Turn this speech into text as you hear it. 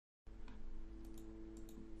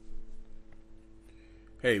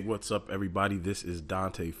Hey, what's up, everybody? This is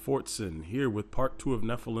Dante Fortson here with part 2 of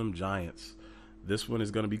Nephilim Giants. This one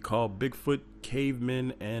is going to be called Bigfoot,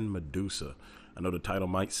 Cavemen, and Medusa. I know the title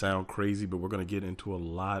might sound crazy, but we're going to get into a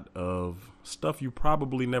lot of stuff you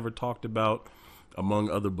probably never talked about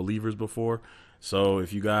among other believers before. So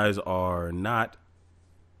if you guys are not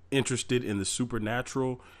interested in the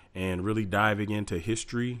supernatural and really diving into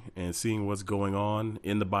history and seeing what's going on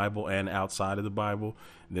in the Bible and outside of the Bible,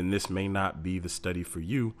 then this may not be the study for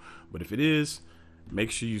you. But if it is,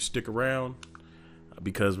 make sure you stick around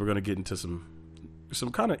because we're going to get into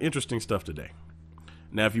some kind of interesting stuff today.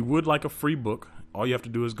 Now, if you would like a free book, all you have to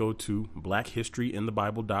do is go to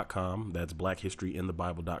blackhistoryinthebible.com. That's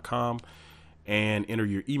blackhistoryinthebible.com and enter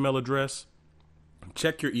your email address.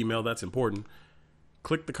 Check your email. That's important.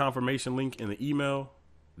 Click the confirmation link in the email,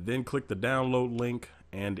 then click the download link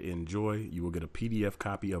and enjoy. You will get a PDF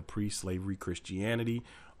copy of Pre-Slavery Christianity.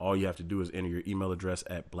 All you have to do is enter your email address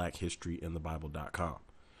at blackhistoryinthebible.com.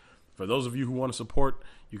 For those of you who want to support,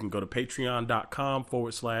 you can go to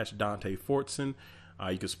patreon.com/Dante Fortson.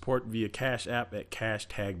 You can support via Cash App at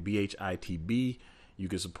 #BHITB. You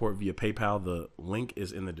can support via PayPal. The link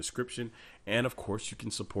is in the description. And of course, you can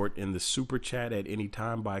support in the super chat at any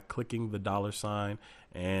time by clicking the $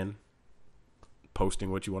 and posting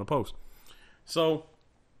what you want to post. So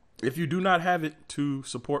if you do not have it to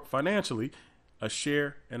support financially, a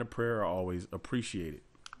share and a prayer are always appreciated.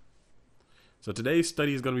 So today's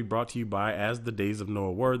study is going to be brought to you by As the Days of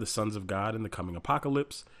Noah Were, the Sons of God in the Coming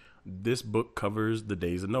Apocalypse. This book covers the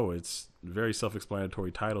days of Noah. It's very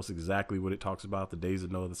self-explanatory title. It's exactly what it talks about, the days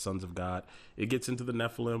of Noah, the sons of God. It gets into the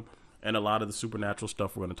Nephilim and a lot of the supernatural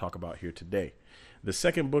stuff we're going to talk about here today. The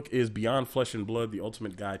second book is Beyond Flesh and Blood, the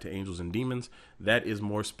Ultimate Guide to Angels and Demons. That is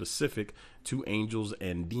more specific to angels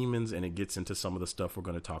and demons, and it gets into some of the stuff we're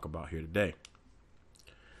going to talk about here today.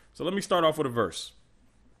 So let me start off with a verse.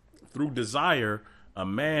 Through desire, a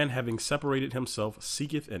man having separated himself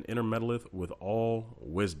seeketh and intermeddleth with all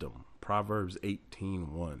wisdom. Proverbs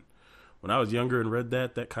 18:1. When I was younger and read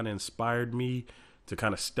that kind of inspired me to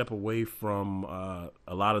kind of step away from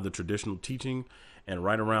a lot of the traditional teaching. And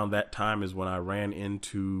right around that time is when I ran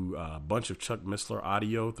into a bunch of Chuck Missler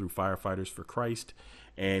audio through Firefighters for Christ.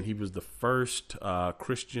 And he was the first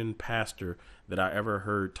Christian pastor that I ever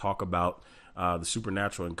heard talk about the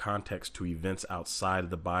supernatural in context to events outside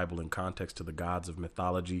of the Bible, in context to the gods of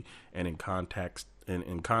mythology, and in context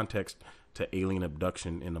to alien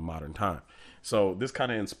abduction in the modern time. So this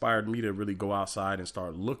kind of inspired me to really go outside and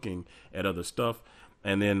start looking at other stuff.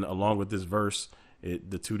 And then along with this verse,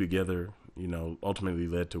 the two together, ultimately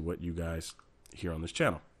led to what you guys hear on this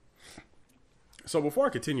channel. So before I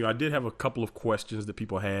continue, I did have a couple of questions that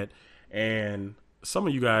people had, and some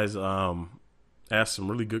of you guys asked some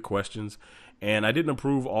really good questions, and I didn't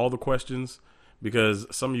approve all the questions because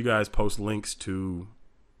some of you guys post links to,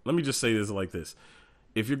 let me just say this like this.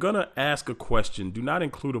 If you're going to ask a question, do not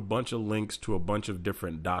include a bunch of links to a bunch of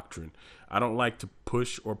different doctrine. I don't like to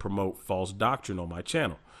push or promote false doctrine on my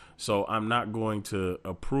channel. So I'm not going to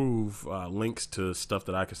approve links to stuff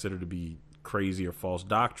that I consider to be crazy or false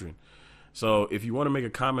doctrine. So if you want to make a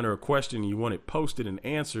comment or a question and you want it posted and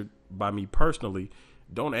answered by me personally,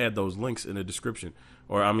 don't add those links in the description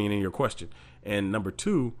in your question. And number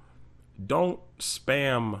two, don't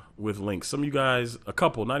spam with links. Some of you guys, a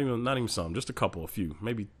couple, not even some, just a couple, a few,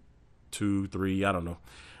 maybe 2, 3, I don't know.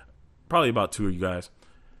 Probably about 2 of you guys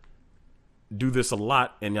do this a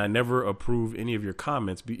lot, and I never approve any of your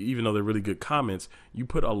comments, even though they're really good comments. You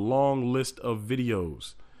put a long list of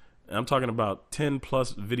videos. And I'm talking about 10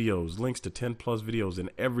 plus videos, links to 10 plus videos in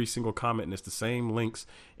every single comment, and it's the same links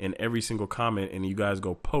in every single comment, and you guys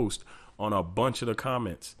go post on a bunch of the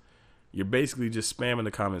comments. You're basically just spamming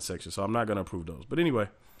the comment section, so I'm not going to approve those. But anyway,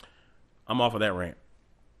 I'm off of that rant.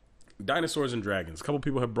 Dinosaurs and dragons. A couple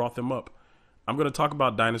people have brought them up. I'm going to talk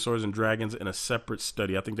about dinosaurs and dragons in a separate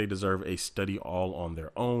study. I think they deserve a study all on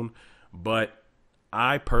their own. But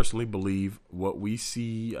I personally believe what we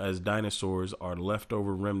see as dinosaurs are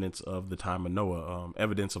leftover remnants of the time of Noah,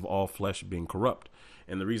 evidence of all flesh being corrupt.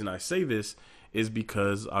 And the reason I say this is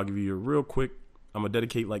because I'll give you a real quick, I'm going to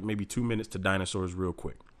dedicate like maybe 2 minutes to dinosaurs real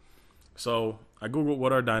quick. So I Googled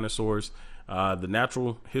what are dinosaurs. The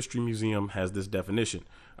Natural History Museum has this definition.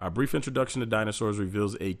 A brief introduction to dinosaurs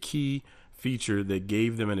reveals a key feature that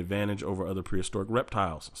gave them an advantage over other prehistoric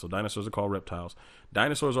reptiles. So dinosaurs are called reptiles.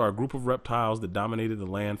 Dinosaurs are a group of reptiles that dominated the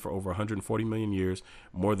land for over 140 million years,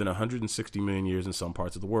 more than 160 million years in some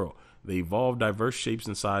parts of the world. They evolved diverse shapes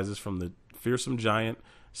and sizes from the fearsome giant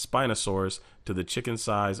Spinosaurus to the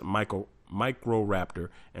chicken-sized Microraptor,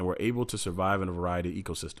 and were able to survive in a variety of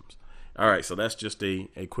ecosystems. All right, so that's just a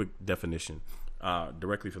quick definition.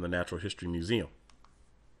 directly from the Natural History Museum.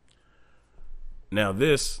 Now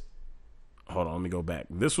this, hold on, let me go back.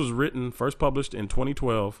 This was first published in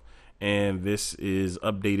 2012, and this is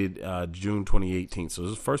updated June 2018. So this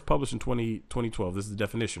was first published in 2012. This is the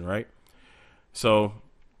definition, right? So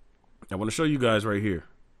I want to show you guys right here.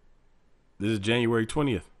 This is January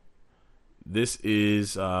 20th. This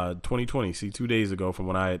is 2020. See, 2 days ago from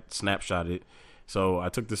when I had snapshotted it. So I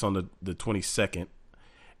took this on the 22nd.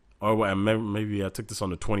 Or maybe I took this on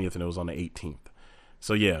the 20th and it was on the 18th.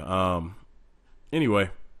 So yeah. Anyway,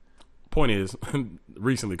 point is,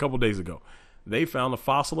 recently, a couple days ago, they found a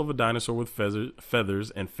fossil of a dinosaur with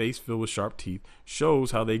feathers and face filled with sharp teeth.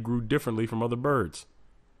 Shows how they grew differently from other birds.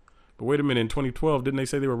 But wait a minute, in 2012, didn't they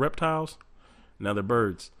say they were reptiles? Now they're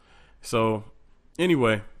birds. So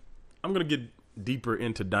anyway, I'm going to get deeper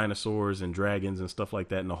into dinosaurs and dragons and stuff like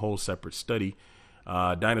that in a whole separate study.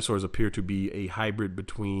 Dinosaurs appear to be a hybrid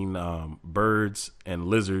between birds and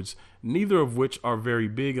lizards, neither of which are very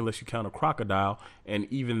big unless you count a crocodile. And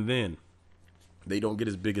even then, they don't get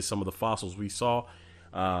as big as some of the fossils we saw.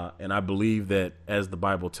 And I believe that, as the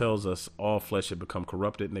Bible tells us, all flesh had become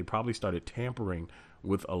corrupted, and they probably started tampering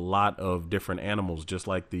with a lot of different animals, just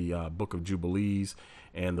like the Book of Jubilees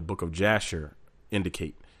and the Book of Jasher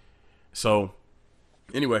indicate. So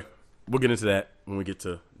anyway, we'll get into that when we get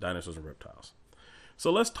to dinosaurs and reptiles.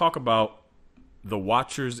 So let's talk about the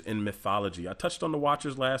Watchers in mythology. I touched on the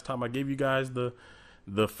Watchers last time. I gave you guys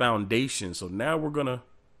the foundation. So now we're going to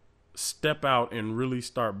step out and really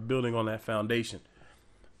start building on that foundation.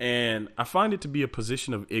 And I find it to be a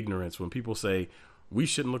position of ignorance when people say we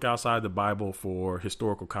shouldn't look outside the Bible for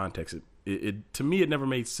historical context. To me, it never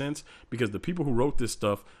made sense, because the people who wrote this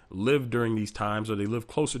stuff lived during these times, or they lived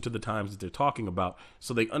closer to the times that they're talking about.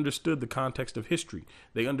 So they understood the context of history.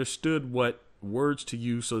 They understood what words to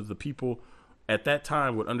use so that the people at that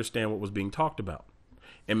time would understand what was being talked about.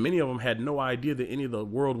 And many of them had no idea that any of the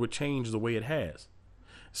world would change the way it has.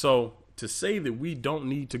 So to say that we don't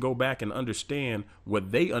need to go back and understand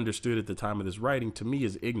what they understood at the time of this writing, to me,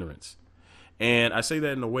 is ignorance. And I say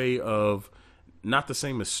that in a way of not the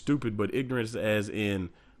same as stupid, but ignorance as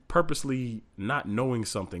in purposely not knowing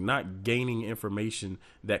something, not gaining information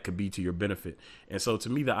that could be to your benefit. And so to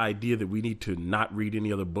me, the idea that we need to not read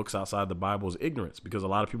any other books outside the Bible is ignorance, because a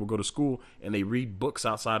lot of people go to school and they read books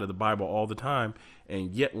outside of the Bible all the time.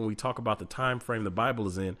 And yet when we talk about the time frame the Bible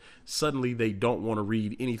is in, suddenly they don't want to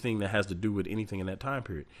read anything that has to do with anything in that time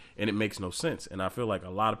period. And it makes no sense. And I feel like a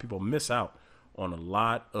lot of people miss out on a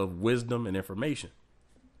lot of wisdom and information.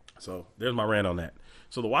 So there's my rant on that.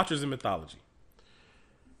 So the Watchers in mythology.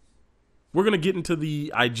 We're going to get into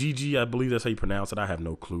the IgG. I believe that's how you pronounce it. I have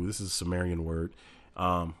no clue. This is a Sumerian word.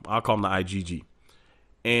 I'll call them the IgG.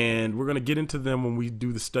 And we're going to get into them when we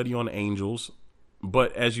do the study on angels.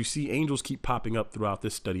 But as you see, angels keep popping up throughout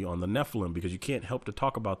this study on the Nephilim, because you can't help to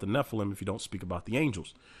talk about the Nephilim if you don't speak about the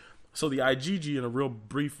angels. So the IgG, in a real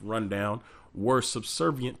brief rundown, were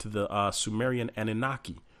subservient to the Sumerian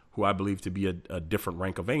Anunnaki, who I believe to be a different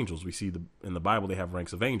rank of angels. We see in the Bible they have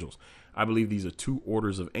ranks of angels. I believe these are two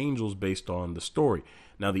orders of angels based on the story.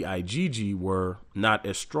 Now, the IgG were not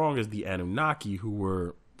as strong as the Anunnaki, who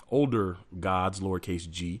were older gods, lowercase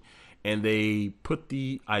g, and they put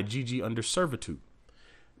the IgG under servitude.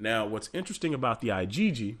 Now, what's interesting about the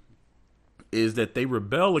IgG is that they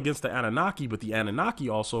rebel against the Anunnaki, but the Anunnaki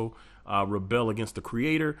also rebel against the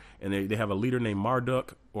creator, and they have a leader named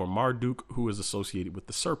Marduk, who is associated with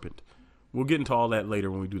the serpent. We'll get into all that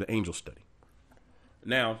later when we do the angel study.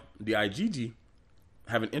 Now, the IgG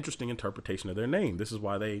have an interesting interpretation of their name. This is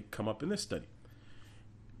why they come up in this study,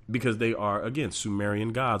 because they are, again,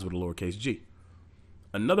 Sumerian gods with a lowercase g.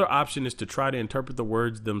 Another option is to try to interpret the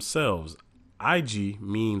words themselves. Ig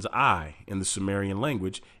means I in the Sumerian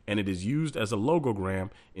language, and it is used as a logogram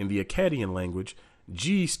in the Akkadian language.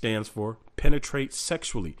 G stands for penetrate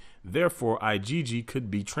sexually. Therefore, IgG could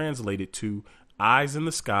be translated to eyes in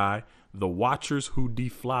the sky, the watchers who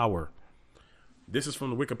deflower. This is from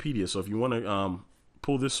the Wikipedia. So if you want to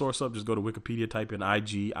pull this source up, just go to Wikipedia, type in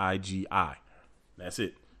IgI. That's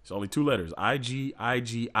it. It's only two letters,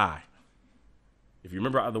 IgI. If you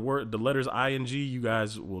remember the letters I and G, you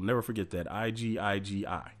guys will never forget that.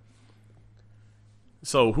 IgI.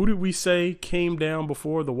 So who did we say came down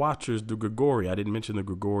before the Watchers? The Grigori. I didn't mention the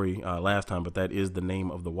Grigori last time, but that is the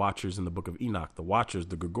name of the Watchers in the book of Enoch. The Watchers,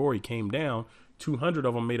 the Grigori, came down. 200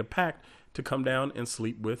 of them made a pact to come down and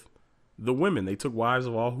sleep with the women. They took wives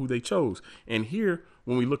of all who they chose. And here,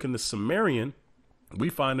 when we look in the Sumerian, we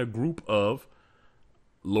find a group of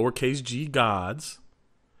lowercase g gods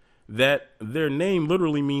that their name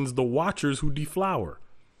literally means the watchers who deflower.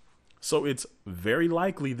 So it's very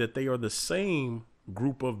likely that they are the same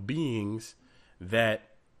group of beings that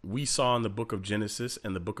we saw in the book of Genesis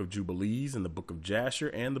and the book of Jubilees and the book of Jasher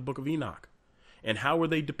and the book of Enoch. And how were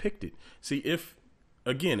they depicted? See, if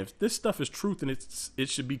this stuff is truth, and it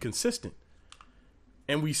should be consistent.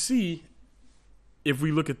 And we see, if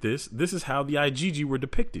we look at this is how the IgG were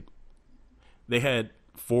depicted. They had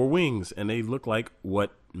 4 wings, and they look like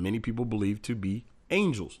what many people believe to be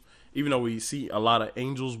angels. Even though we see a lot of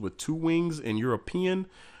angels with 2 wings in European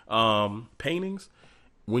paintings,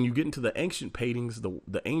 when you get into the ancient paintings,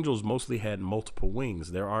 the angels mostly had multiple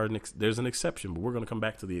wings. There's an exception, but we're going to come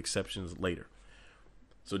back to the exceptions later.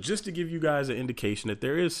 So just to give you guys an indication that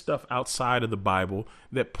there is stuff outside of the Bible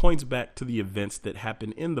that points back to the events that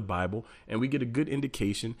happened in the Bible, and we get a good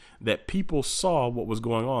indication that people saw what was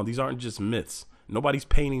going on. These aren't just myths. Nobody's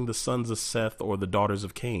painting the sons of Seth or the daughters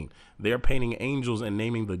of Cain. They're painting angels and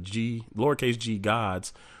naming the lowercase g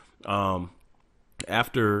gods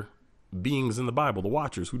after beings in the Bible, the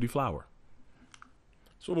watchers who deflower.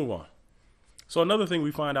 So we'll move on. So another thing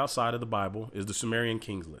we find outside of the Bible is the Sumerian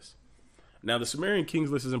Kings list. Now, the Sumerian Kings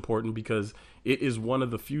list is important because it is one of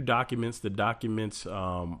the few documents that documents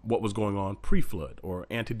what was going on pre-flood or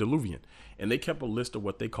antediluvian. And they kept a list of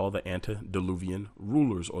what they call the antediluvian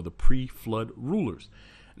rulers or the pre-flood rulers.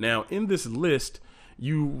 Now, in this list,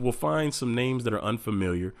 you will find some names that are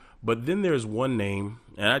unfamiliar, but then there's one name,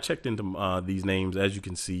 and I checked into these names. As you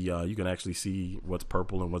can see, you can actually see what's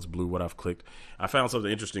purple and what's blue, what I've clicked. I found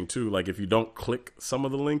something interesting too. Like if you don't click some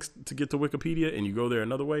of the links to get to Wikipedia and you go there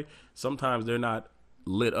another way, sometimes they're not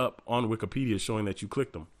lit up on Wikipedia showing that you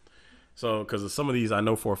clicked them. So, because of some of these, I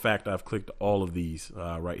know for a fact I've clicked all of these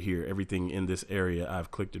right here. Everything in this area I've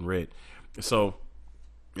clicked and read. So,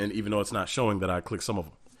 and even though it's not showing that I clicked some of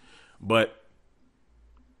them, but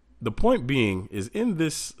the point being is in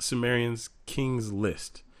this Sumerian kings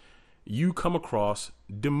list, you come across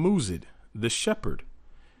Dumuzid, the shepherd.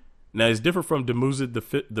 Now, it's different from Dumuzid,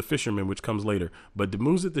 the fisherman, which comes later. But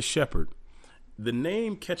Dumuzid, the shepherd, the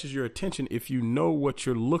name catches your attention if you know what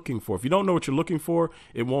you're looking for. If you don't know what you're looking for,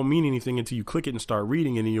 it won't mean anything until you click it and start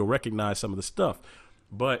reading, and then you'll recognize some of the stuff.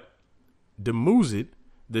 But Dumuzid,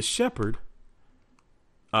 the shepherd,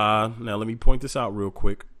 now let me point this out real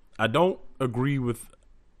quick. I don't agree with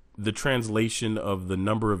the translation of the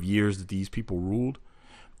number of years that these people ruled.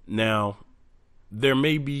 Now, there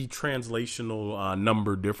may be translational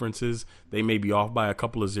number differences. They may be off by a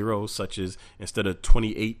couple of zeros, such as instead of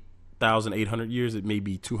 28,800 years, it may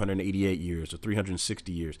be 288 years or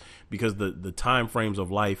 360 years, because the time frames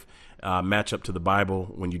of life match up to the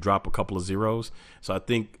Bible when you drop a couple of zeros. So I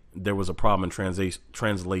think there was a problem in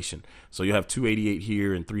translation. So you have 288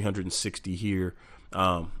 here and 360 here.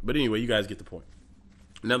 But anyway, you guys get the point.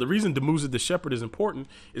 Now, the reason Dumuzid the shepherd is important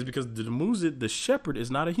is because Dumuzid the shepherd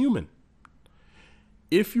is not a human.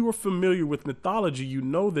 If you are familiar with mythology, you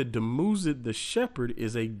know that Dumuzid the shepherd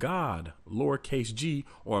is a god, lowercase g,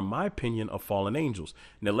 or in my opinion, of fallen angels.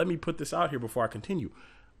 Now, let me put this out here before I continue.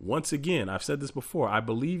 Once again, I've said this before. I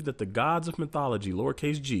believe that the gods of mythology,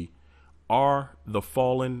 lowercase g, are the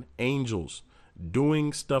fallen angels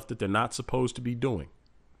doing stuff that they're not supposed to be doing.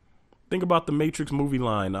 Think about the Matrix movie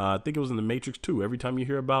line. I think it was in the Matrix 2. Every time you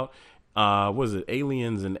hear about,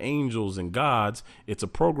 aliens and angels and gods, it's a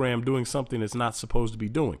program doing something it's not supposed to be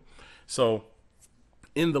doing. So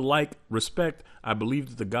in the like respect, I believe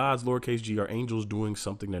that the gods, lowercase g, are angels doing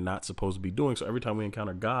something they're not supposed to be doing. So every time we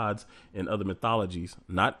encounter gods in other mythologies,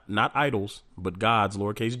 not idols, but gods,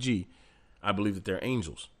 lowercase g, I believe that they're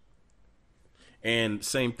angels. And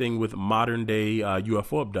same thing with modern day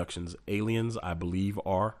UFO abductions. Aliens, I believe,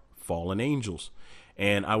 are fallen angels,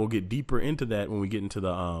 and I will get deeper into that when we get into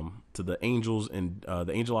the angels and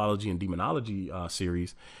the angelology and demonology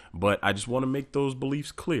series. But I just want to make those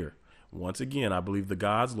beliefs clear. Once again, I believe the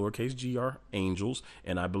gods, lowercase g, are angels,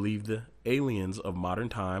 and I believe the aliens of modern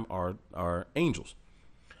time are angels.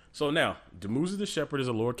 So now, Dumuzid the shepherd is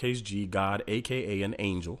a lowercase g god, aka an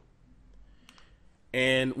angel.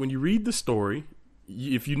 And when you read the story,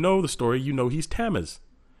 if you know the story, you know he's Tammuz.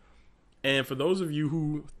 And for those of you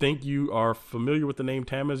who think you are familiar with the name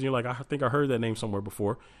Tammuz, and you're like, I think I heard that name somewhere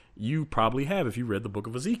before, you probably have if you read the book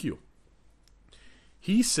of Ezekiel.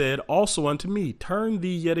 He said also unto me, turn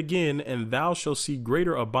thee yet again, and thou shalt see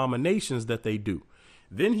greater abominations that they do.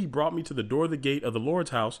 Then he brought me to the door of the gate of the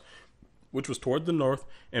Lord's house, which was toward the north,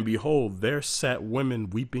 and behold, there sat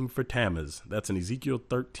women weeping for Tammuz. That's in Ezekiel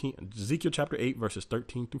chapter 8, verses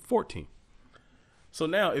 13 through 14. So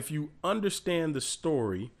now, if you understand the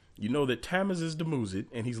story, you know that Tammuz is Dumuzid,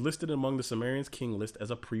 and he's listed among the Sumerian king list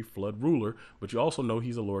as a pre-flood ruler, but you also know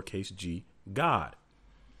he's a lowercase g god.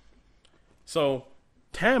 So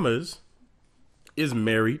Tammuz is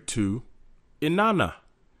married to Inanna.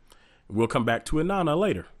 We'll come back to Inanna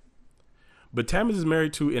later. But Tammuz is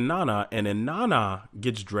married to Inanna, and Inanna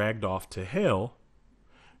gets dragged off to hell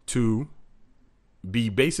to be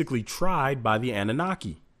basically tried by the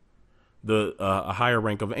Anunnaki, a higher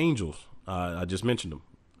rank of angels. I just mentioned them.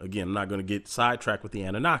 Again, I'm not going to get sidetracked with the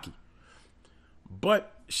Anunnaki.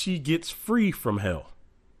 But she gets free from hell.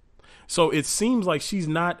 So it seems like she's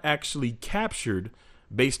not actually captured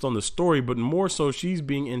based on the story, but more so she's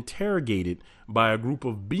being interrogated by a group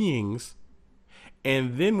of beings.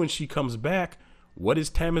 And then when she comes back, what is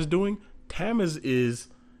Tammuz doing? Tammuz is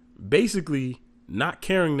basically not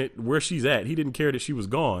caring that where she's at. He didn't care that she was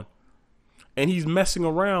gone. And he's messing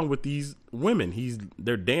around with these women.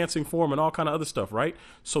 They're dancing for him and all kind of other stuff, right?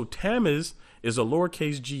 So Tammuz is a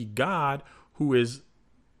lowercase g god who is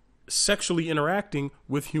sexually interacting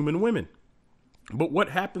with human women. But what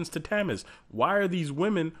happens to Tammuz? Why are these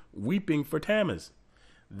women weeping for Tammuz?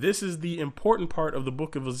 This is the important part of the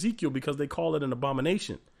book of Ezekiel because they call it an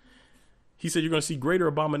abomination. He said, you're going to see greater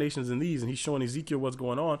abominations than these. And he's showing Ezekiel what's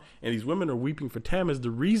going on. And these women are weeping for Tammuz. The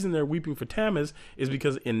reason they're weeping for Tammuz is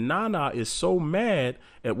because Inanna is so mad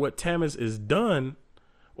at what Tammuz is done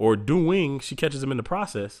or doing. She catches him in the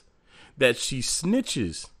process that she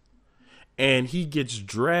snitches and he gets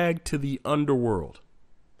dragged to the underworld.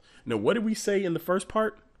 Now, what did we say in the first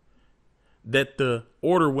part? That the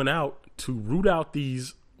order went out to root out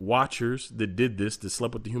these watchers that did this, that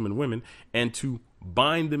slept with the human women, and to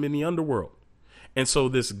bind them in the underworld. And so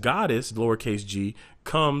this goddess, lowercase g,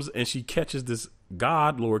 comes and she catches this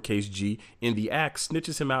god, lowercase g, in the act,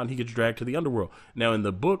 snitches him out, and he gets dragged to the underworld. Now, in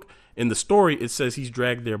the book, in the story, it says he's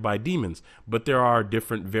dragged there by demons, but there are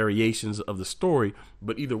different variations of the story.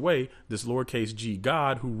 But either way, this lowercase g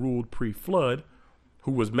god who ruled pre-flood,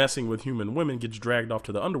 who was messing with human women, gets dragged off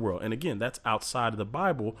to the underworld. And again, that's outside of the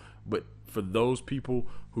Bible. But for those people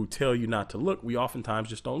who tell you not to look, we oftentimes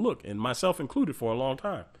just don't look. And myself included for a long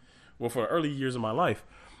time. Well, for early years of my life,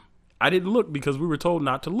 I didn't look because we were told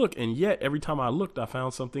not to look. And yet every time I looked, I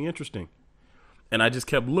found something interesting. And I just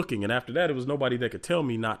kept looking. And after that, it was nobody that could tell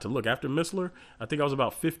me not to look. After Missler, I think I was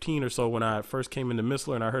about 15 or so when I first came into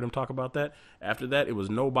Missler and I heard him talk about that. After that, it was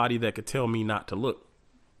nobody that could tell me not to look.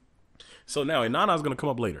 So now Inanna is going to come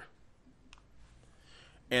up later.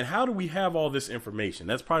 And how do we have all this information?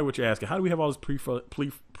 That's probably what you're asking. How do we have all this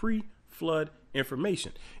pre-flood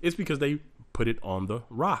information? It's because they put it on the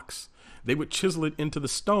rocks. They would chisel it into the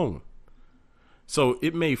stone. So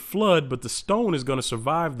it may flood, but the stone is going to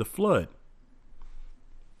survive the flood.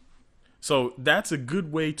 So that's a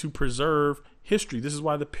good way to preserve history. This is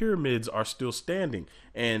why the pyramids are still standing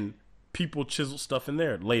and people chisel stuff in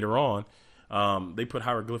there later on. They put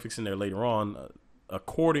hieroglyphics in there later on.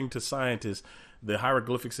 According to scientists, the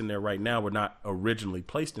hieroglyphics in there right now were not originally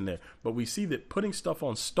placed in there. But we see that putting stuff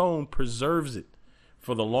on stone preserves it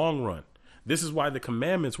for the long run. This is why the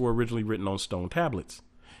commandments were originally written on stone tablets,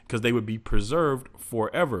 because they would be preserved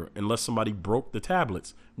forever unless somebody broke the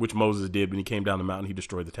tablets, which Moses did when he came down the mountain. He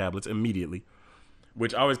destroyed the tablets immediately,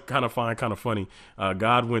 which I always kind of find kind of funny.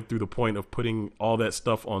 God went through the point of putting all that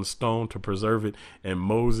stuff on stone to preserve it, and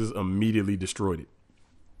Moses immediately destroyed it.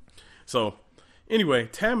 So anyway,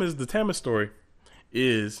 the Tammuz story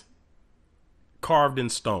is carved in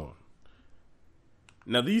stone.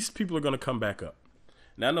 Now, these people are going to come back up.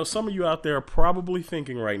 Now, I know some of you out there are probably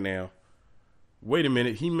thinking right now, wait a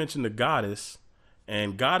minute, he mentioned the goddess,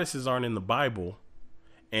 and goddesses aren't in the Bible.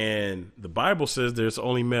 And the Bible says there's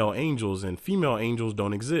only male angels and female angels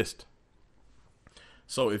don't exist.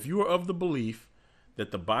 So if you are of the belief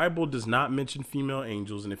that the Bible does not mention female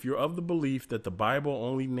angels, and if you're of the belief that the Bible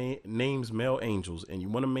only names male angels, and you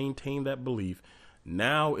want to maintain that belief,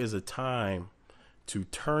 now is a time to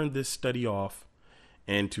turn this study off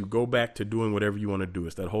and to go back to doing whatever you want to do.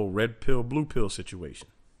 It's that whole red pill, blue pill situation.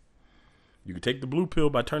 You can take the blue pill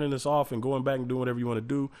by turning this off and going back and doing whatever you want to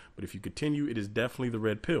do. But if you continue, it is definitely the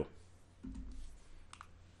red pill.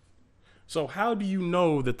 So how do you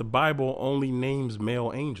know that the Bible only names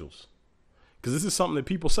male angels? Because this is something that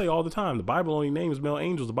people say all the time. The Bible only names male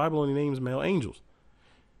angels. The Bible only names male angels.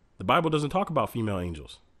 The Bible doesn't talk about female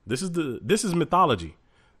angels. This is mythology.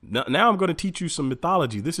 Now I'm going to teach you some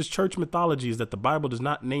mythology. This is church mythology, is that the Bible does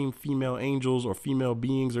not name female angels or female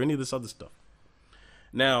beings or any of this other stuff.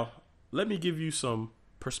 Now, let me give you some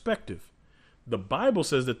perspective. The Bible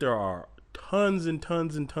says that there are tons and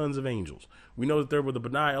tons and tons of angels. We know that there were the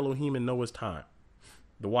Benai Elohim in Noah's time,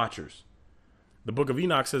 the Watchers. The book of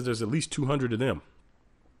Enoch says there's at least 200 of them.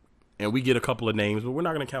 And we get a couple of names, but we're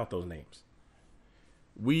not going to count those names.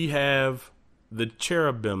 We have the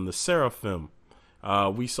cherubim, the seraphim,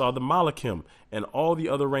 We saw the Malachim and all the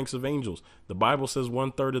other ranks of angels. The Bible says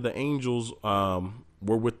 1/3 of the angels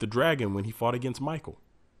were with the dragon when he fought against Michael.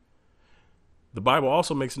 The Bible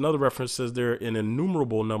also makes another reference, says there are an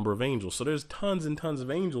innumerable number of angels. So there's tons and tons of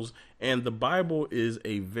angels, and the Bible is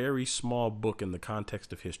a very small book in the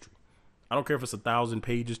context of history. I don't care if it's 1,000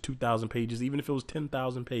 pages, 2,000 pages, even if it was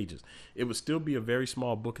 10,000 pages, it would still be a very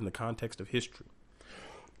small book in the context of history.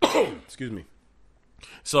 Excuse me.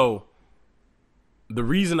 So the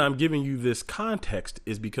reason I'm giving you this context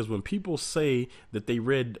is because when people say that they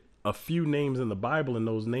read a few names in the Bible and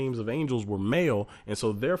those names of angels were male, and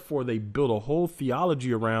so therefore they build a whole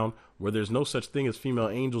theology around where there's no such thing as female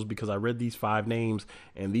angels because I read these 5 names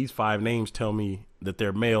and these 5 names tell me that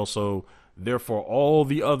they're male, so therefore all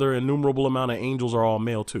the other innumerable amount of angels are all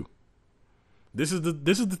male too. This is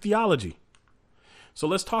the theology. So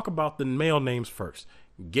let's talk about the male names first.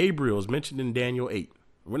 Gabriel is mentioned in Daniel 8.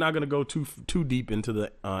 We're not going to go too deep into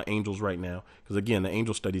the angels right now because again the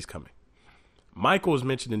angel study is coming. Michael is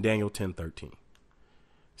mentioned in Daniel 10:13.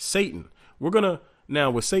 Satan. We're going to now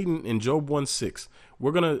with Satan in Job 1:6.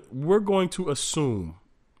 We're going to assume,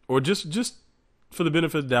 or just for the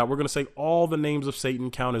benefit of the doubt, we're going to say all the names of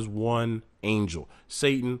Satan count as one angel.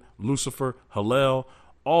 Satan, Lucifer, Hallel,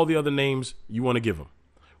 all the other names you want to give them.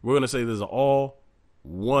 We're going to say there's all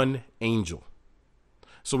one angel.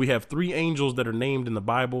 So we have 3 angels that are named in the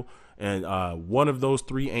Bible, and one of those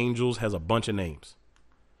 3 angels has a bunch of names.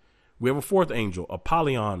 We have a 4th angel,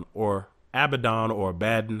 Apollyon or Abaddon or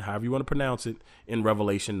Abaddon, however you want to pronounce it, in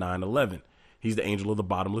Revelation 9:11. He's the angel of the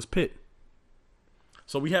bottomless pit.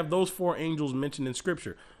 So we have those 4 angels mentioned in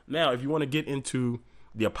Scripture. Now, if you want to get into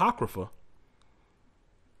the Apocrypha,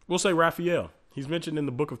 we'll say Raphael. He's mentioned in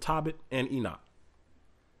the book of Tobit and Enoch.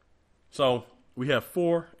 So we have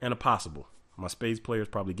 4 and a possible. My spades players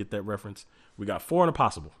probably get that reference. We got 4 and a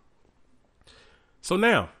possible. So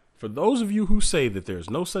now, for those of you who say that there's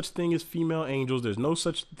no such thing as female angels, there's no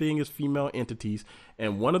such thing as female entities,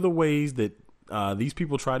 and one of the ways that these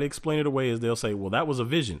people try to explain it away is they'll say, well, that was a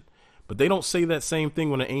vision. But they don't say that same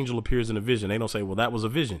thing when an angel appears in a vision. They don't say, well, that was a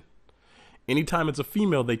vision. Anytime it's a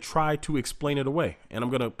female, they try to explain it away. And I'm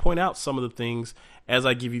going to point out some of the things as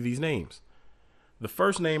I give you these names. The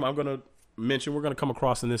first name I'm going to mention, we're going to come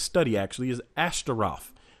across in this study actually, is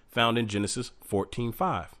Ashtaroth, found in Genesis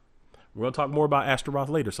 14:5. We're going to talk more about Ashtaroth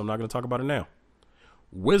later, so I'm not going to talk about it now.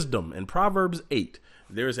 Wisdom in Proverbs 8.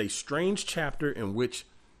 There is a strange chapter in which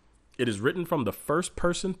it is written from the first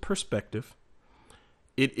person perspective.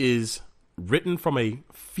 It is written from a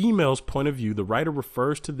female's point of view. The writer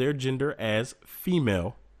refers to their gender as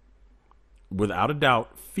female, without a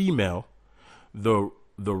doubt, female. The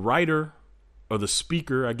writer, or the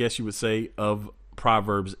speaker, I guess you would say, of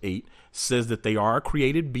Proverbs 8 says that they are a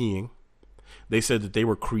created being. They said that they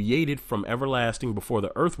were created from everlasting before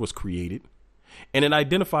the earth was created. And it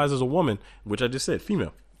identifies as a woman, which I just said,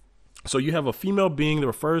 female. So you have a female being that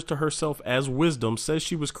refers to herself as wisdom, says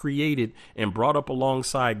she was created and brought up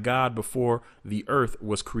alongside God before the earth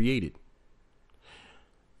was created.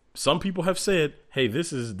 Some people have said, hey,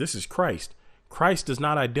 this is Christ. Christ does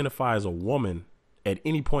not identify as a woman at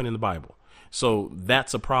any point in the Bible. So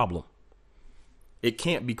that's a problem. It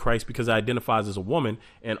can't be Christ because it identifies as a woman.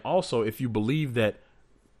 And also, if you believe that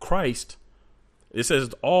Christ, it says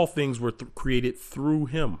all things were created through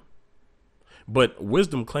him. But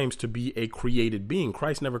wisdom claims to be a created being.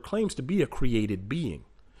 Christ never claims to be a created being.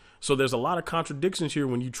 So there's a lot of contradictions here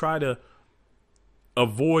when you try to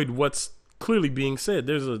avoid what's clearly being said.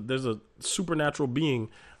 There's a supernatural being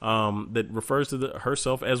that refers to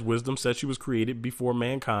herself as wisdom, says she was created before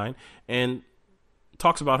mankind, and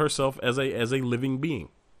talks about herself as a living being.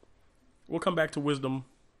 We'll come back to wisdom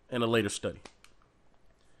in a later study.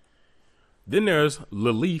 Then there's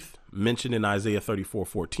Lilith, mentioned in Isaiah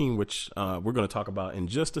 34:14, which we're going to talk about in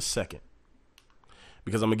just a second,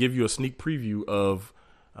 because I'm going to give you a sneak preview of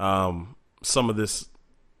some of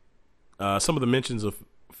the mentions of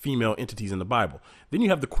female entities in the Bible. Then you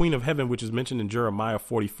have the Queen of Heaven, which is mentioned in Jeremiah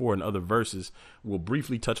 44 and other verses. We'll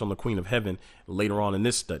briefly touch on the Queen of Heaven later on in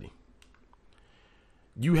this study.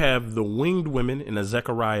 You have the winged women in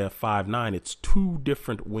Zechariah 5:9. It's 2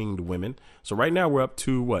 different winged women. So right now we're up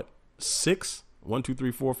to what? 6? 1, 2,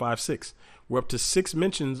 3, 4, 5, 6. We're up to 6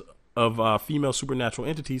 mentions of female supernatural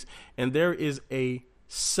entities, and there is a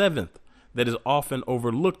 7th that is often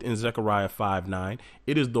overlooked in Zechariah 5:9.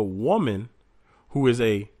 It is the woman who is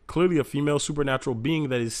clearly a female supernatural being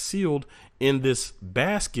that is sealed in this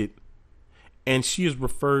basket, and she is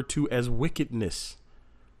referred to as wickedness.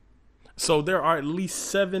 So there are at least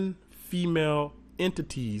 7 female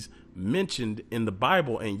entities mentioned in the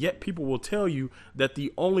Bible, and yet people will tell you that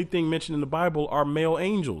the only thing mentioned in the Bible are male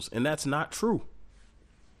angels, and that's not true.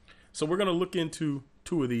 So we're going to look into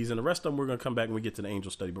 2 of these, and the rest of them we're going to come back when we get to the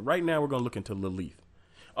angel study. But right now we're going to look into Lilith.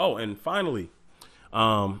 Oh, and finally,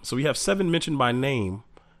 so we have 7 mentioned by name,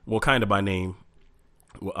 well, kind of by name,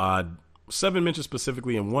 7 mentioned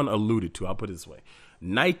specifically and 1 alluded to. I'll put it this way.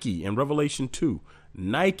 Nike in Revelation 2,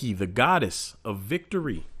 Nike, the goddess of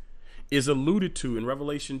victory, is alluded to in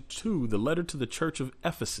Revelation 2, the letter to the church of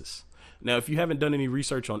Ephesus. Now, if you haven't done any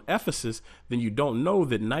research on Ephesus, then you don't know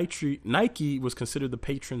that Nike was considered the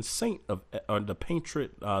patron saint of, or the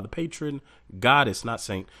patron goddess, not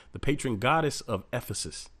saint, the patron goddess of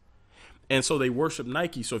Ephesus. And so they worship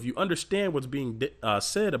Nike. So if you understand what's being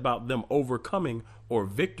said about them overcoming or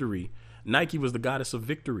victory, Nike was the goddess of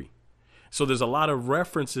victory. So there's a lot of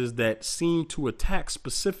references that seem to attack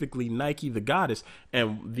specifically Nike, the goddess,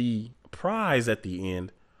 and the prize at the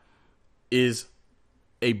end is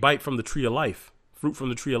a bite from the tree of life, fruit from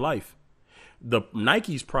the tree of life. The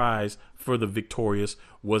Nike's prize for the victorious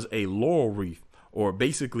was a laurel wreath, or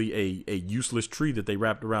basically a useless tree that they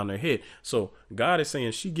wrapped around their head. So God is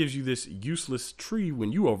saying she gives you this useless tree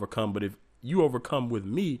when you overcome, but if you overcome with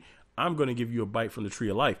me, I'm going to give you a bite from the tree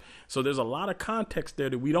of life. So there's a lot of context there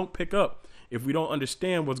that we don't pick up if we don't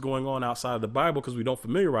understand what's going on outside of the Bible, because we don't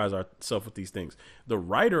familiarize ourselves with these things. The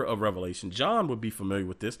writer of Revelation, John, would be familiar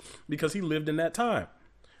with this because he lived in that time.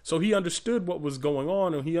 So he understood what was going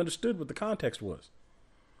on, and he understood what the context was.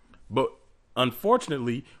 But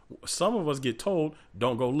unfortunately, some of us get told,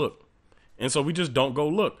 don't go look. And so we just don't go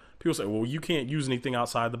look. People say, well, you can't use anything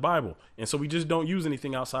outside the Bible. And so we just don't use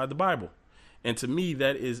anything outside the Bible. And to me,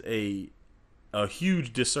 that is a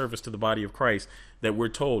huge disservice to the body of Christ, that we're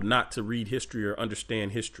told not to read history or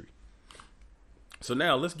understand history. So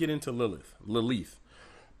now let's get into Lilith.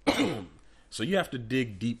 So you have to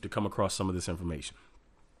dig deep to come across some of this information.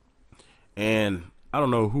 And I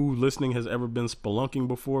don't know who listening has ever been spelunking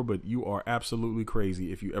before, but you are absolutely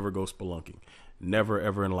crazy if you ever go spelunking. Never,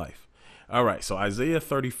 ever in life. All right. So Isaiah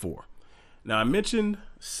 34. Now, I mentioned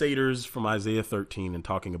satyrs from Isaiah 13 and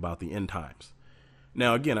talking about the end times.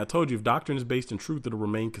 Now, again, I told you if doctrine is based in truth, it'll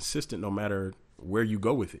remain consistent no matter where you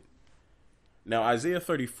go with it. Now, Isaiah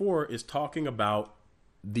 34 is talking about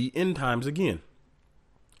the end times again.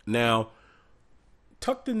 Now,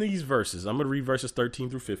 tucked in these verses, I'm going to read verses 13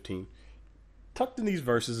 through 15. Tucked in these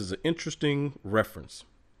verses is an interesting reference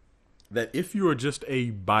that if you are just a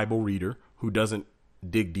Bible reader who doesn't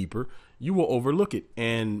dig deeper, you will overlook it.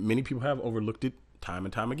 And many people have overlooked it time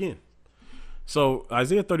and time again. So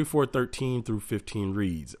Isaiah 34:13 through 15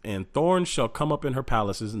 reads, and thorns shall come up in her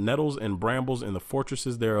palaces, nettles and brambles in the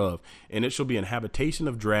fortresses thereof. And it shall be an habitation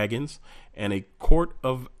of dragons and a court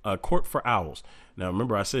for owls. Now,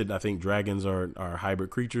 remember, I said I think dragons are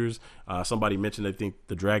hybrid creatures. Somebody mentioned they think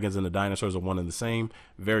the dragons and the dinosaurs are one and the same.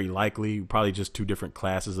 Very likely, probably just 2 different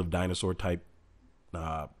classes of dinosaur type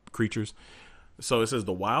creatures. So it says,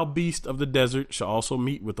 the wild beast of the desert shall also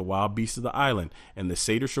meet with the wild beast of the island, and the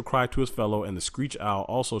satyr shall cry to his fellow, and the screech owl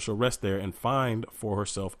also shall rest there and find for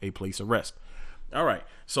herself a place of rest. All right.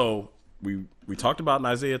 So we talked about in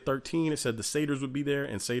Isaiah 13, it said the satyrs would be there,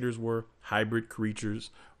 and satyrs were hybrid creatures,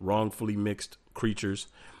 wrongfully mixed creatures.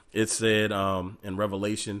 It said in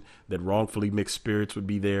Revelation that wrongfully mixed spirits would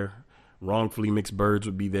be there. Wrongfully mixed birds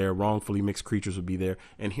would be there. Wrongfully mixed creatures would be there.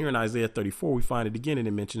 And here in Isaiah 34, we find it again, and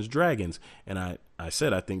it mentions dragons. And I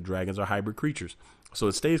said I think dragons are hybrid creatures. So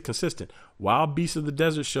it stays consistent. Wild beasts of the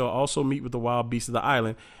desert shall also meet with the wild beasts of the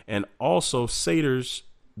island. And also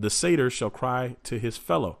the satyr shall cry to his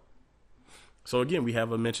fellow. So again, we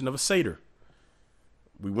have a mention of a satyr.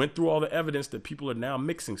 We went through all the evidence that people are now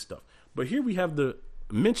mixing stuff. But here we have the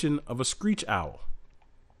mention of a screech owl.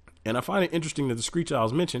 And I find it interesting that the screech owl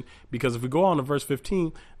is mentioned, because if we go on to verse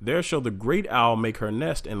 15, there shall the great owl make her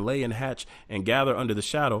nest and lay and hatch and gather under the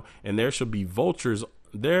shadow, and there shall be vultures.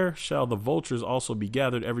 There shall the vultures also be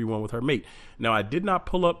gathered, everyone with her mate. Now, I did not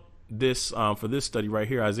pull up this for this study right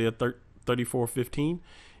here, Isaiah 34:15.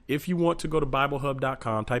 If you want to go to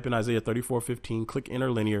BibleHub.com, type in Isaiah 34:15, click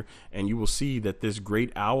interlinear, and you will see that this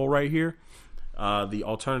great owl right here, the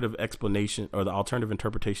alternative explanation or the alternative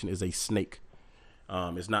interpretation is a snake.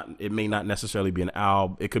 It may not necessarily be an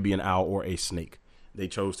owl. It could be an owl or a snake. They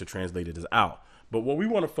chose to translate it as owl. But what we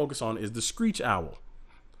want to focus on is the screech owl.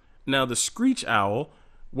 Now, the screech owl,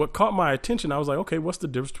 what caught my attention, I was like, okay, what's the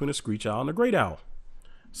difference between a screech owl and a great owl?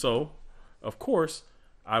 So, of course,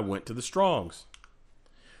 I went to the Strongs.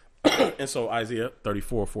 And so Isaiah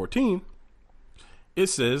 34:14, it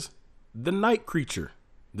says, the night creature.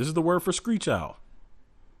 This is the word for screech owl.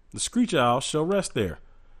 The screech owl shall rest there.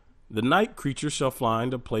 The night creature shall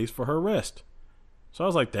find a place for her rest. So I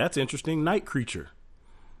was like, that's interesting. Night creature.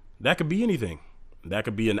 That could be anything. That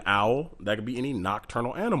could be an owl. That could be any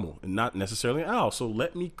nocturnal animal, and not necessarily an owl. So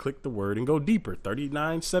let me click the word and go deeper.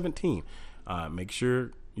 3917. Make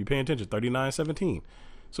sure you pay attention. 3917.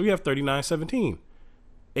 So we have 3917.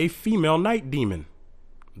 A female night demon.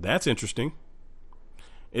 That's interesting.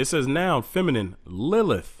 It says noun, feminine,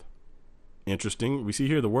 Lilith. Interesting. We see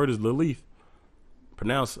here the word is Lilith.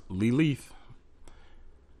 Pronounced Lilith.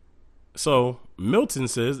 So Milton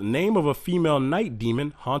says, name of a female night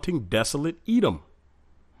demon haunting desolate Edom.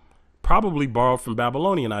 Probably borrowed from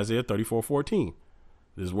Babylonian, Isaiah 34:14.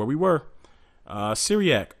 This is where we were.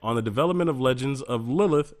 Syriac, on the development of legends of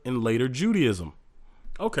Lilith in later Judaism.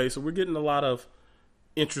 Okay, so we're getting a lot of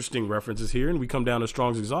interesting references here, and we come down to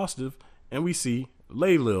Strong's Exhaustive, and we see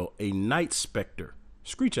Laylil, a night specter,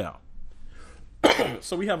 screech owl.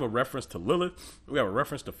 So we have a reference to Lilith. We have a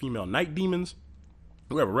reference to female night demons.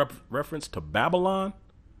 We have a reference to Babylon.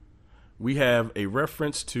 We have a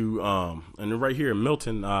reference to, and right here,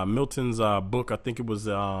 Milton's book, I think it was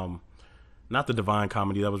not the Divine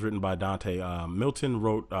Comedy, that was written by Dante. Milton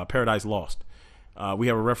wrote Paradise Lost. We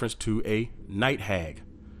have a reference to a night hag.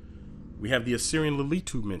 We have the Assyrian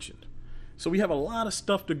Lilitu mentioned. So we have a lot of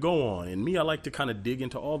stuff to go on. And me, I like to kind of dig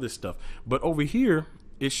into all this stuff. But over here,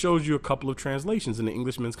 it shows you a couple of translations in the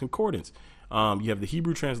Englishman's Concordance. You have the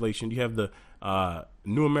Hebrew translation. You have the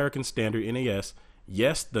New American Standard, NAS.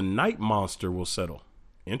 Yes, the night monster will settle.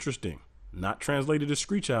 Interesting. Not translated as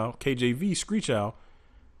screech owl. KJV, screech owl.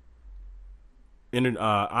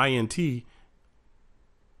 INT.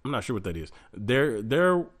 I'm not sure what that is.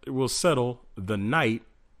 There will settle the night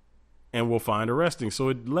and will find a resting. So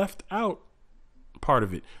it left out part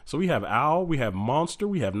of it. So we have owl, we have monster,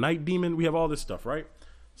 we have night demon, we have all this stuff, right?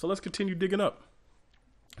 So let's continue digging up.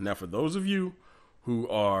 Now, for those of you who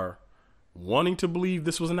are wanting to believe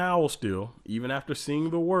this was an owl still, even after seeing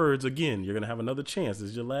the words, again, you're going to have another chance. This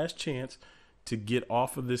is your last chance to get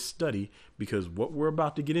off of this study, because what we're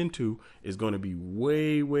about to get into is going to be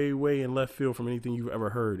way, way, way in left field from anything you've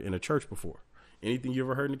ever heard in a church before, anything you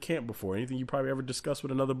ever heard in a camp before, anything you probably ever discussed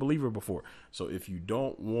with another believer before. So if you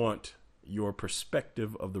don't want your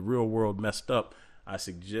perspective of the real world messed up, I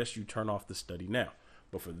suggest you turn off the study now.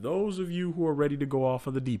 But for those of you who are ready to go off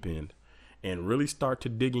of the deep end and really start to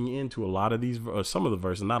digging into a lot of these, some of the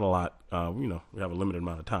verses, not a lot, we have a limited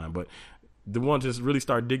amount of time, but the ones that really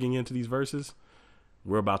start digging into these verses,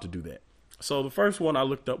 we're about to do that. So the first one I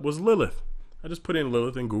looked up was Lilith. I just put in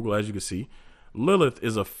Lilith in Google, as you can see. Lilith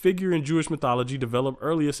is a figure in Jewish mythology developed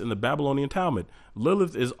earliest in the Babylonian Talmud.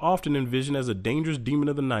 Lilith is often envisioned as a dangerous demon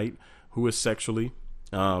of the night who is sexually,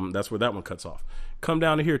 that's where that one cuts off. Come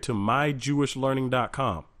down here to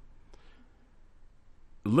myjewishlearning.com.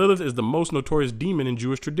 Lilith is the most notorious demon in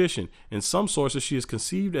Jewish tradition. In some sources, she is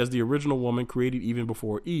conceived as the original woman created even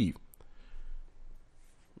before Eve.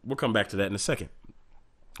 We'll come back to that in a second.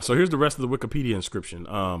 So here's the rest of the Wikipedia inscription.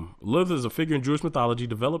 Lilith is a figure in Jewish mythology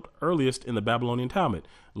developed earliest in the Babylonian Talmud.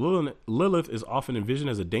 Lilith is often envisioned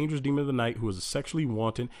as a dangerous demon of the night who is sexually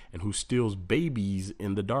wanton and who steals babies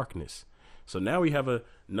in the darkness. So now we have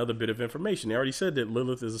another bit of information. They already said that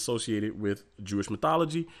Lilith is associated with Jewish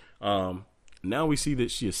mythology. Now we see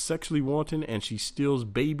that she is sexually wanton and she steals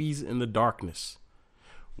babies in the darkness.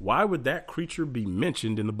 Why would that creature be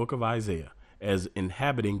mentioned in the book of Isaiah as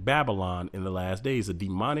inhabiting Babylon in the last days, a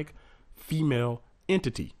demonic female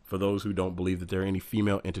entity, for those who don't believe that there are any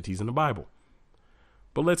female entities in the Bible?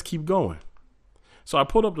 But let's keep going. So I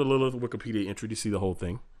pulled up the Lilith Wikipedia entry to see the whole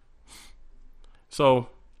thing. So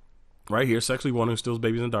right here, sexually wanton who steals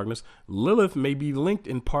babies in darkness. Lilith may be linked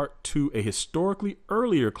in part to a historically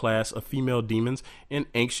earlier class of female demons in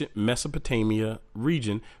ancient Mesopotamia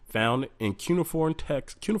region found in cuneiform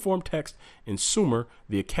text in Sumer,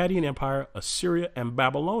 the Akkadian Empire, Assyria, and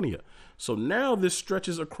Babylonia. So now this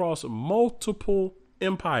stretches across multiple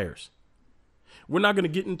empires. We're not going to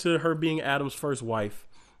get into her being Adam's first wife.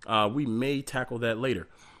 We may tackle that later.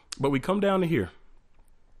 But we come down to here.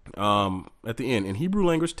 At the end, in Hebrew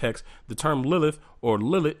language text, the term Lilith or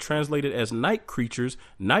Lilith, translated as night creatures,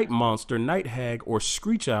 night monster, night hag, or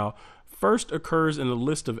screech owl, first occurs in the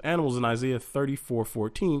list of animals in Isaiah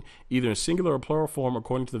 34:14, either in singular or plural form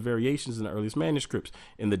according to the variations in the earliest manuscripts.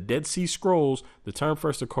 In the Dead Sea Scrolls, the term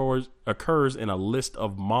first occurs in a list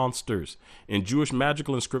of monsters. In Jewish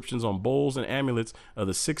magical inscriptions on bowls and amulets of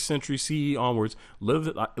the 6th century CE onwards,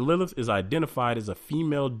 Lilith is identified as a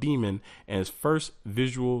female demon and the first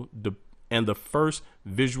visual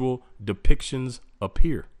depictions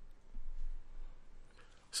appear.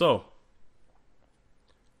 So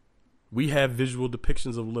we have visual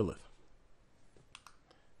depictions of Lilith.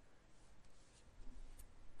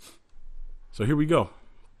 So here we go.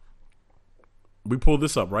 We pulled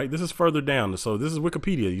this up, right? This is further down. So this is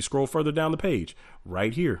Wikipedia. You scroll further down the page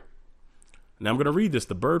right here. Now I'm going to read this.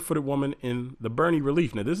 The bird-footed woman in the Burney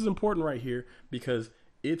relief. Now this is important right here because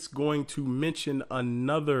it's going to mention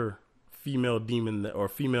another female demon or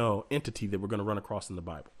female entity that we're going to run across in the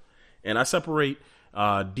Bible. And I separate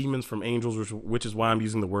demons from angels, which is why I'm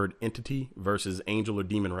using the word entity versus angel or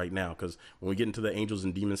demon right now. Because when we get into the angels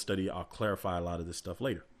and demons study, I'll clarify a lot of this stuff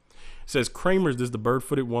later. It says Kramer's, this is the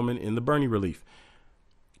bird-footed woman in the Burney relief.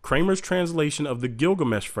 Kramer's translation of the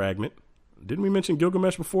Gilgamesh fragment. Didn't we mention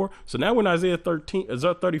Gilgamesh before? So now in Isaiah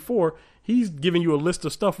 34, he's giving you a list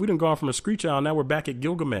of stuff. We done gone from a screech owl. Now we're back at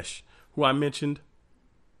Gilgamesh, who I mentioned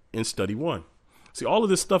in study 1. See, all of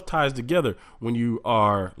this stuff ties together. When you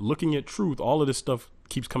are looking at truth, all of this stuff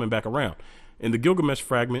keeps coming back around. And the Gilgamesh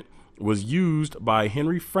fragment was used by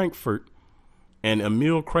Henry Frankfurt and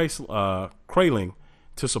Emil Kraling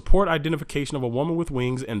to support identification of a woman with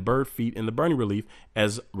wings and bird feet in the Burney relief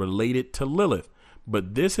as related to Lilith.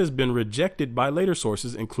 But this has been rejected by later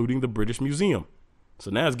sources, including the British Museum.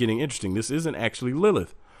 So now it's getting interesting. This isn't actually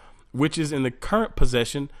Lilith, which is in the current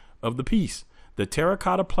possession of the piece. The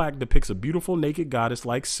terracotta plaque depicts a beautiful naked goddess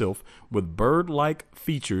like Sylph with bird-like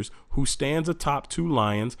features who stands atop 2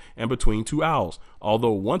 lions and between 2 owls.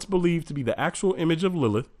 Although once believed to be the actual image of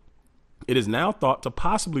Lilith, it is now thought to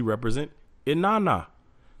possibly represent Inanna.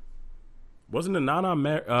 Wasn't Inanna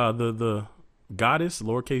the goddess,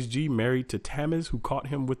 lowercase g, married to Tammuz, who caught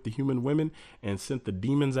him with the human women and sent the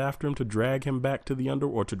demons after him to drag him back to the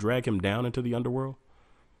or to drag him down into the underworld?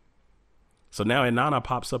 So now Inanna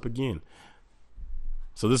pops up again.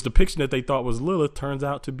 So this depiction that they thought was Lilith turns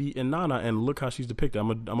out to be Inanna, and look how she's depicted.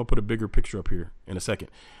 I'm gonna put a bigger picture up here in a second.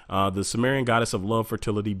 The Sumerian goddess of love,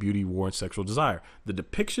 fertility, beauty, war, and sexual desire. The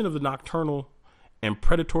depiction of the nocturnal and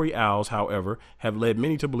predatory owls, however, have led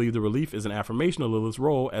many to believe the relief is an affirmation of Lilith's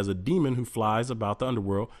role as a demon who flies about the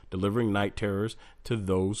underworld, delivering night terrors to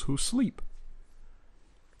those who sleep.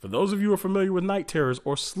 For those of you who are familiar with night terrors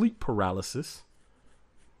or sleep paralysis,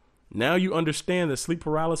 now you understand that sleep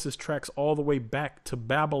paralysis tracks all the way back to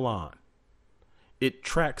Babylon. It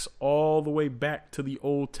tracks all the way back to the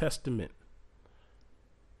Old Testament.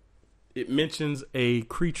 It mentions a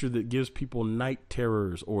creature that gives people night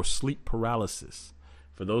terrors or sleep paralysis.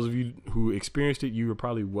 For those of you who experienced it, you are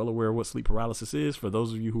probably well aware of what sleep paralysis is. For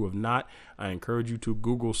those of you who have not, I encourage you to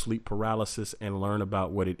Google sleep paralysis and learn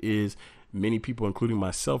about what it is. Many people, including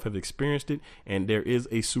myself, have experienced it, and there is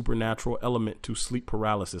a supernatural element to sleep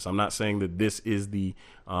paralysis. I'm not saying that this is the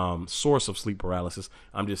source of sleep paralysis.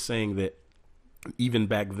 I'm just saying that even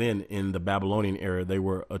back then in the Babylonian era, they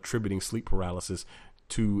were attributing sleep paralysis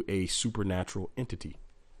to a supernatural entity.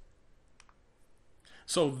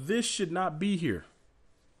 So this should not be here.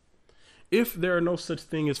 If there are no such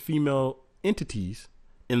thing as female entities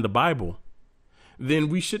in the Bible, then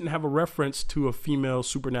we shouldn't have a reference to a female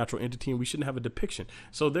supernatural entity, and we shouldn't have a depiction.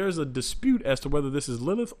 So there's a dispute as to whether this is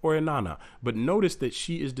Lilith or Inanna, but notice that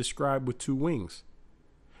she is described with 2 wings.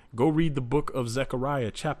 Go read the book of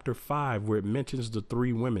Zechariah, chapter 5, where it mentions the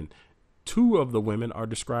 3 women. 2 of the women are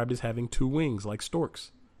described as having 2 wings like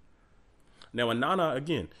storks. Now, Inanna,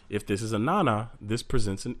 again, if this is Inanna, this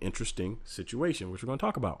presents an interesting situation, which we're going to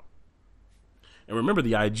talk about. And remember,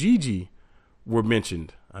 the IgG were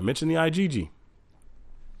mentioned. I mentioned the IgG.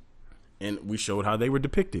 And we showed how they were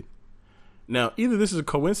depicted. Now, either this is a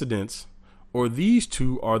coincidence or these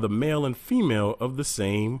 2 are the male and female of the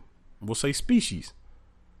same, we'll say, species.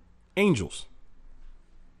 Angels.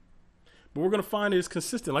 But we're going to find it's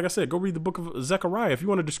consistent. Like I said, go read the book of Zechariah. If you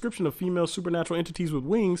want a description of female supernatural entities with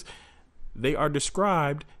wings, they are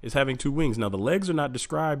described as having 2 wings. Now, the legs are not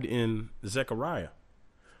described in Zechariah.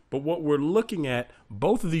 But what we're looking at,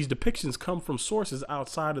 both of these depictions come from sources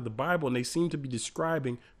outside of the Bible, and they seem to be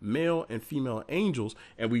describing male and female angels.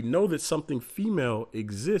 And we know that something female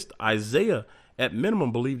exists. Isaiah, at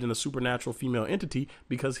minimum, believed in a supernatural female entity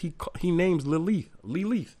because he names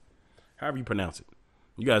Lilith, however you pronounce it.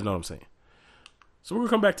 You guys know what I'm saying. So we're going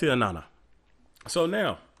to come back to Inanna. So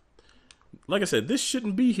now, like I said, this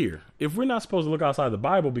shouldn't be here. If we're not supposed to look outside the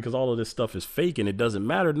Bible because all of this stuff is fake and it doesn't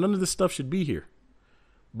matter, none of this stuff should be here.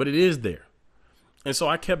 But it is there. And so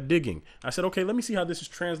I kept digging. I said, okay, let me see how this is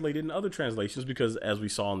translated in other translations, because as we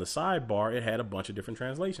saw on the sidebar, it had a bunch of different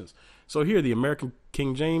translations. So here, the American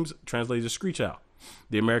King James translates as screech owl.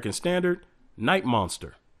 The American Standard, night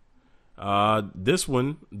monster. This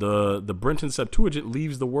one, the Brenton Septuagint,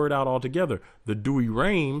 leaves the word out altogether. The Dewey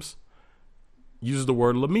Rames uses the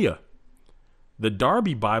word Lamia. The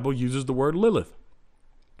Darby Bible uses the word Lilith.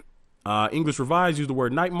 English Revised uses the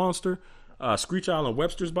word night monster. Screech Owl in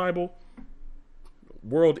Webster's Bible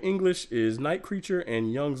World English is night creature,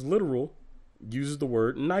 and Young's literal uses the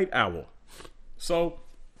word night owl. So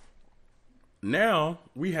now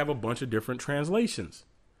we have a bunch of different translations,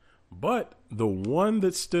 but the one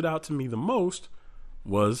that stood out to me the most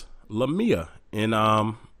was Lamia in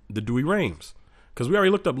the Dewey Rames, because we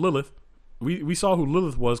already looked up Lilith. We saw who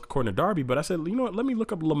Lilith was according to Darby, but I said, you know what, let me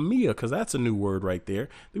look up Lamia, because that's a new word right there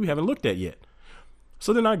that we haven't looked at yet.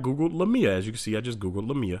 So then I Googled Lamia. As you can see, I just Googled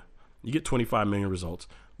Lamia. You get 25 million results.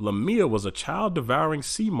 Lamia was a child-devouring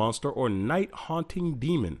sea monster or night-haunting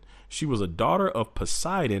demon. She was a daughter of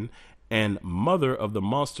Poseidon and mother of the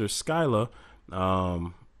monster Scylla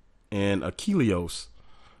and Achilleos.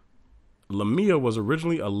 Lamia was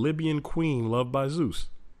originally a Libyan queen loved by Zeus.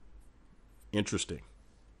 Interesting.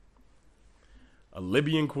 A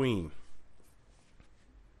Libyan queen.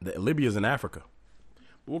 Libya is in Africa.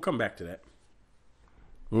 But we'll come back to that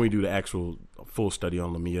when we do the actual full study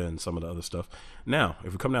on Lamia and some of the other stuff. Now,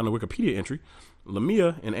 if we come down to Wikipedia entry,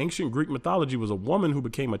 Lamia in ancient Greek mythology was a woman who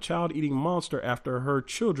became a child-eating monster after her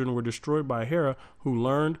children were destroyed by Hera, who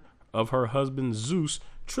learned of her husband Zeus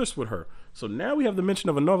tryst with her. So now we have the mention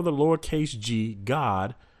of another lowercase g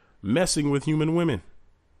god messing with human women.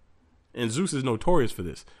 And Zeus is notorious for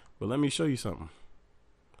this. But let me show you something.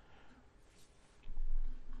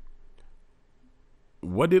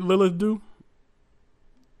 What did Lilith do?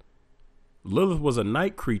 Lilith was a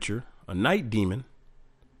night creature, a night demon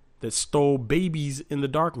that stole babies in the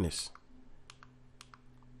darkness.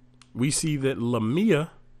 We see that Lamia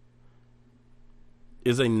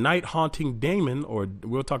is a night haunting daemon, or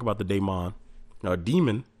we'll talk about the daemon, or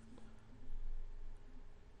demon.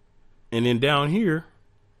 And then down here,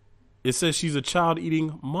 it says she's a child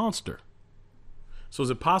eating monster. So is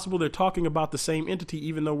it possible they're talking about the same entity,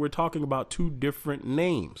 even though we're talking about two different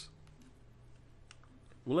names?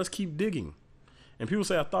 Well, let's keep digging. And people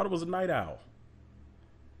say, I thought it was a night owl.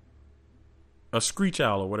 A screech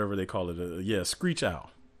owl, or whatever they call it. Screech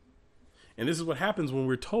owl. And this is what happens when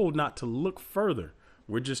we're told not to look further.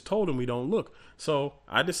 We're just told and we don't look. So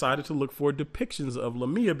I decided to look for depictions of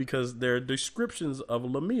Lamia, because there are descriptions of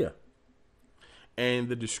Lamia. And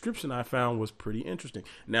the description I found was pretty interesting.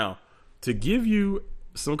 Now, to give you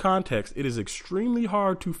some context, it is extremely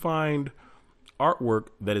hard to find artwork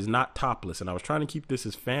that is not topless, and I was trying to keep this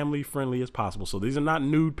as family friendly as possible. So these are not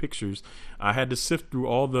nude pictures. I had to sift through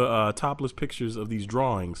all the topless pictures of these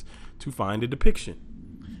drawings to find a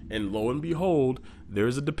depiction. And lo and behold, there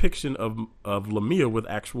is a depiction of Lamia with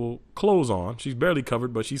actual clothes on. She's barely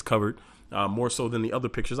covered, but she's covered, more so than the other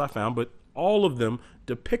pictures I found. But all of them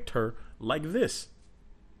depict her like this.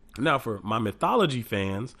 Now, for my mythology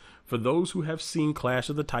fans, for those who have seen Clash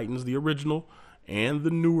of the Titans, the original, and the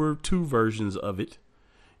newer two versions of it,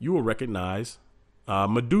 you will recognize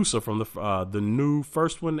Medusa from the new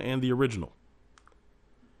first one and the original.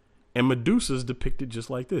 And Medusa is depicted just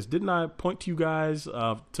like this. Didn't I point to you guys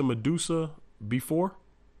to Medusa before?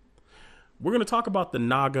 We're going to talk about the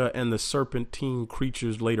Naga and the serpentine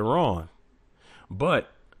creatures later on.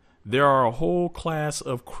 But there are a whole class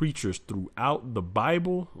of creatures throughout the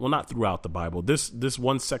Bible. Well, not throughout the Bible. This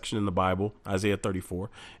one section in the Bible, Isaiah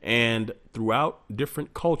 34, and throughout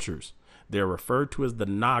different cultures, they're referred to as the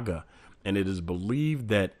Naga. And it is believed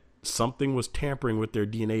that something was tampering with their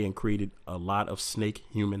DNA and created a lot of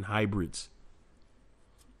snake-human hybrids.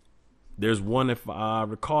 There's one, if I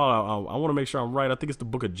recall, I want to make sure I'm right. I think it's the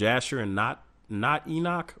book of Jasher and not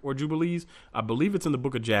Enoch or Jubilees. I believe it's in the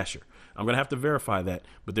book of Jasher. I'm going to have to verify that.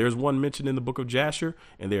 But there's one mentioned in the book of Jasher,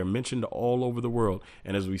 and they are mentioned all over the world.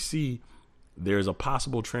 And as we see, there's a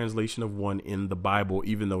possible translation of one in the Bible,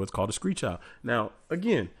 even though it's called a screech owl. Now,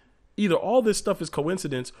 again, either all this stuff is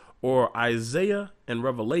coincidence, or Isaiah and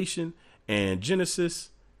Revelation and Genesis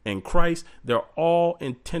and Christ, they're all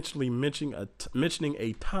intentionally mentioning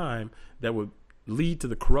a time that would lead to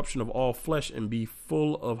the corruption of all flesh and be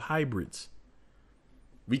full of hybrids.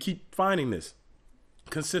 We keep finding this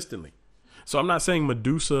consistently. So I'm not saying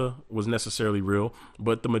Medusa was necessarily real,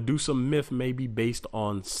 but the Medusa myth may be based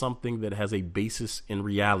on something that has a basis in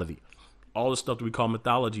reality. All the stuff that we call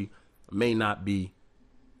mythology may not be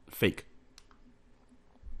fake.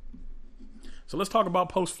 So let's talk about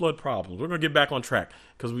post-flood problems. We're going to get back on track,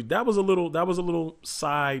 because that was a little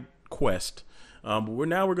side quest. But we're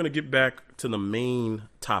going to get back to the main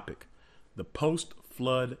topic, the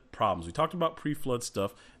post-flood problems. We talked about pre-flood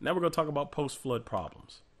stuff. Now we're going to talk about post-flood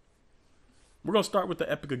problems. We're going to start with the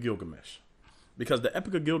Epic of Gilgamesh, because the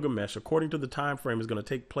Epic of Gilgamesh, according to the time frame, is going to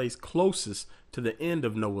take place closest to the end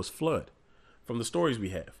of Noah's flood from the stories we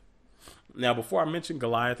have. Now, before I mentioned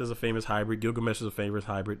Goliath as a famous hybrid, Gilgamesh is a famous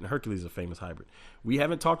hybrid, and Hercules is a famous hybrid. We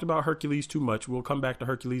haven't talked about Hercules too much. We'll come back to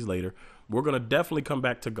Hercules later. We're going to definitely come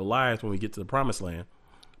back to Goliath when we get to the Promised Land.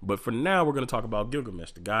 But for now, we're going to talk about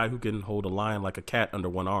Gilgamesh, the guy who can hold a lion like a cat under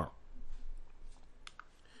one arm.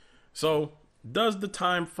 So, does the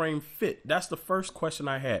time frame fit? That's the first question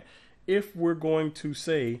I had. If we're going to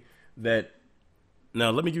say that, now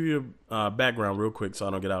let me give you a background real quick so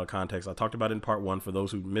I don't get out of context. I talked about it in part 1 for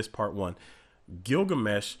those who missed part 1.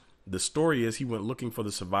 Gilgamesh, the story is he went looking for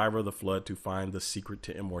the survivor of the flood to find the secret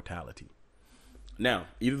to immortality. Now,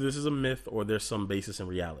 either this is a myth or there's some basis in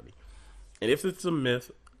reality. And if it's a myth,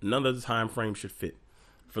 none of the time frame should fit.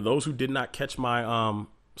 For those who did not catch my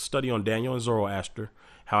study on Daniel and Zoroaster,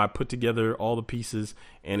 how I put together all the pieces,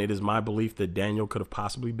 and it is my belief that Daniel could have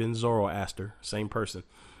possibly been Zoroaster, same person.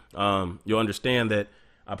 You'll understand that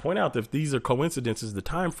I point out that if these are coincidences, the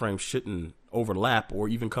time frame shouldn't overlap or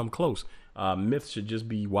even come close. Myths should just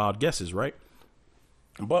be wild guesses, right?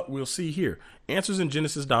 But we'll see here.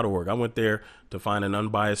 Answersingenesis.org. I went there to find an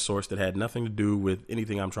unbiased source that had nothing to do with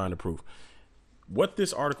anything I'm trying to prove. What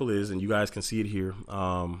this article is, and you guys can see it here,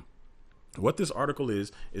 what this article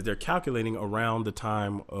is they're calculating around the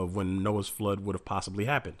time of when Noah's flood would have possibly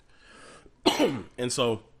happened. And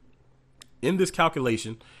so in this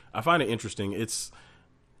calculation, I find it interesting.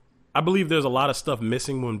 I believe there's a lot of stuff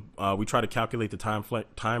missing when we try to calculate the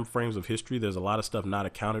time frames of history. There's a lot of stuff not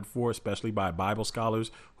accounted for, especially by Bible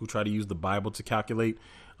scholars who try to use the Bible to calculate.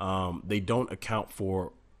 They don't account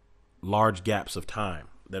for large gaps of time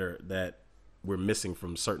that we're missing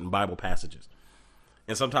from certain Bible passages.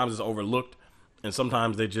 And sometimes it's overlooked, and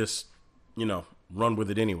sometimes they just, run with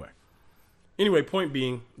it anyway. Anyway, point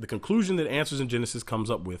being, the conclusion that Answers in Genesis comes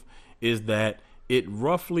up with is that it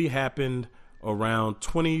roughly happened around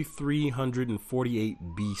 2348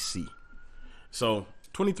 BC. So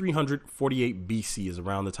 2348 BC is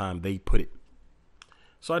around the time they put it.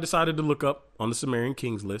 So I decided to look up on the Sumerian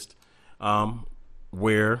kings list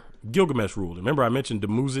where Gilgamesh ruled. Remember, I mentioned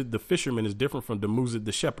Dumuzid the fisherman is different from Dumuzid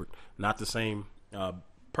the shepherd, not the same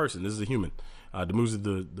person. This is a human. Dumuzid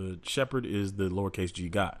the shepherd is the lowercase g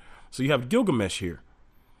god. So you have Gilgamesh here.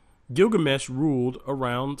 Gilgamesh ruled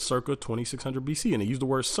around circa 2600 BC, and they use the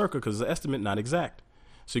word circa because it's an estimate, not exact.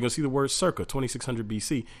 So you're going to see the word circa 2600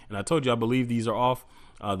 BC. And I told you, I believe these are off.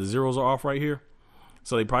 The zeros are off right here.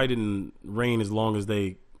 So they probably didn't reign as long as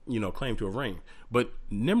they, claim to have reigned. But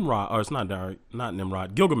Nimrod, or it's not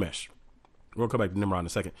Nimrod, Gilgamesh. We'll come back to Nimrod in a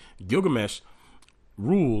second. Gilgamesh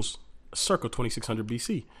rules circa 2600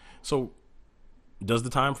 BC. So does the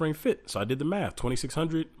time frame fit? So I did the math.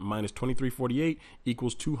 2600 minus 2348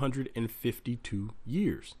 equals 252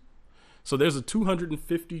 years. So there's a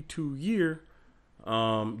 252 year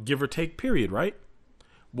give or take period, right?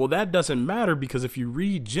 Well, that doesn't matter because if you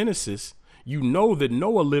read Genesis, you know that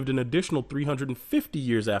Noah lived an additional 350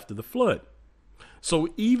 years after the flood. So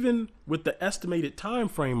even with the estimated time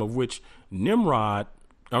frame of which Nimrod,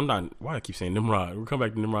 why I keep saying Nimrod? We'll come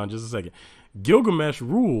back to Nimrod in just a second. Gilgamesh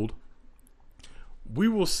ruled. We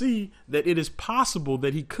will see that it is possible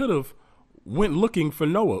that he could have went looking for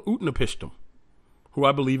Noah, Utnapishtim, who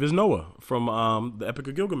I believe is Noah from the Epic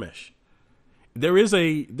of Gilgamesh. There is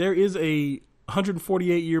a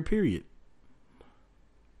 148 year period.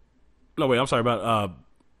 No, wait, I'm sorry, about a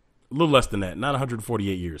little less than that, not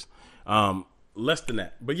 148 years. Less than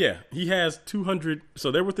that. But yeah, he has 200.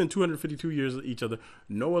 So they're within 252 years of each other.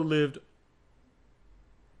 Noah lived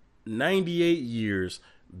 98 years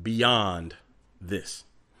beyond this.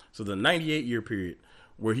 So the 98 year period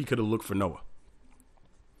where he could have looked for Noah.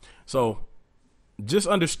 So just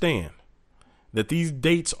understand that these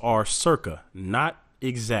dates are circa, not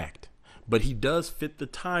exact, but he does fit the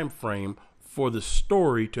time frame for the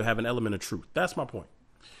story to have an element of truth. That's my point.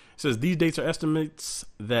 It says these dates are estimates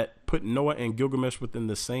that put Noah and Gilgamesh within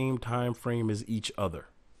the same time frame as each other.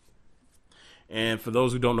 And for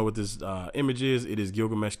those who don't know what this image is, it is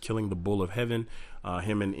Gilgamesh killing the bull of heaven.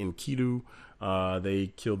 Him and Enkidu, they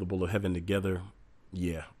killed the bull of heaven together.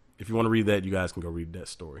 Yeah. If you want to read that, you guys can go read that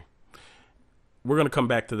story. We're going to come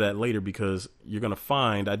back to that later because you're going to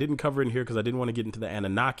find, I didn't cover it in here because I didn't want to get into the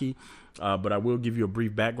Anunnaki, but I will give you a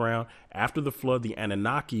brief background. After the flood, the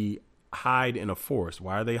Anunnaki hide in a forest.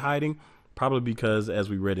 Why are they hiding? Probably because, as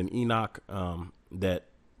we read in Enoch, and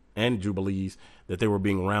Jubilees, that they were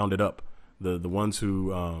being rounded up. The ones who,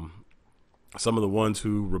 some of the ones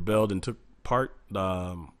who rebelled and took part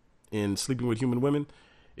in sleeping with human women.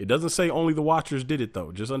 It doesn't say only the Watchers did it,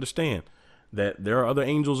 though. Just understand that there are other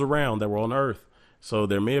angels around that were on Earth. So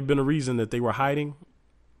there may have been a reason that they were hiding.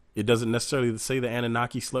 It doesn't necessarily say the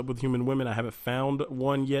Anunnaki slept with human women. I haven't found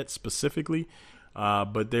one yet specifically.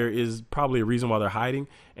 But there is probably a reason why they're hiding.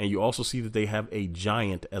 And you also see that they have a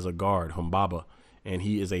giant as a guard, Humbaba. And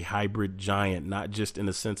he is a hybrid giant, not just in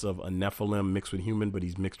the sense of a Nephilim mixed with human, but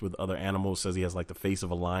he's mixed with other animals. Says he has like the face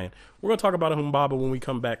of a lion. We're going to talk about a Humbaba when we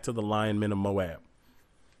come back to the lion men of Moab.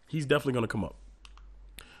 He's definitely going to come up.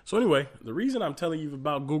 So anyway, the reason I'm telling you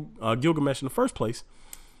about Gilgamesh in the first place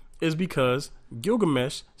is because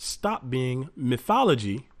Gilgamesh stopped being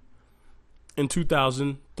mythology in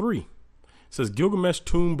 2003. It says Gilgamesh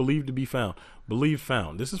tomb believed to be found. Believed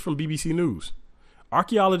found. This is from BBC News.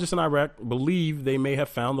 Archaeologists in Iraq believe they may have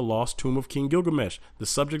found the lost tomb of King Gilgamesh, the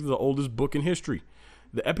subject of the oldest book in history.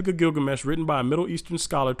 The Epic of Gilgamesh, written by a Middle Eastern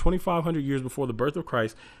scholar 2,500 years before the birth of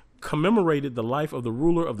Christ, commemorated the life of the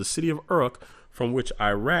ruler of the city of Uruk, from which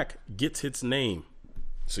Iraq gets its name.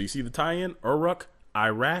 So you see the tie-in? Uruk,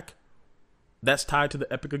 Iraq, that's tied to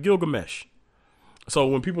the Epic of Gilgamesh. So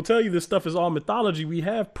when people tell you this stuff is all mythology, we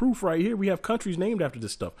have proof right here. We have countries named after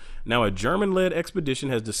this stuff. Now, a German-led expedition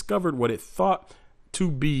has discovered what it thought to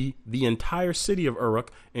be the entire city of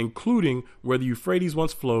Uruk, including where the Euphrates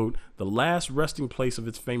once flowed, the last resting place of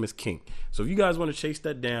its famous king. So if you guys want to chase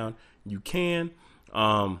that down, you can.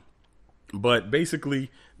 But basically,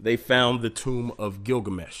 they found the tomb of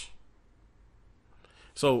Gilgamesh.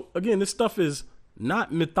 So again, this stuff is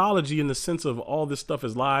not mythology in the sense of all this stuff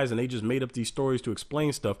is lies and they just made up these stories to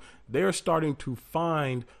explain stuff. They're starting to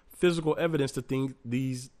find physical evidence that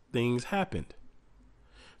these things happened.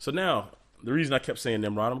 So now, the reason I kept saying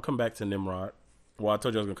Nimrod, I'm going to come back to Nimrod. Well, I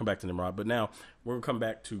told you I was going to come back to Nimrod, but now we're going to come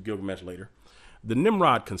back to Gilgamesh later. The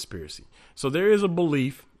Nimrod conspiracy. So there is a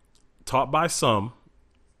belief taught by some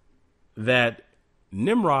that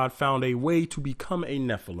Nimrod found a way to become a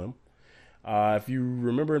Nephilim. If you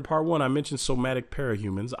remember in part 1, I mentioned somatic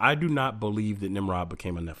parahumans. I do not believe that Nimrod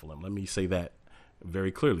became a Nephilim. Let me say that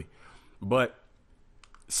very clearly. But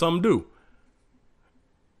some do.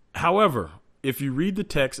 However, if you read the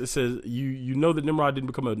text, it says you know that Nimrod didn't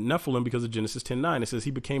become a Nephilim because of Genesis 10:9. It says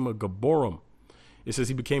he became a Gaborim. It says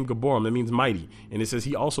he became Gaborim. That means mighty. And it says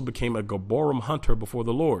he also became a Gaborim hunter before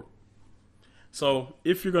the Lord. So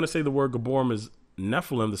if you're going to say the word Gaborim is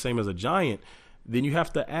Nephilim, the same as a giant, then you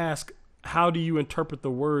have to ask, how do you interpret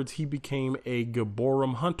the words he became a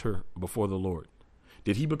Gaborim hunter before the Lord?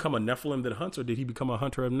 Did he become a Nephilim that hunts, or did he become a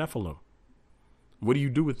hunter of Nephilim? What do you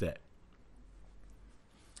do with that?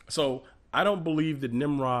 So I don't believe that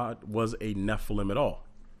Nimrod was a Nephilim at all.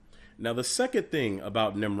 Now, the second thing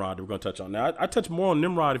about Nimrod that we're going to touch on. Now, I touch more on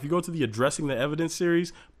Nimrod. If you go to the Addressing the Evidence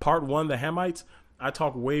series, part 1, the Hamites, I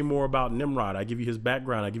talk way more about Nimrod. I give you his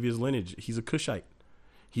background. I give you his lineage. He's a Cushite.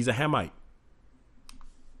 He's a Hamite,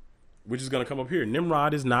 which is going to come up here.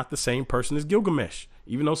 Nimrod is not the same person as Gilgamesh,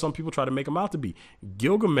 even though some people try to make him out to be.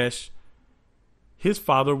 Gilgamesh, his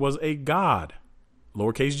father was a god,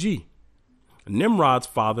 lowercase g. Nimrod's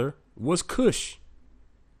father was Cush.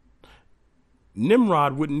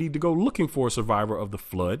 Nimrod wouldn't need to go looking for a survivor of the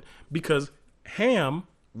flood because Ham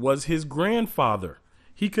was his grandfather.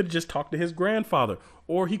 He could have just talked to his grandfather,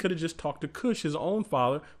 or he could have just talked to Cush, his own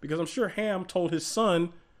father, because I'm sure Ham told his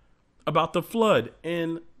son about the flood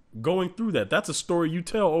and going through that. That's a story you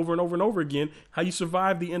tell over and over and over again, how you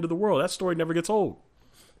survive the end of the world. That story never gets old.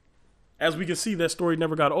 As we can see, that story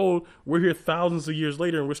never got old. We're here thousands of years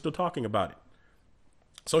later and we're still talking about it.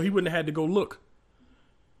 So he wouldn't have had to go look.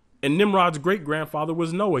 And Nimrod's great-grandfather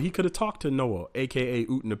was Noah. He could have talked to Noah, a.k.a.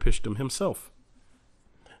 Utnapishtim himself.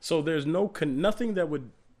 So there's nothing that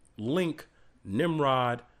would link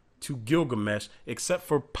Nimrod to Gilgamesh except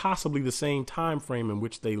for possibly the same time frame in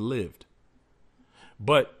which they lived.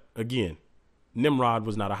 But again, Nimrod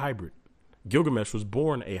was not a hybrid. Gilgamesh was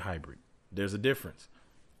born a hybrid. There's a difference.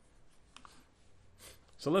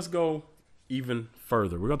 So let's go even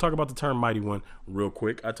further. We're going to talk about the term mighty one real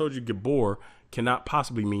quick. I told you Gabor cannot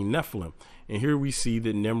possibly mean Nephilim. And here we see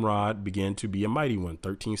that Nimrod began to be a mighty one.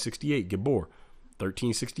 1368, Gabor.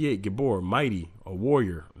 1368, Gabor, mighty, a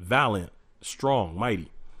warrior, valiant, strong,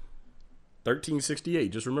 mighty. 1368,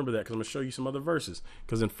 just remember that because I'm going to show you some other verses.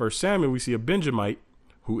 Because in 1 Samuel, we see a Benjamite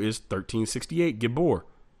who is 1368, Gabor.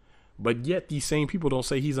 But yet these same people don't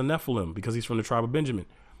say he's a Nephilim because he's from the tribe of Benjamin.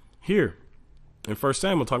 Here, in 1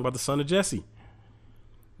 Samuel, talking about the son of Jesse.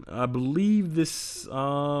 I believe this is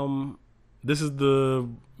the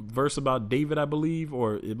verse about David, I believe,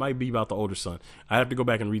 or it might be about the older son. I have to go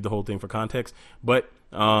back and read the whole thing for context. But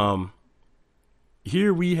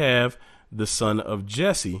here we have the son of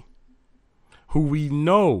Jesse, who we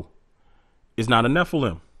know is not a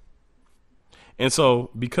Nephilim. And so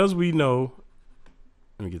because we know,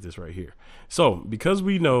 let me get this right here. So because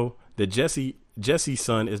we know that Jesse's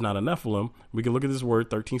son is not a Nephilim, we can look at this word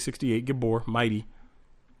 1368, Gabor, mighty.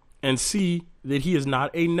 and see that he is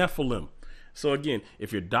not a Nephilim. So again,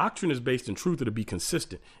 if your doctrine is based in truth, it'll be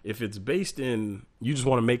consistent. If it's based in, you just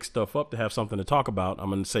want to make stuff up to have something to talk about, I'm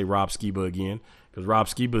going to say Rob Skiba again, because Rob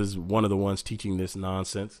Skiba is one of the ones teaching this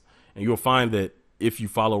nonsense. And you'll find that if you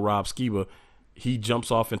follow Rob Skiba, he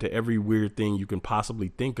jumps off into every weird thing you can possibly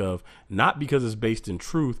think of, not because it's based in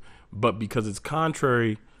truth, but because it's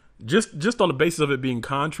contrary, just on the basis of it being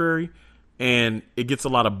contrary, and it gets a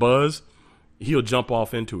lot of buzz, he'll jump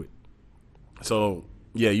off into it. So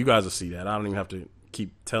yeah, you guys will see that. I don't even have to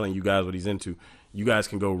keep telling you guys what he's into. You guys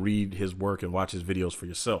can go read his work and watch his videos for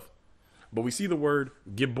yourself. But we see the word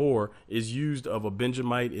Gibor is used of a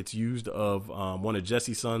Benjamite. It's used of one of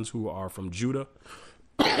Jesse's sons who are from Judah.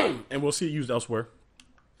 And we'll see it used elsewhere.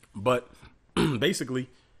 But basically,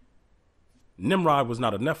 Nimrod was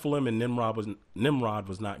not a Nephilim, and Nimrod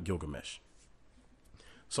was not Gilgamesh.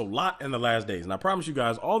 So Lot and the last days. And I promise you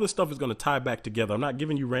guys, all this stuff is going to tie back together. I'm not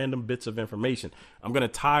giving you random bits of information. I'm going to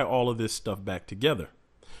tie all of this stuff back together.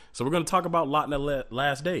 So we're going to talk about Lot and the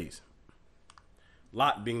last days.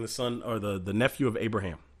 Lot being the son or the nephew of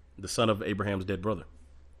Abraham, the son of Abraham's dead brother.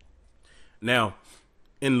 Now,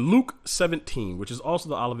 in Luke 17, which is also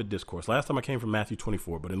the Olivet Discourse, last time I came from Matthew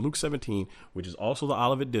 24, but in Luke 17, which is also the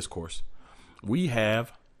Olivet Discourse, we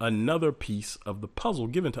have another piece of the puzzle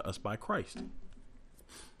given to us by Christ.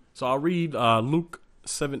 So I'll read Luke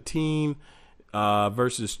 17,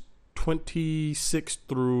 verses 26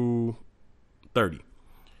 through 30.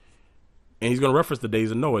 And he's going to reference the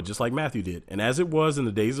days of Noah, just like Matthew did. And as it was in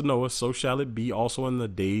the days of Noah, so shall it be also in the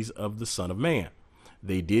days of the Son of Man.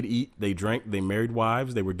 They did eat, they drank, they married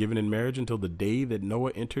wives, they were given in marriage until the day that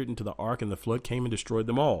Noah entered into the ark and the flood came and destroyed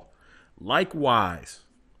them all. Likewise,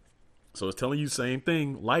 so it's telling you the same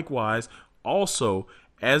thing. Likewise, also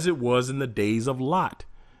as it was in the days of Lot,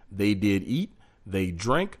 they did eat, they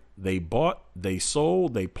drank, they bought, they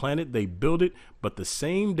sold, they planted, they builded. But the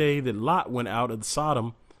same day that Lot went out of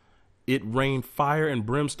Sodom, it rained fire and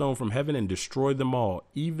brimstone from heaven and destroyed them all.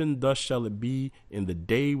 Even thus shall it be in the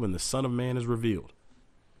day when the Son of Man is revealed.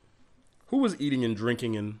 Who was eating and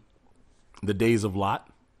drinking in the days of Lot?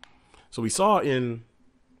 So we saw in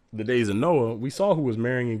the days of Noah, we saw who was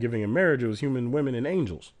marrying and giving in marriage. It was human, women, and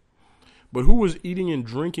angels. But who was eating and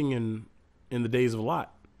drinking in the days of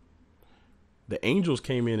Lot? The angels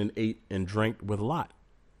came in and ate and drank with Lot.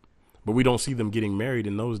 But we don't see them getting married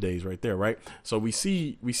in those days right there, right? So we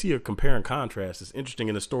see a compare and contrast. It's interesting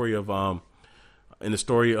in the story of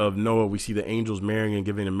Noah, we see the angels marrying and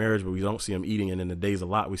giving in marriage, but we don't see them eating. And in the days of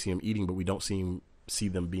Lot, we see them eating, but we don't see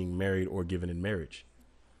them being married or given in marriage.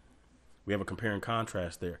 We have a compare and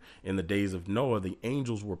contrast there. In the days of Noah, the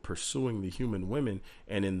angels were pursuing the human women,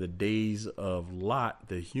 and in the days of Lot,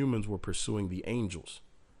 the humans were pursuing the angels.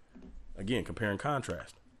 Again, compare and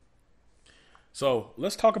contrast. So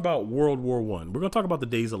let's talk about World War I. We're going to talk about the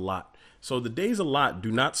days of Lot. So the days of Lot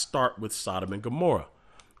do not start with Sodom and Gomorrah.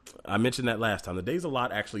 I mentioned that last time. The days of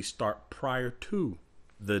Lot actually start prior to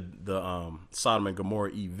the Sodom and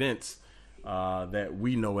Gomorrah events that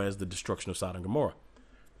we know as the destruction of Sodom and Gomorrah.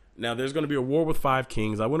 Now, there's going to be a war with 5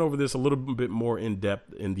 kings. I went over this a little bit more in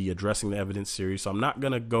depth in the Addressing the Evidence series, so I'm not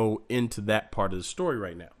going to go into that part of the story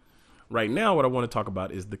right now. Right now, what I want to talk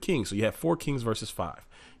about is the kings. So you have 4 kings versus 5.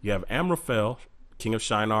 You have Amraphel, king of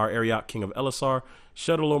Shinar, Arioch, king of Elasar,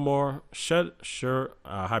 Chedorlaomer,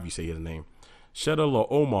 however you say his name,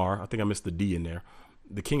 Chedorlaomer, I think I missed the D in there,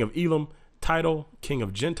 the king of Elam, Tidal, king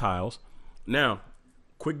of Gentiles. Now,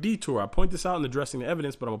 quick detour. I point this out in Addressing the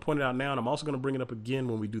Evidence, but I'm going to point it out now, and I'm also going to bring it up again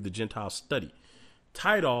when we do the Gentile study.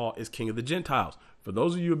 Tidal is king of the Gentiles. For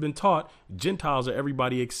those of you who have been taught, Gentiles are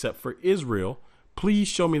everybody except for Israel. Please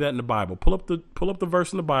show me that in the Bible. Pull up the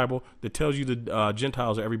verse in the Bible that tells you the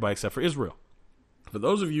Gentiles are everybody except for Israel. For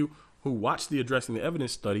those of you who watch the Addressing the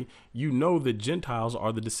Evidence study, you know that Gentiles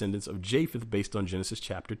are the descendants of Japheth based on Genesis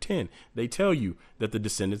chapter 10. They tell you that the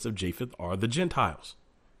descendants of Japheth are the Gentiles.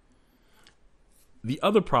 The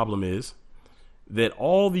other problem is that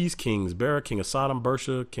all these kings, Bera, king of Sodom,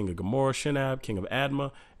 Bersha, king of Gomorrah, Shinab, king of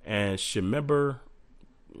Admah, and Shemeber,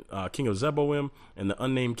 king of Zeboim, and the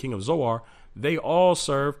unnamed king of Zoar, they all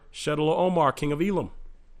serve Chedorlaomer, king of Elam.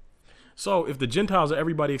 So if the Gentiles are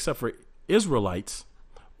everybody except for Israelites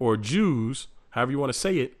or Jews, however you want to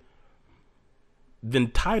say it,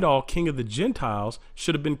 then Tidal, king of the Gentiles,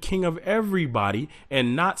 should have been king of everybody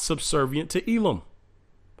and not subservient to Elam.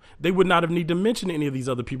 They would not have need to mention any of these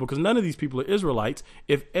other people because none of these people are Israelites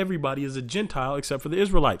if everybody is a Gentile except for the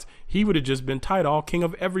Israelites. He would have just been Tidal, king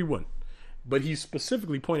of everyone. But he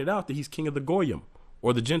specifically pointed out that he's king of the Goyim,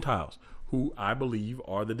 or the Gentiles, who I believe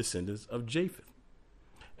are the descendants of Japheth.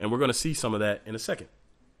 And we're going to see some of that in a second.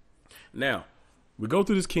 Now, We go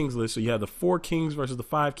through this king's list. So you have the 4 kings versus the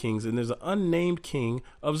 5 kings, and there's an unnamed king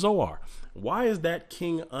of Zoar. Why is that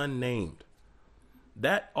king unnamed?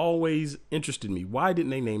 That always interested me. Why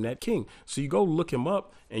didn't they name that king? So you go look him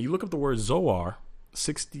up, and you look up the word Zoar,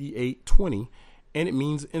 6820, and it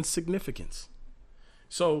means insignificance.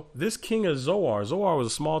 So this king of Zoar was a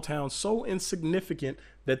small town so insignificant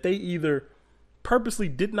that they either purposely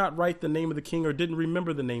did not write the name of the king or didn't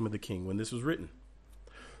remember the name of the king when this was written.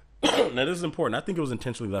 Now, this is important. I think it was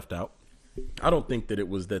intentionally left out. I don't think that it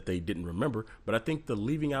was that they didn't remember, but I think the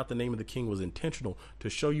leaving out the name of the king was intentional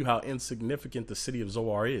to show you how insignificant the city of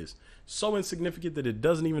Zoar is. So insignificant that it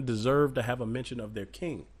doesn't even deserve to have a mention of their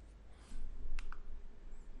king.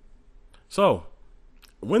 So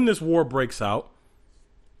when this war breaks out,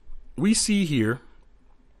 we see here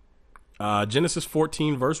Genesis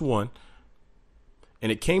 14 verse 1,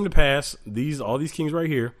 and it came to pass, all these kings right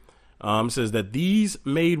here, says that these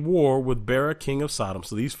made war with Bera, king of Sodom.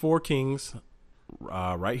 So these 4 kings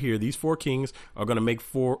right here, these 4 kings are going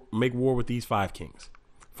to make war with these 5 kings.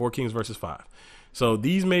 4 kings versus 5. So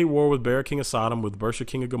these made war with Bera, king of Sodom, with Bersha,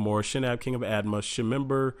 king of Gomorrah, Shinab, king of Admah,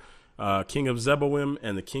 Shemember, king of Zeboim,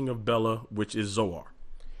 and the king of Bela, which is Zoar.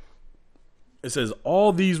 It says,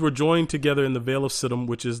 all these were joined together in the vale of Siddim,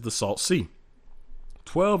 which is the Salt Sea.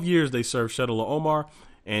 12 years they served Chedorlaomer,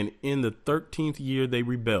 and in the 13th year they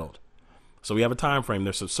rebelled. So we have a time frame.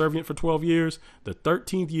 They're subservient for 12 years. The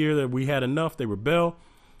 13th year that we had enough, they rebel.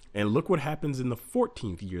 And look what happens in the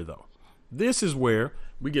 14th year, though. This is where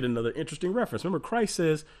we get another interesting reference. Remember, Christ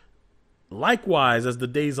says, likewise, as the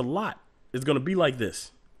days of Lot, it's going to be like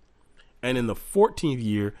this. And in the 14th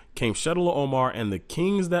year came Chedorlaomer and the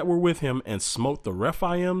kings that were with him, and smote the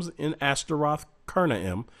Rephaims in Ashtaroth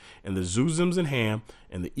Karnaim, and the Zuzims in Ham,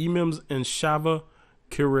 and the Emims in Shava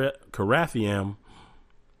Kirathaim,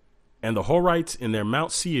 and the Horites in their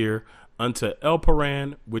Mount Seir unto El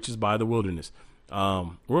Paran, which is by the wilderness.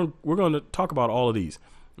 We're going to talk about all of these.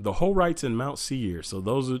 The Horites in Mount Seir. So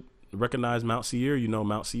those who recognize Mount Seir, you know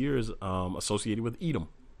Mount Seir is associated with Edom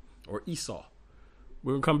or Esau.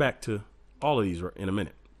 We're going to come back to all of these in a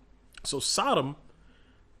minute. So Sodom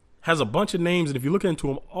has a bunch of names, and if you look into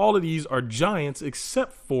them, all of these are giants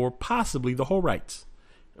except for possibly the Horites.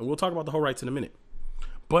 And we'll talk about the Horites in a minute.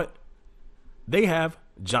 But they have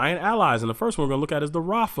giant allies, and the first one we're going to look at is the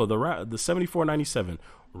Rapha, the 7497,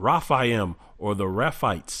 Raphaim, or the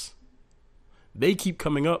Rephites. They keep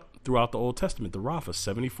coming up throughout the Old Testament. The Rapha,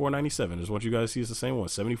 7497. I just want you guys to see it's the same one,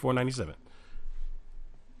 7497.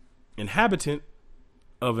 Inhabitant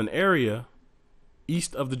of an area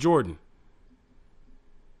east of the Jordan.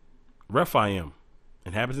 Rephaim,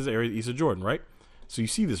 inhabitants of the area east of Jordan, right? So you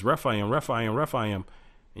see this Rephaim, and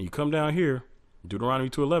you come down here, Deuteronomy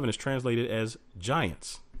 2:11 is translated as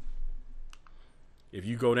giants. If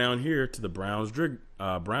you go down here to the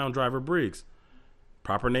Brown Driver Briggs,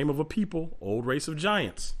 proper name of a people, old race of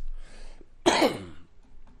giants.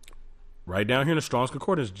 Right down here in the Strong's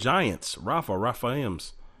Concordance, giants,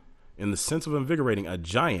 Raphaims, in the sense of invigorating, a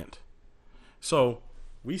giant. So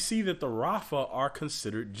we see that the Rapha are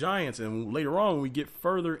considered giants, and later on when we get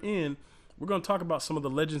further in, we're going to talk about some of the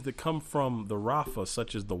legends that come from the Rapha,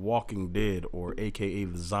 such as the Walking Dead, or AKA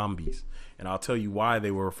the zombies. And I'll tell you why they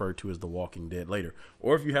were referred to as the Walking Dead later.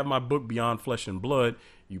 Or if you have my book, Beyond Flesh and Blood,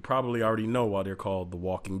 you probably already know why they're called the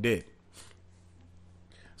Walking Dead.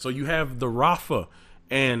 So you have the Rapha,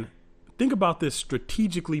 and think about this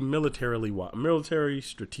strategically,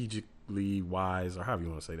 strategically wise, or however you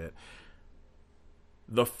want to say that.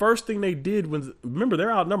 The first thing they did was, remember,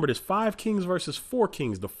 they're outnumbered. It's 5 kings versus 4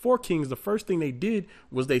 kings. The 4 kings, the first thing they did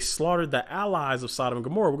was they slaughtered the allies of Sodom and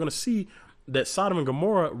Gomorrah. We're going to see that Sodom and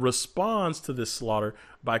Gomorrah responds to this slaughter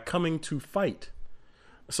by coming to fight.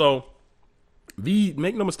 So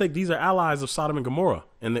make no mistake, these are allies of Sodom and Gomorrah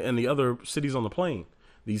and the other cities on the plain,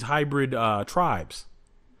 these hybrid tribes.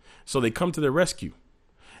 So they come to their rescue.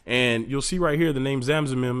 And you'll see right here the name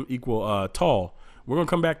Zamzumim equal tall. We're going to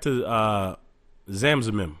come back to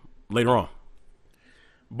Zamzumim later on.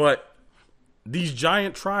 But these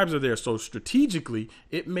giant tribes are there. So strategically,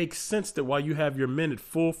 it makes sense that while you have your men at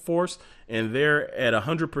full force and they're at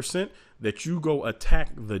 100%, that you go attack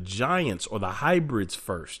the giants or the hybrids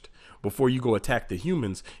first before you go attack the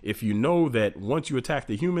humans. If you know that once you attack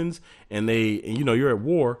the humans and you're at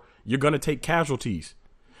war, you're going to take casualties.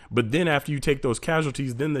 But then after you take those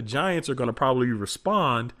casualties, then the giants are going to probably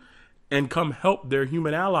respond and come help their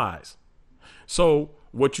human allies. So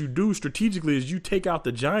what you do strategically is you take out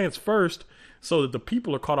the giants first so that the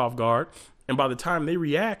people are caught off guard. And by the time they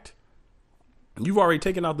react, you've already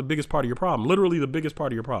taken out the biggest part of your problem, literally the biggest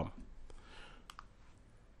part of your problem.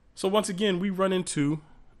 So once again, we run into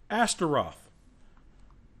Ashtaroth.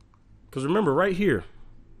 Because remember, right here,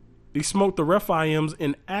 he smoked the Rephaims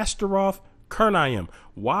in Ashtaroth, Karnaim.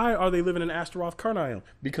 Why are they living in Ashtaroth, Karnaim?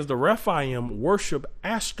 Because the Rephaim worship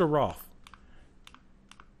Ashtaroth.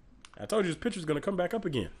 I told you this picture's going to come back up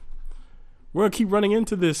again. We're going to keep running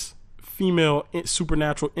into this female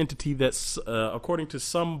supernatural entity that's, according to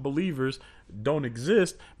some believers, don't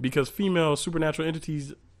exist, because female supernatural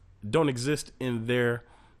entities don't exist in their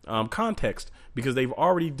context, because they've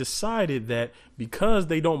already decided that because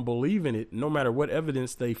they don't believe in it, no matter what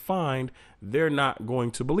evidence they find, they're not going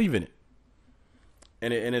to believe in it.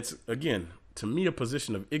 And it's, again, to me, a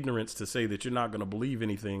position of ignorance to say that you're not going to believe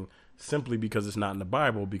anything simply because it's not in the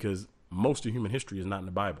Bible, because most of human history is not in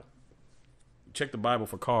the Bible. Check the Bible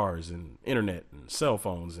for cars and internet and cell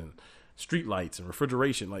phones and street lights and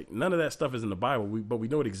refrigeration. Like, none of that stuff is in the Bible, but we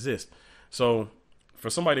know it exists. So for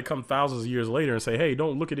somebody to come thousands of years later and say, hey,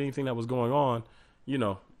 don't look at anything that was going on, you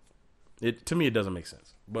know, to me, it doesn't make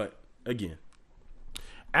sense. But again,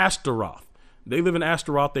 Ashtaroth. They live in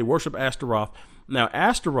Ashtaroth. They worship Ashtaroth. Now,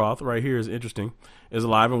 Ashtaroth right here is interesting, is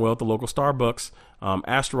alive and well at the local Starbucks.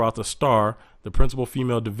 Ashtaroth, a star, the principal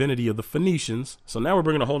female divinity of the Phoenicians. So now we're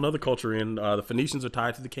bringing a whole nother culture in. The Phoenicians are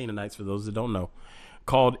tied to the Canaanites, for those that don't know,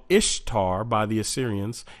 called Ishtar by the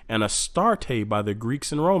Assyrians and Astarte by the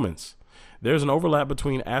Greeks and Romans. There's an overlap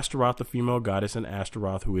between Ashtaroth, the female goddess, and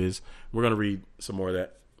Ashtaroth, who is, we're going to read some more of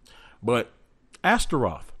that. But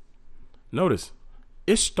Ashtaroth, notice,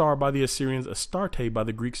 Ishtar by the Assyrians, Astarte by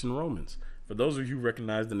the Greeks and Romans. For those of you who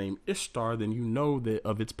recognize the name Ishtar, then you know that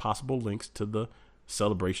of its possible links to the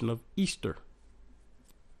celebration of Easter.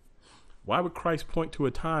 Why would Christ point to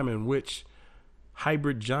a time in which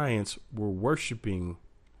hybrid giants were worshiping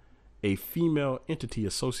a female entity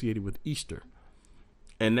associated with Easter?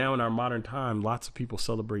 And now in our modern time, lots of people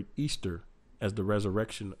celebrate Easter as the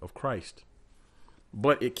resurrection of Christ.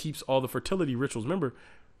 But it keeps all the fertility rituals. Remember,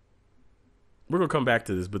 we're going to come back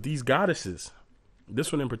to this, but these goddesses,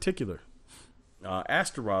 this one in particular,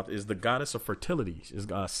 Ashtaroth is the goddess of fertility. Is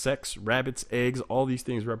sex, rabbits, eggs, all these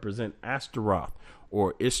things represent Ashtaroth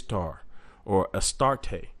or Ishtar or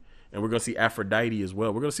Astarte. And we're going to see Aphrodite as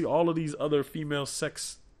well. We're going to see all of these other female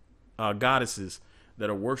sex goddesses that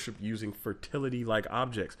are worshipped using fertility-like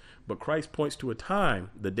objects. But Christ points to a time,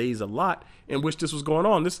 the days of Lot, in which this was going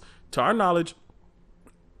on. This, to our knowledge,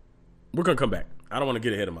 we're going to come back. I don't want to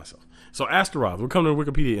get ahead of myself. So Ashtaroth, we're coming to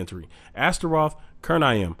the Wikipedia entry. Ashtaroth,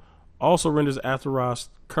 Karnaim, also renders Ashtaroth.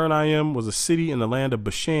 Karnaim was a city in the land of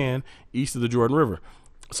Bashan, east of the Jordan River.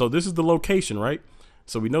 So this is the location, right?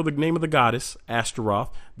 So we know the name of the goddess, Ashtaroth.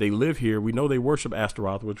 They live here. We know they worship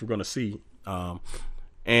Ashtaroth, which we're going to see.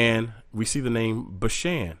 And we see the name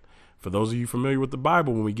Bashan. For those of you familiar with the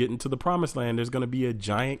Bible, when we get into the promised land, there's going to be a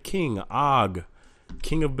giant king, Og,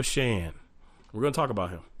 king of Bashan. We're going to talk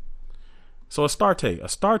about him. So Astarte.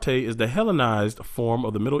 Astarte is the Hellenized form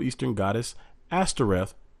of the Middle Eastern goddess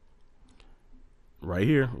Ashtoreth. Right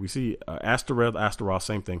here, we see Ashtaroth,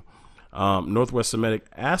 same thing. Northwest Semitic,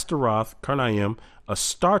 Ashtaroth, Karnaim.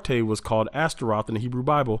 Astarte was called Ashtaroth in the Hebrew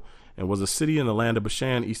Bible and was a city in the land of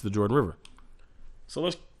Bashan, east of the Jordan River. So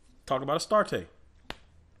let's talk about Astarte.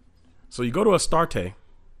 So you go to Astarte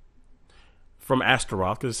from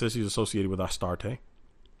Ashtaroth, because it says she's associated with Astarte.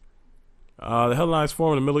 The Hellenized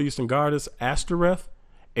form of the Middle Eastern goddess Ashtoreth,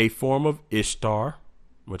 a form of Ishtar,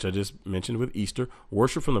 which I just mentioned with Easter,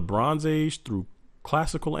 worship from the Bronze Age through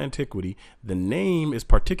classical antiquity. The name is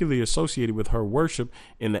particularly associated with her worship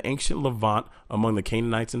in the ancient Levant among the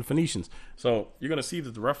Canaanites and Phoenicians. So you're going to see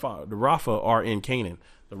that the Rapha are in Canaan.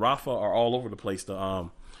 The Rapha are all over the place.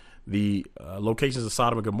 The locations of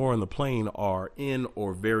Sodom and Gomorrah in the plain are in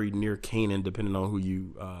or very near Canaan, depending on who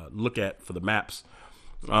you look at for the maps.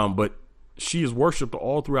 But she is worshipped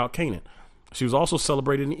all throughout Canaan. She was also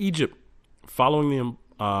celebrated in Egypt following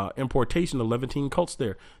the importation of Levantine cults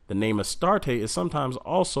there. The name Astarte is sometimes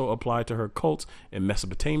also applied to her cults in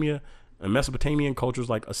Mesopotamia and Mesopotamian cultures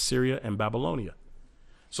like Assyria and Babylonia.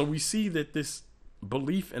 So we see that this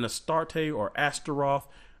belief in Astarte or Ashtaroth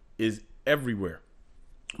is everywhere.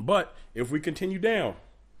 But if we continue down,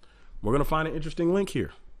 we're going to find an interesting link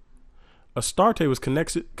here. Astarte was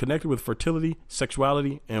connected with fertility,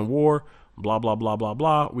 sexuality, and war. Blah, blah, blah, blah,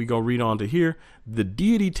 blah. We go read on to here. The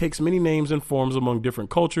deity takes many names and forms among different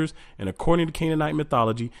cultures, and according to Canaanite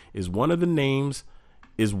mythology, is one and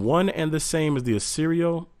the same as the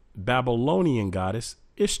Assyrio-Babylonian goddess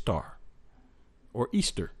Ishtar, or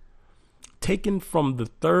Easter, taken from the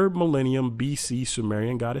 3rd millennium BC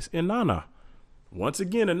Sumerian goddess Inanna. Once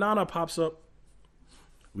again, Inanna pops up.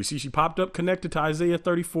 We see she popped up connected to Isaiah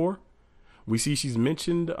 34. We see she's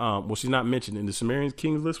mentioned. Well, she's not mentioned in the Sumerian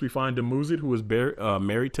kings list. We find Demuzid, who was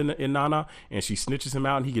married to Inanna, and she snitches him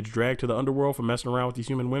out, and he gets dragged to the underworld for messing around with these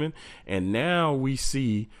human women. And now we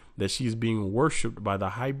see that she's being worshipped by the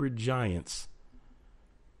hybrid giants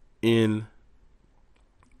in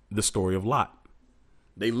the story of Lot.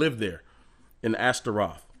 They live there in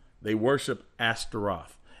Ashtaroth. They worship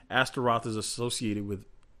Ashtaroth. Ashtaroth is associated with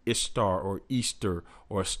Ishtar or Easter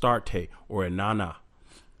or Astarte or Inanna.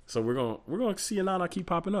 So we're gonna see Inanna keep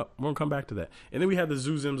popping up. We're gonna come back to that. And then we have the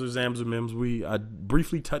Zuzims or Zamzumims. We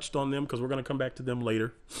briefly touched on them because we're gonna come back to them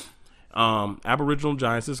later. Aboriginal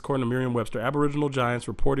giants, this is according to Merriam-Webster. Aboriginal giants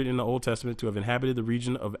reported in the Old Testament to have inhabited the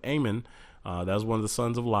region of Ammon. That was one of the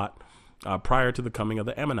sons of Lot prior to the coming of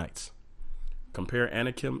the Ammonites. Compare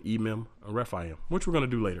Anakim, Emim, and Rephaim, which we're gonna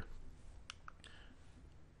do later.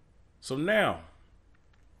 So now,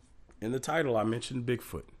 in the title, I mentioned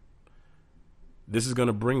Bigfoot. This is going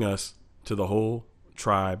to bring us to the whole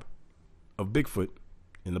tribe of Bigfoot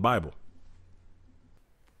in the Bible.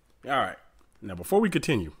 All right. Now, before we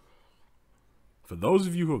continue, for those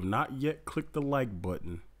of you who have not yet clicked the like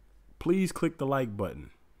button, please click the like button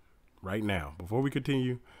right now before we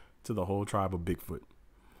continue to the whole tribe of Bigfoot.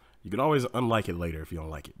 You can always unlike it later if you don't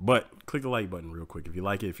like it, but click the like button real quick if you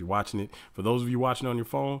like it, if you're watching it. For those of you watching on your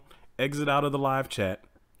phone, exit out of the live chat,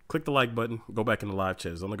 click the like button, go back in the live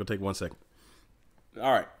chat. It's only going to take 1 second.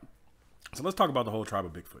 All right. So let's talk about the whole tribe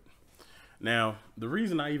of Bigfoot. Now, the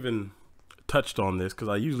reason I even touched on this, because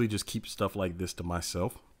I usually just keep stuff like this to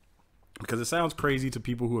myself, because it sounds crazy to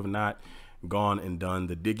people who have not gone and done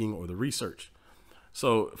the digging or the research.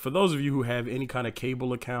 So for those of you who have any kind of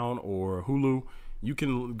cable account or Hulu, you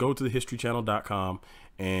can go to thehistorychannel.com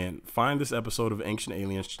and find this episode of Ancient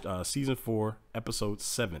Aliens, season 4, episode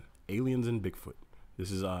 7, Aliens and Bigfoot.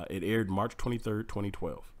 This is it aired March 23rd,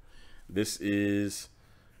 2012. This is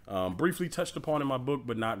briefly touched upon in my book,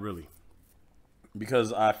 but not really,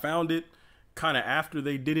 because I found it kind of after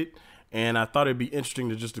they did it, and I thought it'd be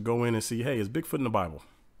interesting to go in and see, hey, is Bigfoot in the Bible?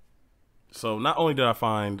 So not only did I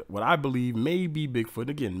find what I believe may be Bigfoot,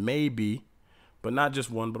 again, maybe, but not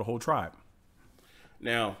just one, but a whole tribe.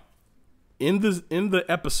 Now, in the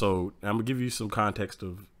episode, I'm gonna give you some context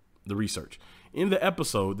of the research. In the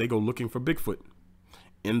episode, they go looking for Bigfoot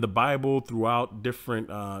in the Bible throughout different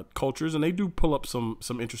cultures, and they do pull up some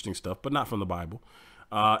interesting stuff, but not from the Bible.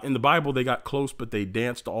 In the Bible, they got close, but they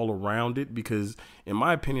danced all around it because, in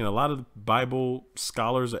my opinion, a lot of the Bible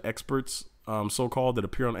scholars or experts, so-called, that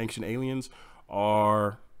appear on Ancient Aliens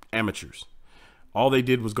are amateurs. All they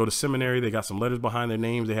did was go to seminary. They got some letters behind their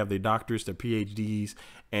names. They have their doctorates, their PhDs,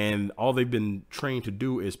 and all they've been trained to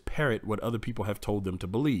do is parrot what other people have told them to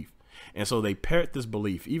believe. And so they parrot this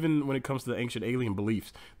belief. Even when it comes to the ancient alien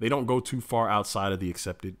beliefs, they don't go too far outside of the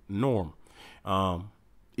accepted norm.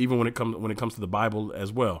 Even when it comes to the Bible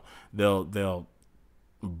as well, they'll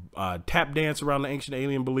tap dance around the ancient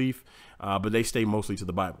alien belief, but they stay mostly to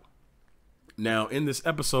the Bible. Now, in this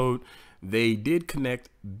episode, they did connect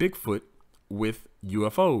Bigfoot with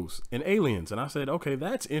UFOs and aliens, and I said, okay,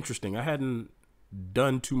 that's interesting. I hadn't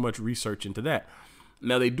done too much research into that.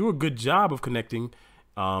 Now, they do a good job of connecting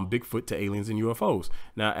Bigfoot to aliens and UFOs.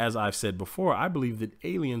 Now, as I've said before, I believe that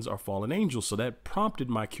aliens are fallen angels, so that prompted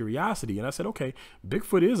my curiosity, and I said, okay,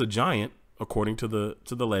 Bigfoot is a giant according to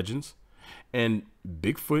the legends, and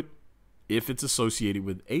Bigfoot, if it's associated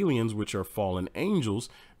with aliens, which are fallen angels,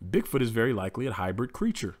 Bigfoot is very likely a hybrid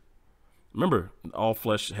creature. Remember, all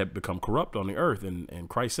flesh had become corrupt on the earth, and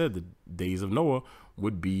Christ said the days of Noah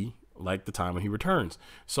would be like the time when he returns.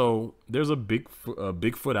 So there's a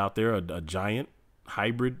Bigfoot out there, a giant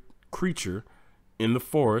hybrid creature in the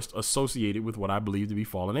forest associated with what I believe to be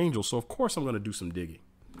fallen angels. So of course I'm going to do some digging.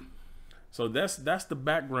 So that's the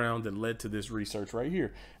background that led to this research right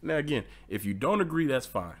here. Now again, if you don't agree, that's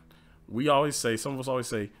fine. Some of us always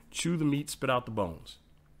say, chew the meat, spit out the bones.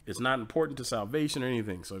 It's not important to salvation or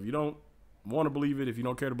anything. So if you don't want to believe it, if you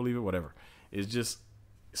don't care to believe it, whatever. It's just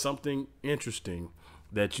something interesting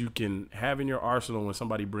that you can have in your arsenal when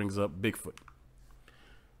somebody brings up Bigfoot.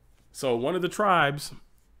 So one of the tribes,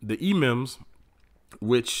 the Emims,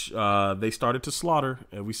 which they started to slaughter,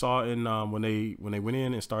 and we saw in when they went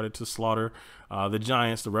in and started to slaughter the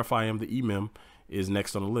giants, the Rephaim, the Emim, is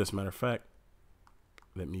next on the list. Matter of fact,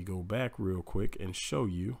 let me go back real quick and show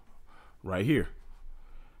you right here.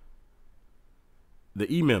 The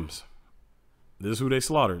Emims. This is who they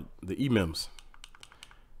slaughtered, the Emims.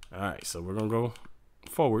 All right, so we're going to go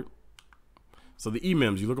forward. So the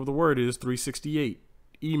Emims, you look up the word, is 368.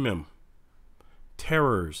 Emim,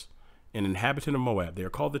 terrors, an inhabitant of Moab. They are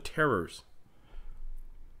called the terrors.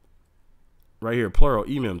 Right here, plural,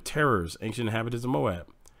 Emim, terrors, ancient inhabitants of Moab.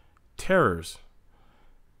 terrors,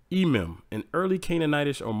 Emim, an early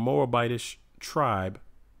Canaanitish or Moabitish tribe,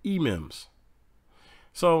 Emims.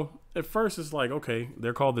 So at first it's like, okay,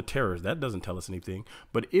 they're called the terrors. That doesn't tell us anything.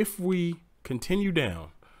 But if we continue down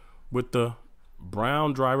with the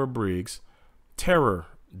Brown Driver Briggs, terror,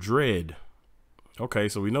 dread. Okay,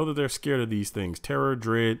 so we know that they're scared of these things. Terror,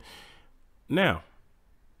 dread. Now,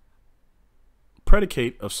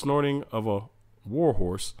 predicate of snorting of a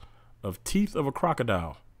warhorse, of teeth of a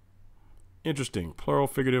crocodile. Interesting. Plural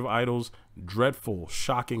figurative idols, dreadful,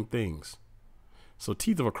 shocking things. So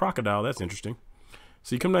teeth of a crocodile, that's interesting.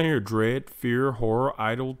 So you come down here, dread, fear, horror,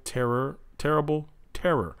 idol, terror, terrible,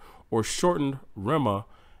 terror, or shortened rema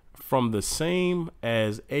from the same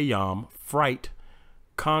as ayam, fright,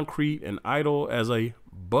 concrete, and idol as a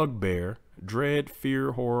bugbear, dread,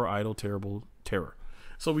 fear, horror, idol, terrible, terror.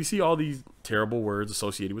 So we see all these terrible words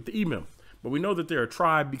associated with the Emim. But we know that they're a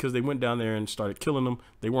tribe because they went down there and started killing them.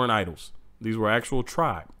 They weren't idols. These were actual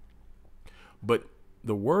tribe. But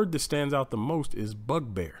the word that stands out the most is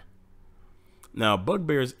bugbear. Now,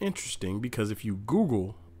 bugbear is interesting because if you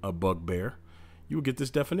Google a bugbear, you will get this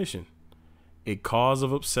definition. A cause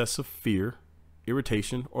of obsessive fear,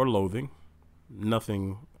 irritation, or loathing.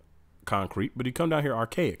 Nothing concrete, but you come down here,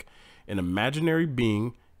 archaic. An imaginary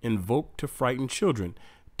being invoked to frighten children,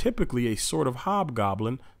 typically a sort of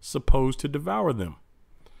hobgoblin supposed to devour them.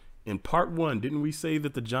 In part 1, didn't we say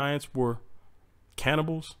that the giants were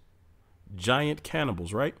cannibals? Giant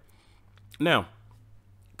cannibals, right? Now,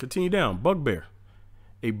 continue down. Bugbear.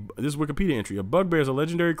 This is Wikipedia entry. A bugbear is a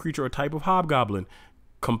legendary creature or type of hobgoblin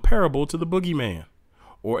comparable to the boogeyman,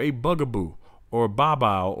 or a bugaboo, or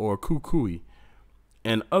babao, or kukui,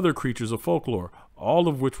 and other creatures of folklore, all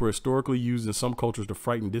of which were historically used in some cultures to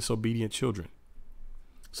frighten disobedient children.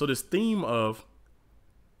 So this theme of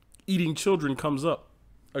eating children comes up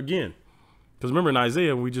again. Because remember in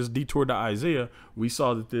Isaiah, we just detoured to Isaiah, we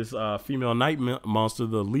saw that this female night monster,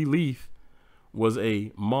 the Lilith, was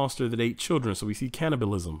a monster that ate children. So we see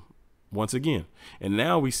cannibalism once again. And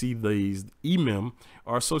now we see these Emim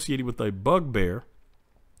are associated with a bugbear,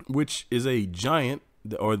 which is a giant,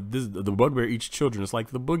 or the bugbear eats children. It's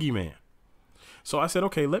like the boogeyman. So I said,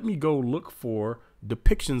 okay, let me go look for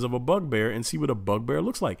depictions of a bugbear and see what a bugbear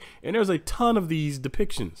looks like. And there's a ton of these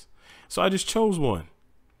depictions. So I just chose one.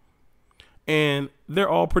 And they're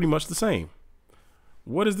all pretty much the same.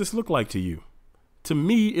 What does this look like to you? To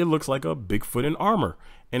me, it looks like a Bigfoot in armor.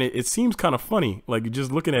 And it seems kind of funny. Like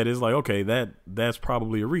just looking at it, it's like, okay, that's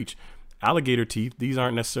probably a reach. Alligator teeth. These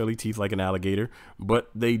aren't necessarily teeth like an alligator, but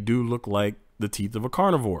they do look like the teeth of a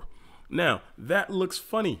carnivore. Now, that looks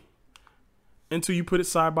funny until you put it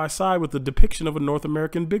side by side with the depiction of a North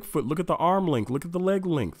American Bigfoot. Look at the arm length. Look at the leg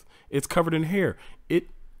length. It's covered in hair.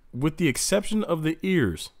 With the exception of the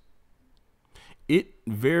ears, it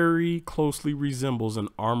very closely resembles an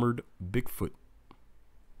armored Bigfoot.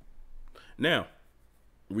 Now,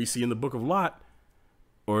 we see in the book of Lot,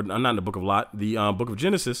 or not in the book of Lot, the book of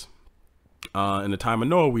Genesis, in the time of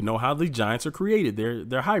Noah, we know how the giants are created.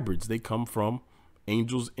 They're hybrids. They come from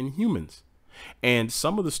angels and humans. And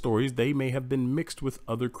some of the stories, they may have been mixed with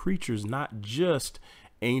other creatures, not just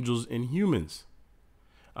angels and humans.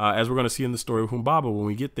 As we're going to see in the story of Humbaba, when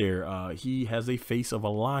we get there, he has a face of a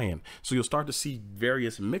lion. So you'll start to see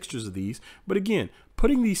various mixtures of these. But again,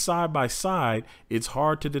 putting these side by side, it's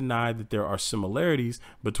hard to deny that there are similarities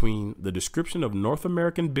between the description of North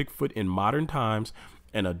American Bigfoot in modern times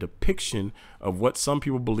and a depiction of what some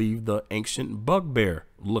people believe the ancient bugbear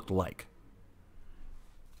looked like.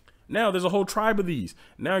 Now there's a whole tribe of these.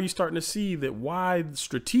 Now you're starting to see that why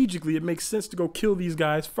strategically it makes sense to go kill these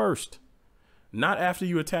guys first. Not after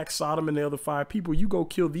you attack Sodom and the other 5 people. You go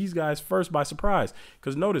kill these guys first by surprise.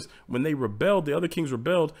 Because notice, when they rebelled, the other kings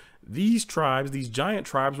rebelled, these tribes, these giant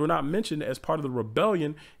tribes, were not mentioned as part of the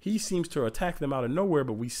rebellion. He seems to attack them out of nowhere,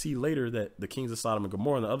 but we see later that the kings of Sodom and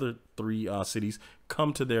Gomorrah and the other 3 cities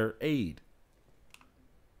come to their aid.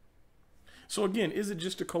 So again, is it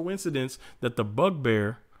just a coincidence that the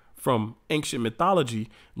bugbear from ancient mythology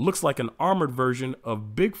looks like an armored version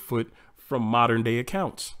of Bigfoot from modern day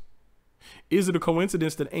accounts? Is it a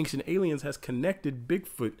coincidence that Ancient Aliens has connected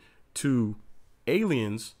Bigfoot to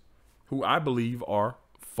aliens who I believe are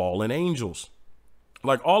fallen angels?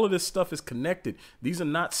 Like all of this stuff is connected. These are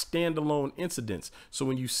not standalone incidents. So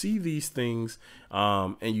when you see these things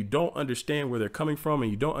and you don't understand where they're coming from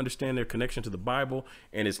and you don't understand their connection to the Bible,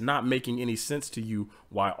 and it's not making any sense to you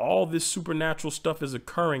why all this supernatural stuff is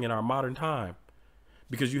occurring in our modern time,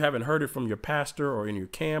 because you haven't heard it from your pastor or in your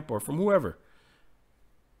camp or from whoever,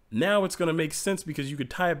 now it's going to make sense because you could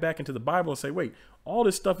tie it back into the Bible and say, wait, all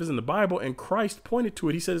this stuff is in the Bible and Christ pointed to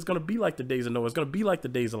it. He said it's going to be like the days of Noah. It's going to be like the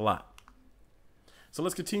days of Lot. So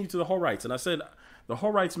let's continue to the Horites. And I said the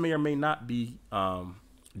Horites may or may not be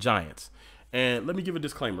giants. And let me give a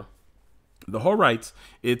disclaimer. The Horites,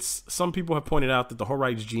 some people have pointed out that the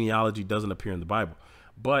Horites genealogy doesn't appear in the Bible,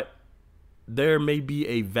 but there may be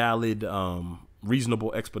a valid,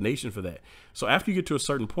 reasonable explanation for that. So after you get to a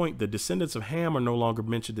certain point, the descendants of Ham are no longer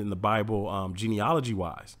mentioned in the Bible genealogy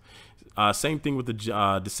wise. Same thing with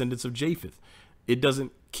the descendants of Japheth. It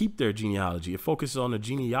doesn't keep their genealogy. It focuses on the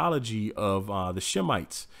genealogy of the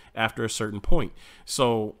Shemites after a certain point.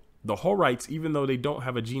 So the Horites, even though they don't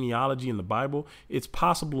have a genealogy in the Bible, it's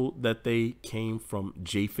possible that they came from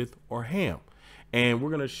Japheth or Ham. And I'm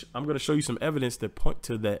gonna show you some evidence that point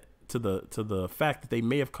to that, to the fact that they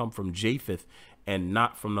may have come from Japheth and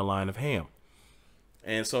not from the line of Ham.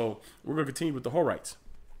 And so we're gonna continue with the Horites.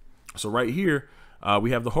 So right here,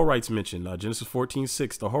 we have the Horites mentioned, Genesis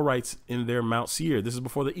 14:6. The Horites in their Mount Seir. This is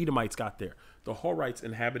before the Edomites got there. The Horites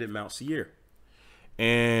inhabited Mount Seir.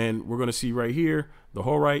 And we're going to see right here, the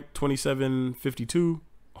Horite 2752,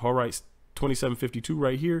 Horites 2752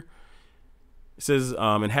 right here. It says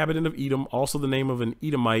inhabitant of Edom, also the name of an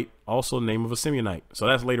Edomite, also the name of a Simeonite. So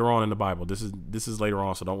that's later on in the Bible. This is later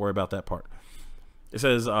on, so don't worry about that part. It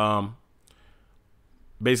says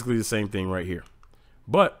basically the same thing right here.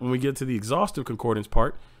 But when we get to the exhaustive concordance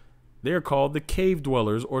part, they're called the cave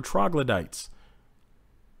dwellers or troglodytes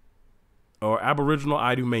or aboriginal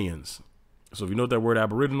Idumeans. So if you know what that word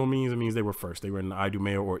aboriginal means, it means they were first. They were in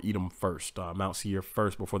Idumea or Edom first, Mount Seir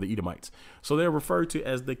first before the Edomites. So they're referred to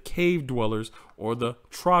as the cave dwellers or the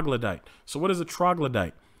troglodyte. So what is a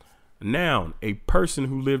troglodyte? Noun, a person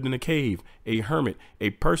who lived in a cave, a hermit, a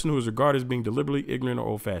person who is regarded as being deliberately ignorant or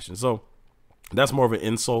old-fashioned. So that's more of an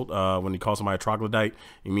insult when you call somebody a troglodyte.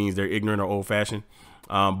 It means they're ignorant or old-fashioned.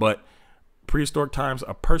 But prehistoric times,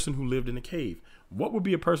 a person who lived in a cave. What would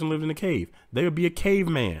be a person who lived in a cave? They would be a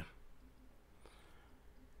caveman.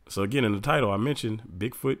 So again, in the title, I mentioned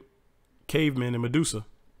Bigfoot, Cavemen, and Medusa.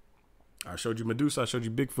 I showed you Medusa, I showed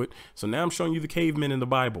you Bigfoot. So now I'm showing you the cavemen in the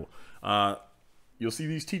Bible. You'll see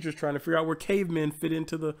these teachers trying to figure out where cavemen fit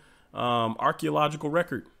into the archaeological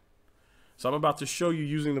record. So I'm about to show you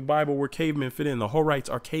using the Bible where cavemen fit in. The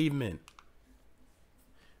Horites are cavemen.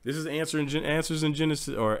 This is Answers in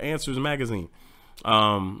Genesis, or Answers magazine.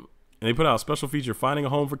 And they put out a special feature, Finding a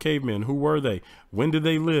Home for Cavemen. Who were they? When did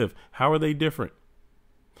they live? How are they different?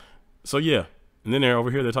 So yeah, and then they're over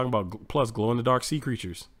here, they're talking about plus glow-in-the-dark sea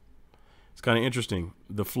creatures. It's kind of interesting.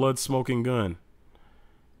 The flood smoking gun.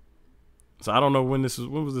 So I don't know when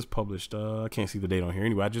was this published? I can't see the date on here.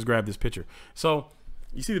 Anyway, I just grabbed this picture. So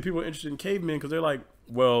you see the people are interested in cavemen because they're like,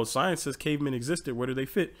 well, science says cavemen existed. Where do they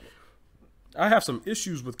fit? I have some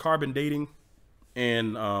issues with carbon dating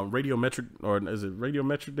and radiometric, or is it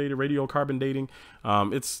radiometric dating, radiocarbon dating?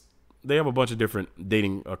 They have a bunch of different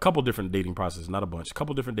dating, a couple different dating processes, not a bunch, a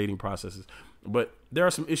couple different dating processes. But there are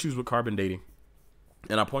some issues with carbon dating,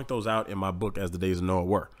 and I point those out in my book, As the Days of Noah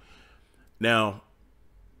Were. Now,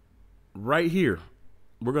 right here,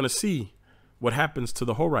 we're going to see what happens to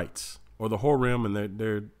the Horites, or the Horim, and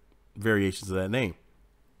their variations of that name.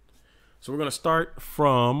 So we're going to start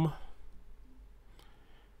from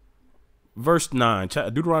verse 9,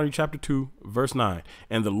 Deuteronomy chapter 2, verse 9.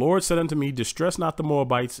 And the Lord said unto me, distress not the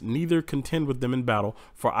Moabites, neither contend with them in battle,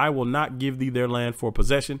 for I will not give thee their land for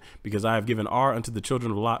possession, because I have given Ar unto the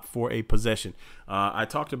children of Lot for a possession. I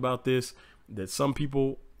talked about this, that some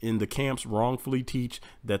people in the camps wrongfully teach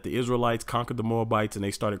that the Israelites conquered the Moabites and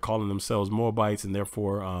they started calling themselves Moabites, and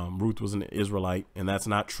therefore Ruth was an Israelite, and that's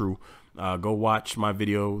not true. Go watch my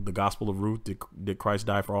video, The Gospel of Ruth, Did Christ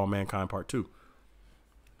Die for All Mankind, Part 2.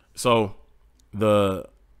 So the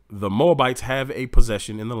Moabites have a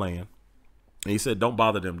possession in the land. And he said, don't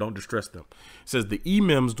bother them. Don't distress them. It says the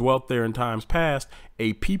Emims dwelt there in times past,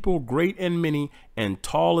 a people great and many and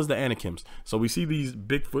tall as the Anakims. So we see these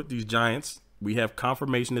Bigfoot, these giants. We have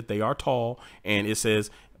confirmation that they are tall. And it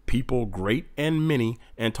says people great and many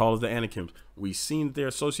and tall as the Anakims. We've seen that they're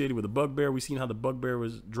associated with the bugbear. We've seen how the bugbear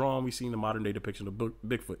was drawn. We've seen the modern day depiction of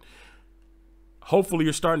Bigfoot. Hopefully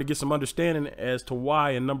you're starting to get some understanding as to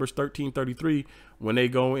why in Numbers 13:33, when they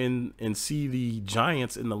go in and see the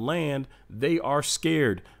giants in the land, they are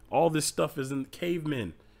scared. All this stuff is in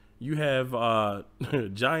cavemen. You have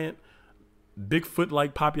giant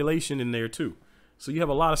Bigfoot-like population in there too. So you have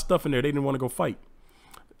a lot of stuff in there they didn't want to go fight.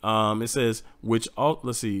 It says,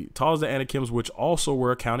 let's see, tall as the Anakims, which also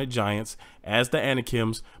were accounted giants as the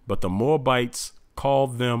Anakims, but the Moabites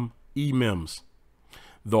called them Emims.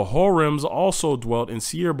 The Horims also dwelt in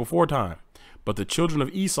Seir before time, But the children of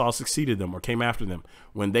Esau succeeded them, or came after them,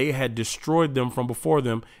 when they had destroyed them from before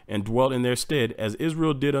them, and dwelt in their stead, as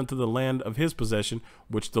Israel did unto the land of his possession,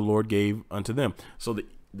 which the Lord gave unto them. So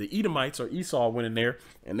the Edomites, or Esau, went in there,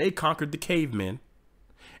 and they conquered the cavemen.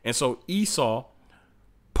 And so Esau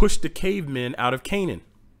pushed the cavemen out of Canaan.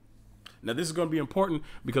 Now, this is going to be important,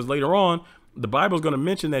 because later on, the Bible is going to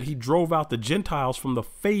mention that he drove out the Gentiles from the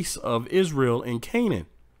face of Israel in Canaan.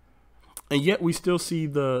 And yet we still see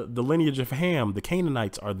the lineage of Ham. The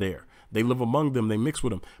Canaanites are there. They live among them. They mix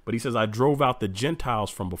with them. But he says, I drove out the Gentiles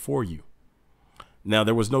from before you. Now,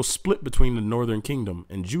 there was no split between the northern kingdom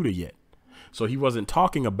and Judah yet. So he wasn't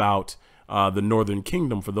talking about the northern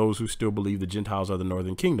kingdom for those who still believe the Gentiles are the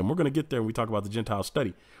northern kingdom. We're going to get there when we talk about the Gentile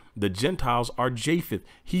study. The Gentiles are Japheth.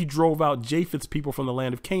 He drove out Japheth's people from the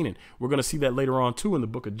land of Canaan. We're going to see that later on, too, in the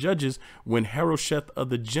book of Judges, when Harosheth of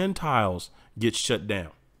the Gentiles gets shut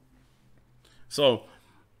down. So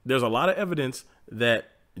there's a lot of evidence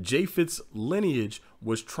that Japheth's lineage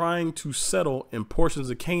was trying to settle in portions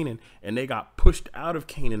of Canaan, and they got pushed out of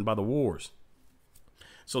Canaan by the wars.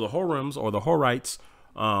 So the Horims, or the Horites,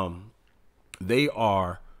 they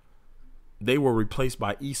were replaced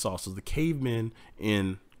by Esau. So the cavemen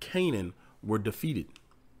in Canaan were defeated.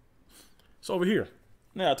 So over here,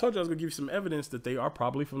 now I told you I was going to give you some evidence that they are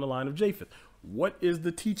probably from the line of Japheth. What is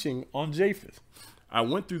the teaching on Japheth? I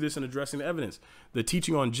went through this in addressing the evidence. The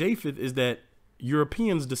teaching on Japheth is that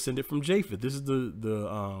Europeans descended from Japheth. This is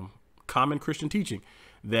the common Christian teaching,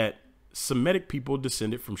 that Semitic people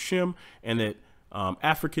descended from Shem, and that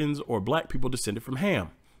Africans or black people descended from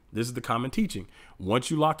Ham. This is the common teaching. Once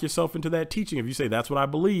you lock yourself into that teaching, if you say that's what I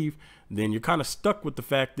believe, then you're kind of stuck with the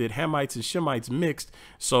fact that Hamites and Shemites mixed,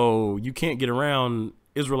 so you can't get around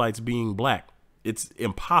Israelites being black. It's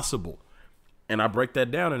impossible. And I break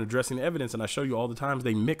that down in addressing the evidence, and I show you all the times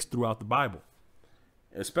they mixed throughout the Bible,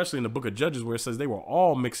 especially in the book of Judges, where it says they were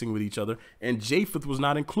all mixing with each other, and Japheth was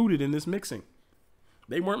not included in this mixing.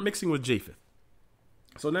 They weren't mixing with Japheth.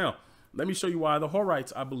 So now, let me show you why the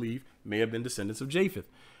Horites, I believe, may have been descendants of Japheth.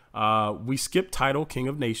 We skipped title, King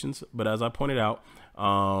of Nations, but as I pointed out,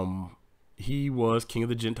 he was king of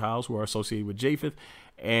the Gentiles who are associated with Japheth.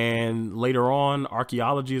 And later on,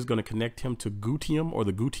 archaeology is going to connect him to Gutium, or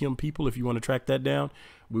the Gutium people. If you want to track that down,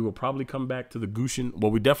 we will probably come back to the Gushan.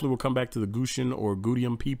 Well, we definitely will come back to the Gushan or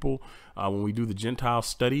Gutium people when we do the Gentile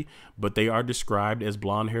study. But they are described as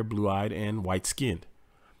blonde hair, blue eyed, and white skinned.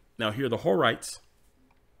 Now, here are the Horites.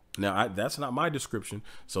 Now, that's not my description.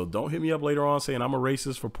 So don't hit me up later on saying I'm a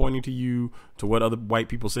racist for pointing to you to what other white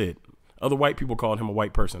people said. Other white people called him a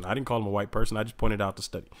white person. I didn't call him a white person. I just pointed out the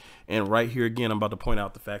study. And right here again, I'm about to point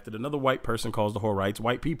out the fact that another white person calls the Horites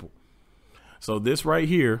white people. So this right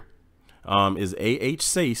here is A.H.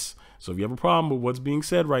 Sayce. So if you have a problem with what's being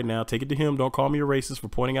said right now, take it to him. Don't call me a racist for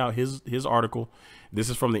pointing out his article. This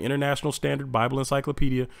is from the International Standard Bible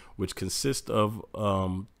Encyclopedia, which consists of,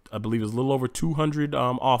 I believe, is a little over 200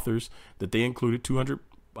 authors that they included, 200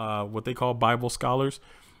 what they call Bible scholars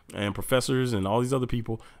and professors and all these other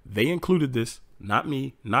people. They included this, not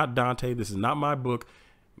me, not Dante. This is not my book.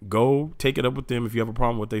 Go take it up with them if you have a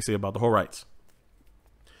problem with what they say about the Horites.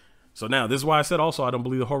 So now, this is why I said also I don't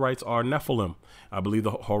believe the Horites are Nephilim. I believe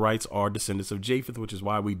the Horites are descendants of Japheth, which is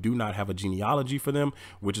why we do not have a genealogy for them,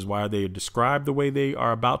 which is why they are described the way they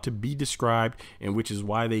are about to be described, and which is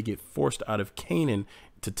why they get forced out of Canaan.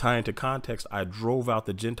 To tie into context, I drove out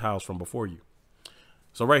the Gentiles from before you.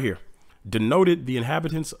 So right here, denoted the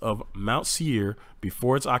inhabitants of Mount Seir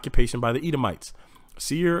before its occupation by the Edomites.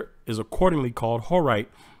 Seir is accordingly called Horite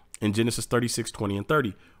in Genesis 36, 20, and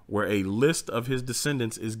 30, where a list of his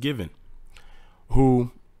descendants is given,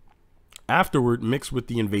 who afterward mixed with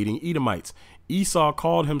the invading Edomites.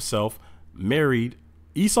 Esau himself married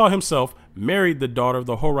the daughter of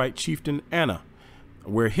the Horite chieftain Anna,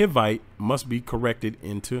 where Hivite must be corrected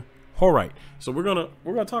into Horite. So we're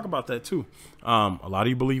gonna talk about that too. A lot of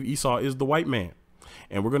you believe Esau is the white man,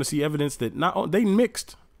 and we're gonna see evidence that they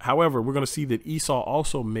mixed. However, we're gonna see that Esau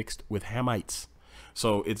also mixed with Hamites.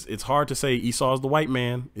 So it's hard to say Esau is the white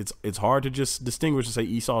man. It's hard to just distinguish and say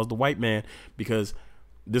Esau is the white man, because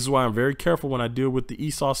this is why I'm very careful when I deal with the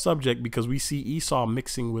Esau subject, because we see Esau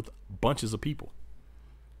mixing with bunches of people.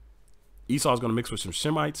 Esau is going to mix with some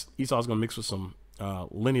Shemites. Esau is going to mix with some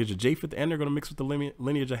lineage of Japheth, and they're going to mix with the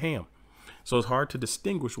lineage of Ham. So it's hard to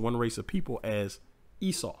distinguish one race of people as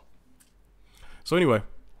Esau. So anyway,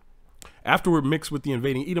 afterward mixed with the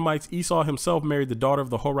invading Edomites, Esau himself married the daughter of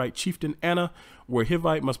the Horite chieftain Anna, where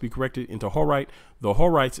Hivite must be corrected into Horite. The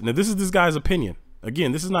Horites, now this is this guy's opinion.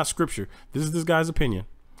 Again, this is not scripture. This is this guy's opinion.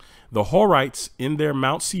 The Horites in their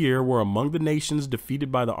Mount Seir were among the nations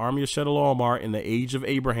defeated by the army of Chedorlaomer in the age of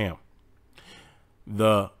Abraham.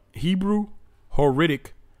 The Hebrew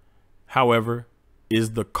Horitic, however,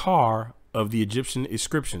 is the car of the Egyptian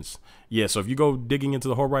inscriptions. Yeah, so if you go digging into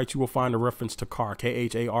the Horites, you will find a reference to Kar,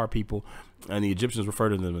 Khar people, and the Egyptians refer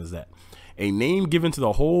to them as that. A name given to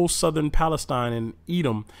the whole southern Palestine and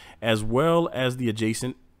Edom, as well as the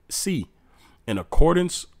adjacent sea. In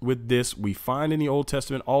accordance with this, we find in the Old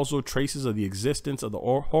Testament also traces of the existence of the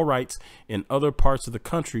Horites in other parts of the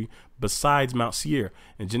country besides Mount Seir.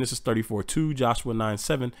 In Genesis 34:2, Joshua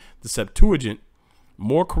 9:7, the Septuagint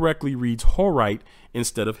more correctly reads Horite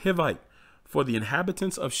instead of Hivite for the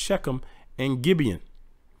inhabitants of Shechem and Gibeon.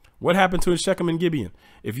 What happened to Shechem and Gibeon?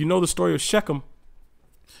 If you know the story of Shechem,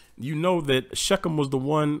 you know that Shechem was the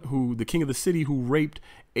one who, the king of the city, who raped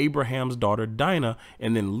Abraham's daughter Dinah,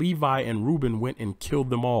 and then Levi and Reuben went and killed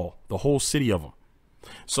them all, the whole city of them.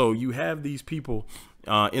 So you have these people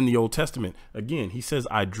in the Old Testament. Again, he says,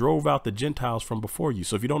 I drove out the Gentiles from before you.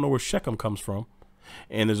 So if you don't know where Shechem comes from,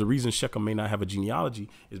 and there's a reason Shechem may not have a genealogy,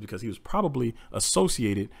 is because he was probably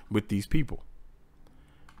associated with these people.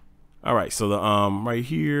 All right, so the right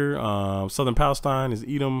here, southern Palestine is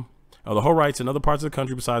Edom, the Horites in other parts of the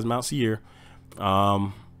country besides Mount Seir.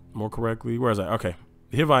 More correctly, where is that? Okay,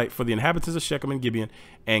 the Hivite for the inhabitants of Shechem and Gibeon,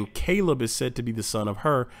 and Caleb is said to be the son of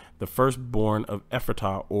Hur, the firstborn of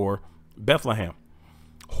Ephratah or Bethlehem.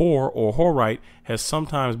 Hor or Horite has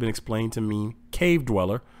sometimes been explained to mean cave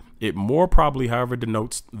dweller. It more probably, however,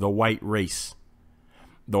 denotes the white race.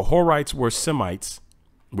 The Horites were Semites,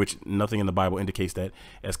 which nothing in the Bible indicates that,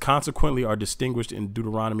 as consequently are distinguished in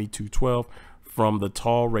Deuteronomy 2:12 from the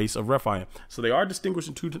tall race of Rephaim. So they are distinguished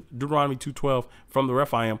in Deuteronomy 2:12 from the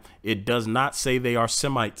Rephaim. It does not say they are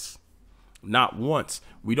Semites. Not once.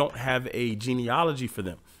 We don't have a genealogy for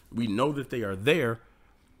them. We know that they are there,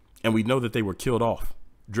 and we know that they were killed off,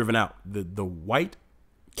 driven out. The white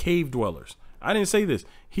cave dwellers. I didn't say this.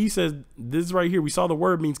 He says this right here. We saw the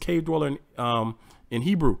word means cave dweller in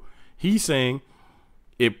Hebrew. He's saying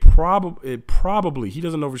it probably, he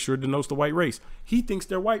doesn't know for sure, denotes the white race. He thinks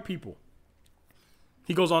they're white people.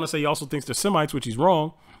 He goes on to say he also thinks they're Semites, which he's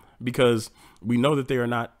wrong, because we know that they are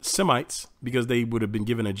not Semites because they would have been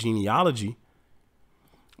given a genealogy.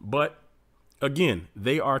 But again,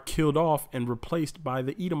 they are killed off and replaced by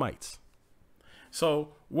the Edomites. So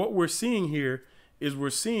what we're seeing here is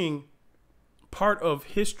we're seeing part of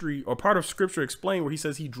history or part of scripture explained where he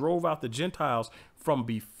says he drove out the Gentiles from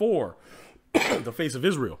before the face of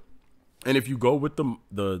Israel. And if you go with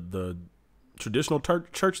the traditional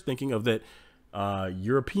church thinking of that,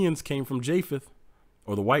 Europeans came from Japheth,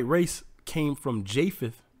 or the white race came from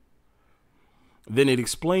Japheth, then it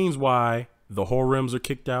explains why the Horims are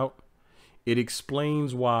kicked out. It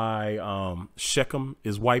explains why Shechem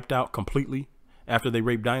is wiped out completely after they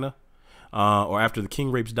rape Dinah, or after the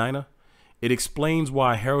king rapes Dinah. It explains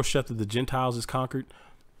why Harosheth of the Gentiles is conquered,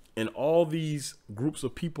 and all these groups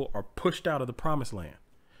of people are pushed out of the promised land.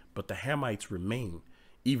 But the Hamites remain,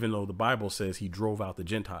 even though the Bible says he drove out the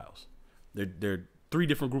Gentiles. There are three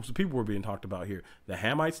different groups of people were being talked about here. The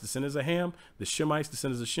Hamites, descendants of Ham, the Shemites,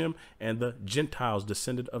 descendants of Shem, and the Gentiles,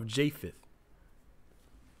 descended of Japheth.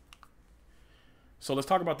 So let's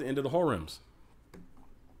talk about the end of the Horims.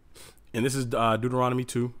 And this is Deuteronomy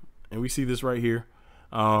 2. And we see this right here.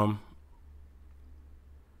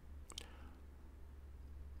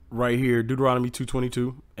 Right here, Deuteronomy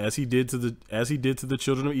 2:22, as he did to the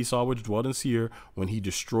children of Esau, which dwelt in Seir, when he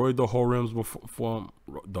destroyed the Horims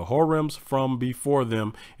from before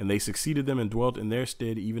them, and they succeeded them and dwelt in their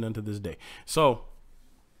stead even unto this day. So,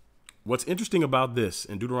 what's interesting about this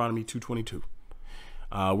in Deuteronomy 2:22,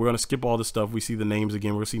 we're going to skip all this stuff. We see the names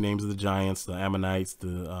again. We're going to see names of the giants, the Ammonites,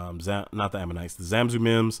 not the Ammonites, the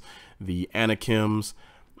Zamzumims, the Anakims.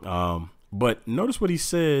 But notice what he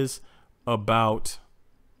says about.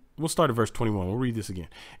 We'll start at verse 21. We'll read this again.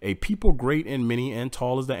 A people great and many and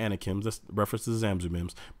tall as the Anakims, that's reference to the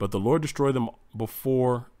Zamzumims, but the Lord destroyed them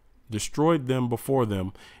before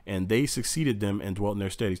them, and they succeeded them and dwelt in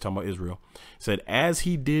their stead. He's talking about Israel. Said, as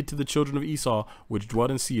he did to the children of Esau, which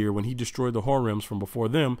dwelt in Seir, when he destroyed the Horims from before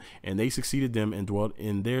them, and they succeeded them and dwelt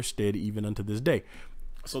in their stead even unto this day.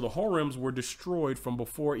 So the Horims were destroyed from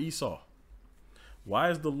before Esau.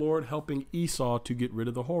 Why is the Lord helping Esau to get rid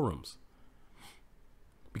of the Horims?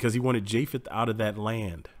 Because he wanted Japheth out of that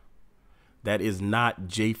land. That is not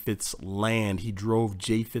Japheth's land. He drove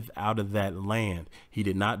Japheth out of that land. He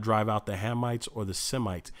did not drive out the Hamites or the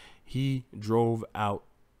Semites. He drove out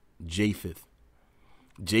Japheth.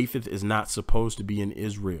 Japheth is not supposed to be in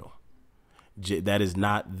Israel. That is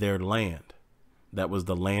not their land. That was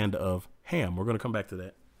the land of Ham. We're going to come back to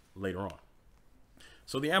that later on.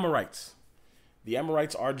 So the Amorites. The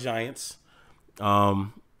Amorites are giants.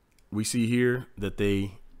 we see here that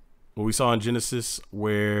what we saw in Genesis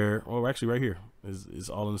where, well, actually right here is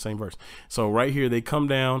all in the same verse. So right here, they come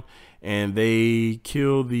down and they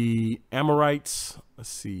kill the Amorites. Let's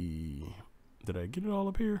see. Did I get it all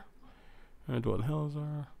up here? And what the hell is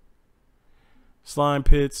our slime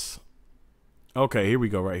pits? Okay, here we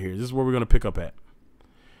go right here. This is where we're going to pick up at.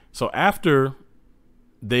 So after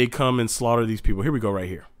they come and slaughter these people, here we go right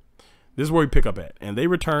here. This is where we pick up at. And they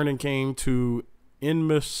returned and came to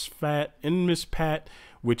Enmispat,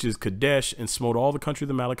 which is Kadesh, and smote all the country of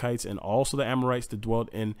the Amalekites and also the Amorites that dwelt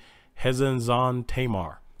in Hezenzon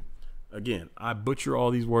Tamar. Again, I butcher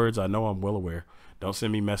all these words. I know, I'm well aware. Don't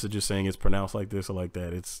send me messages saying it's pronounced like this or like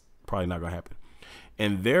that. It's probably not going to happen.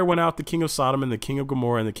 And there went out the king of Sodom and the king of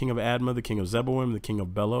Gomorrah and the king of Admah, the king of Zeboim, the king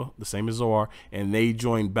of Bela, the same as Zoar, and they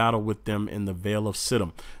joined battle with them in the vale of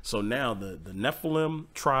Siddim. So now the Nephilim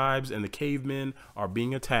tribes and the cavemen are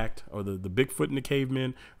being attacked, or the Bigfoot and the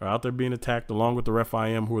cavemen are out there being attacked along with the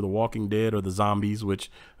Rephaim, who are the walking dead or the zombies, which,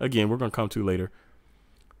 again, we're going to come to later.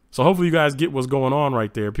 So hopefully you guys get what's going on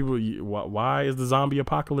right there. People, why is the zombie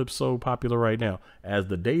apocalypse so popular right now? As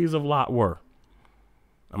the days of Lot were.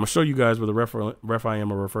 I'm going to show you guys where the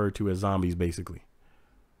Rephaim are referred to as zombies, basically.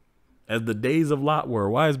 As the days of Lot were.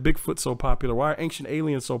 Why is Bigfoot so popular? Why are ancient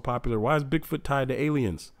aliens so popular? Why is Bigfoot tied to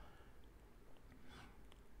aliens?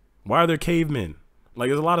 Why are there cavemen? Like,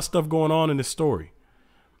 there's a lot of stuff going on in this story.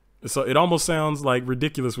 So it almost sounds like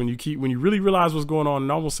ridiculous when you really realize what's going on.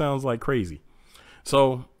 It almost sounds like crazy.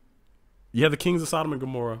 So you have the kings of Sodom and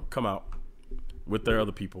Gomorrah come out with their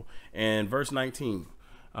other people. And verse 19.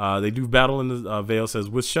 They do battle in the vale. Says,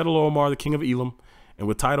 with Chedorlaomer, the king of Elam, and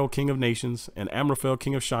with Tidal, king of nations, and Amraphel,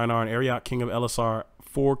 king of Shinar, and Arioch, king of Elasar,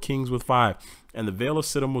 4 kings with 5. And the vale of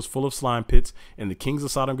Siddim was full of slime pits, and the kings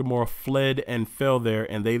of Sodom and Gomorrah fled and fell there,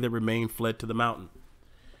 and they that remained fled to the mountain.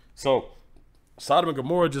 So Sodom and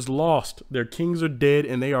Gomorrah just lost. Their kings are dead,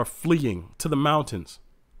 and they are fleeing to the mountains.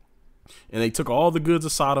 And they took all the goods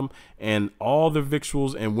of Sodom and all their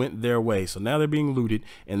victuals and went their way. So now they're being looted,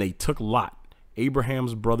 and they took Lot,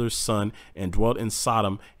 Abraham's brother's son, and dwelt in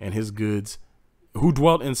Sodom and his goods, who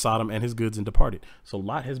dwelt in Sodom and his goods, and departed. So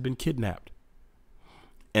Lot has been kidnapped.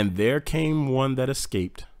 And there came one that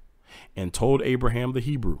escaped and told Abraham the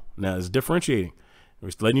Hebrew. Now it's differentiating. We're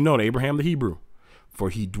just letting you know, Abraham the Hebrew, for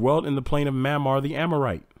he dwelt in the plain of Mamre the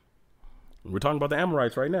Amorite. We're talking about the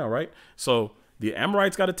Amorites right now, right? So the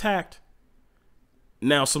Amorites got attacked.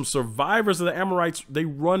 Now some survivors of the Amorites, they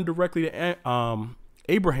run directly to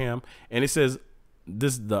Abraham, and it says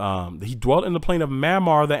he dwelt in the plain of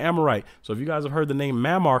Mamre the Amorite. So if you guys have heard the name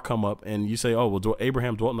Mamre come up and you say, oh, well,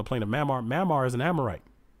 Abraham dwelt in the plain of Mamre. Mamre is an Amorite.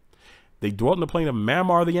 They dwelt in the plain of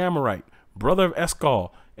Mamre the Amorite, brother of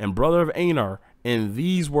Eshcol and brother of Anar, and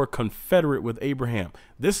these were confederate with Abraham.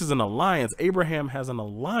 This is an alliance. Abraham has an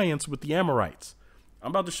alliance with the Amorites. I'm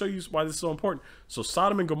about to show you why this is so important. So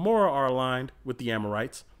Sodom and Gomorrah are aligned with the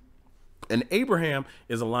Amorites. And Abraham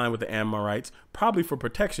is aligned with the Amorites, probably for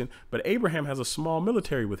protection, but Abraham has a small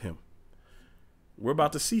military with him. We're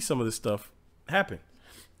about to see some of this stuff happen.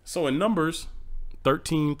 So in Numbers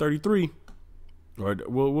 13:33, or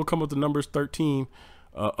we'll come up to Numbers 13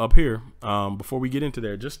 up here before we get into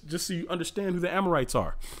there, just so you understand who the Amorites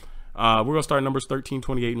are. We're going to start Numbers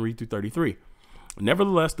 13:28 and read through 33.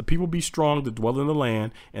 Nevertheless, the people be strong that dwell in the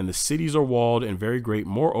land, and the cities are walled and very great.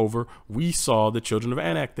 Moreover, we saw the children of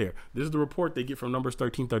Anak there. This is the report they get from Numbers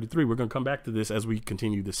 13:33. We're going to come back to this as we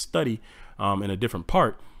continue this study in a different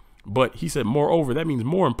part. But he said, moreover, that means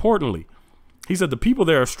more importantly. He said the people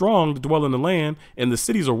there are strong that dwell in the land, and the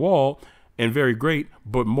cities are walled and very great.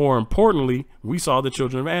 But more importantly, we saw the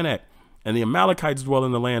children of Anak. And the Amalekites dwell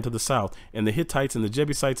in the land to the south, and the Hittites and the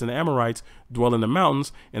Jebusites and the Amorites dwell in the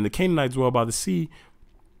mountains, and the Canaanites dwell by the sea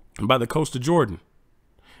and by the coast of Jordan.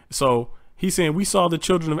 So he's saying we saw the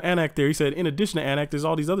children of Anak there. He said, in addition to Anak, there's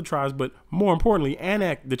all these other tribes, but more importantly,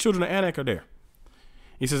 Anak, the children of Anak are there.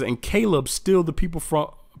 He says, and Caleb stilled the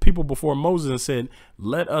people before Moses and said,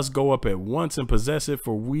 let us go up at once and possess it,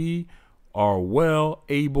 for we are well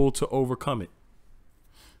able to overcome it.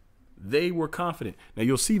 They were confident. Now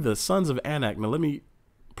you'll see the sons of Anak. Now let me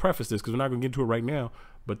preface this because we're not going to get into it right now,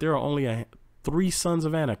 but there are only 3 sons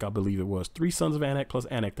of Anak, I believe it was. 3 sons of Anak plus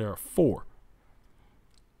Anak. There are 4.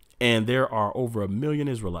 And there are over 1 million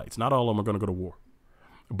Israelites. Not all of them are going to go to war,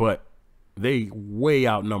 but they way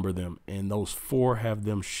outnumber them. And those 4 have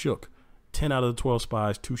them shook. 10 out of the 12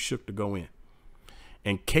 spies, 2 shook to go in.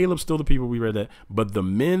 And Caleb still the people, we read that. But the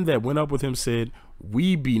men that went up with him said,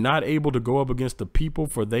 we be not able to go up against the people,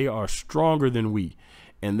 for they are stronger than we.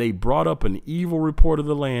 And they brought up an evil report of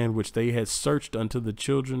the land which they had searched unto the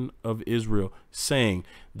children of Israel, saying,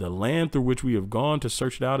 the land through which we have gone to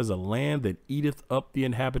search it out is a land that eateth up the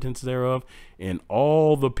inhabitants thereof, and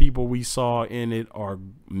all the people we saw in it are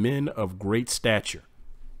men of great stature.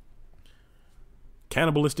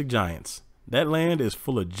 Cannibalistic giants. That land is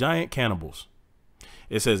full of giant cannibals.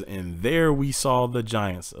 It says, and there we saw the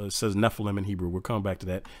giants. It says Nephilim in Hebrew. We'll come back to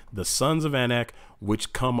that. The sons of Anak,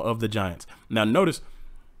 which come of the giants. Now notice,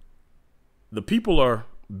 the people are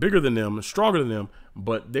bigger than them, stronger than them,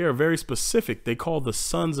 but they are very specific. They call the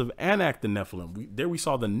sons of Anak the Nephilim. There we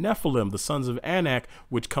saw the Nephilim, the sons of Anak,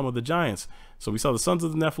 which come of the giants. So we saw the sons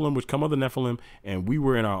of the Nephilim, which come of the Nephilim, and we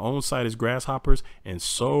were in our own sight as grasshoppers, and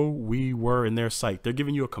so we were in their sight. They're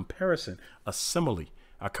giving you a comparison, a simile.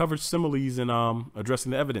 I covered similes in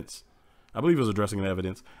addressing the evidence. I believe it was addressing the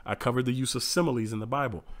evidence. I covered the use of similes in the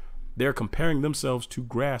Bible. They're comparing themselves to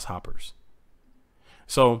grasshoppers.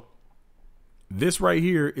 So this right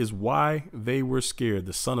here is why they were scared.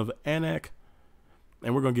 The son of Anak,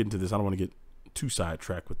 and we're going to get into this. I don't want to get too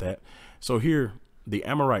sidetracked with that. So here, the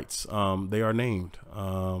Amorites, they are named.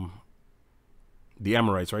 The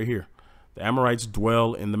Amorites right here. The Amorites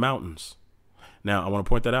dwell in the mountains. Now, I want to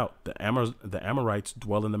point that out. The Amorites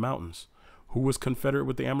dwell in the mountains. Who was confederate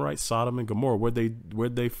with the Amorites? Sodom and Gomorrah.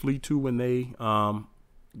 Where'd they flee to when they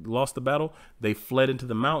lost the battle? They fled into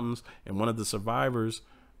the mountains, and one of the survivors,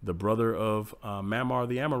 the brother of Mamre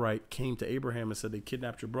the Amorite, came to Abraham and said, they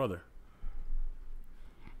kidnapped your brother.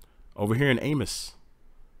 Over here in Amos,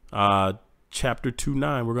 chapter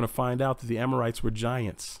 2:9, we're going to find out that the Amorites were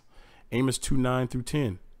giants. Amos 2:9 through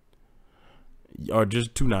 10. Or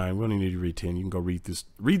just 2:9. We don't even need to read 10. You can go read this.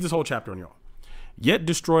 Read this whole chapter on your own. Yet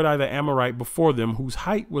destroyed I the Amorite before them, whose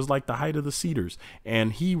height was like the height of the cedars,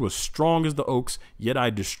 and he was strong as the oaks. Yet I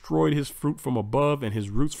destroyed his fruit from above and his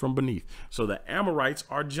roots from beneath. So the Amorites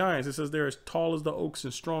are giants. It says they're as tall as the oaks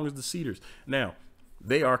and strong as the cedars. Now,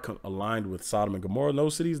 they are aligned with Sodom and Gomorrah. In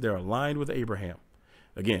those cities, they're aligned with Abraham.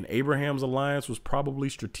 Again, Abraham's alliance was probably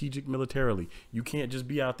strategic militarily. You can't just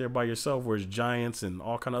be out there by yourself where it's giants and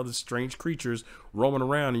all kind of other strange creatures roaming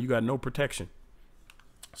around and you got no protection.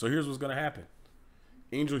 So here's what's going to happen.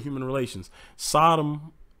 Angel-human relations.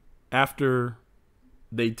 Sodom, after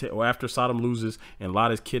Sodom loses and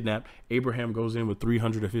Lot is kidnapped, Abraham goes in with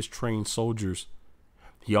 300 of his trained soldiers.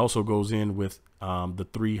 He also goes in with the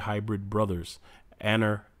three hybrid brothers,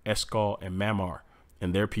 Aner, Eshcol, and Mamre,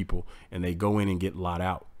 and their people, and they go in and get Lot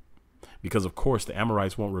out. Because, of course, the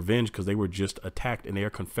Amorites want revenge because they were just attacked and they are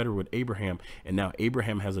confederate with Abraham. And now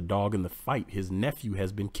Abraham has a dog in the fight. His nephew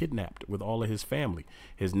has been kidnapped with all of his family.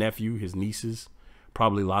 His nephew, his nieces,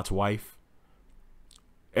 probably Lot's wife,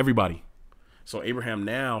 everybody. So Abraham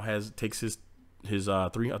now takes his I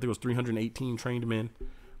think it was 318 trained men.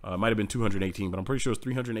 It might have been 218, but I'm pretty sure it's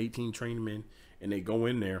 318 trained men. And they go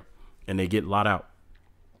in there and they get Lot out,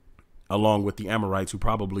 along with the Amorites, who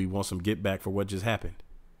probably want some get back for what just happened.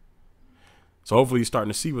 So hopefully you're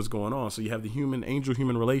starting to see what's going on. So you have the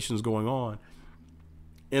angel-human relations going on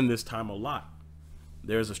in this time a lot.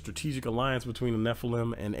 There's a strategic alliance between the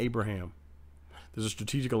Nephilim and Abraham. There's a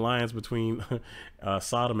strategic alliance between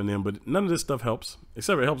Sodom and them, but none of this stuff helps,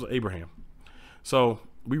 except it helps Abraham. So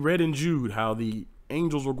we read in Jude how the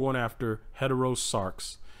angels were going after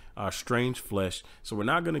heterosarx, strange flesh. So we're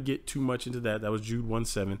not going to get too much into that. That was Jude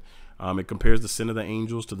 1:7. It compares the sin of the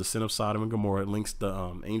angels to the sin of Sodom and Gomorrah. It links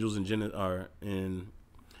the angels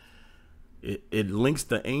it links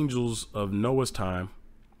the angels of Noah's time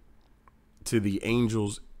to the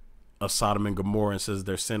angels of Sodom and Gomorrah, and says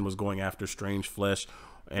their sin was going after strange flesh.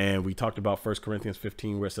 And we talked about 1 Corinthians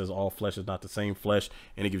 15, where it says all flesh is not the same flesh,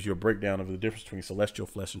 and it gives you a breakdown of the difference between celestial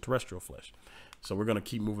flesh and terrestrial flesh. So we're going to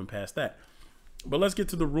keep moving past that. But let's get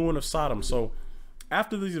to the ruin of Sodom. So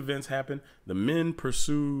after these events happen, the men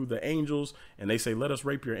pursue the angels and they say, let us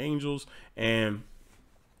rape your angels. And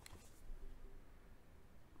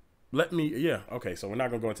okay, so we're not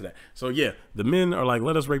going to go into that. So yeah, the men are like,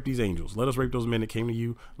 let us rape these angels. Let us rape those men that came to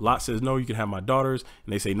you. Lot says, no, you can have my daughters.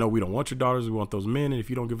 And they say, no, we don't want your daughters. We want those men. And if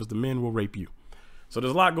you don't give us the men, we'll rape you. So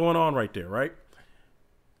there's a lot going on right there, right?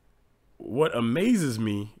 What amazes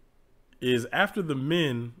me is after the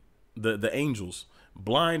men, the angels,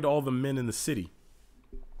 blind all the men in the city.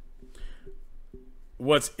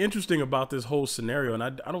 What's interesting about this whole scenario, and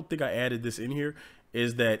I don't think I added this in here,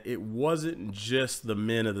 is that it wasn't just the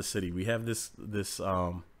men of the city. We have this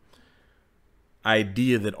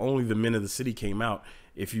idea that only the men of the city came out.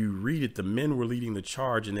 If you read it, the men were leading the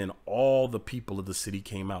charge, and then all the people of the city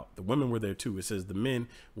came out. The women were there too. It says the men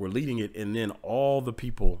were leading it, and then all the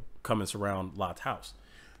people come and surround Lot's house.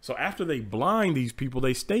 So after they blind these people,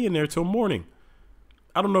 they stay in there till morning.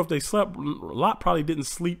 I don't know if they slept. Lot probably didn't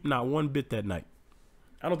sleep not one bit that night.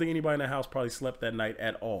 I don't think anybody in that house probably slept that night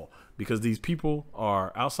at all, because these people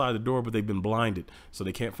are outside the door, but they've been blinded, so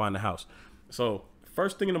they can't find the house. So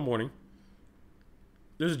first thing in the morning,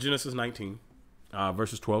 this is Genesis 19,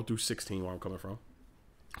 verses 12 through 16, where I'm coming from.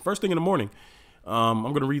 First thing in the morning, I'm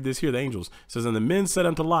going to read this here. The angels it says, and the men said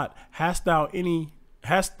unto Lot, hast thou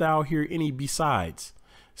here any besides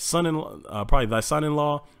probably thy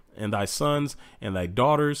son-in-law and thy sons and thy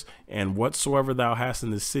daughters, and whatsoever thou hast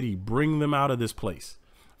in this city, bring them out of this place.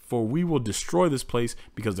 For we will destroy this place,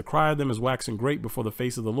 because the cry of them is waxing great before the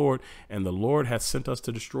face of the Lord, and the Lord hath sent us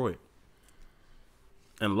to destroy it.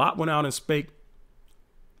 And Lot went out and spake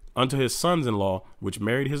unto his sons-in-law, which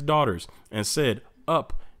married his daughters, and said,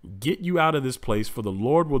 up, get you out of this place, for the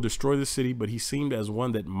Lord will destroy the city. But he seemed as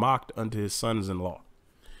one that mocked unto his sons-in-law.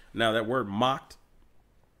 Now that word mocked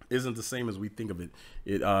isn't the same as we think of it.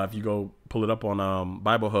 If you go pull it up on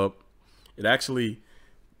Bible Hub, it actually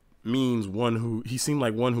means he seemed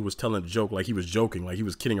like one who was telling a joke, like he was joking, like he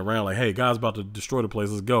was kidding around, like, hey, God's about to destroy the place,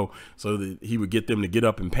 let's go. So that he would get them to get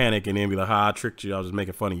up and panic and then be like, I tricked you, I was just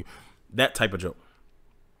making fun of you. That type of joke.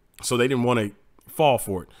 So they didn't want to fall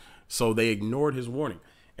for it. So they ignored his warning.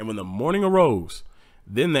 And when the morning arose,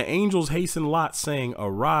 then the angels hastened Lot, saying,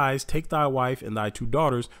 arise, take thy wife and thy 2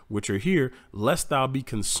 daughters, which are here, lest thou be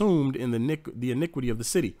consumed in the iniquity of the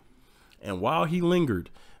city. And while he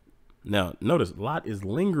lingered, now notice Lot is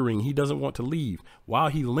lingering. He doesn't want to leave. While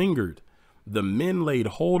he lingered, the men laid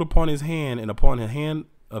hold upon his hand, and upon the hand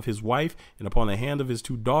of his wife, and upon the hand of his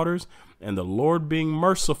 2 daughters, and the Lord being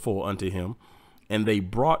merciful unto him, and they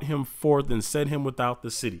brought him forth and set him without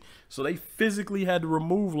the city. So they physically had to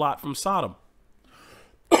remove Lot from Sodom.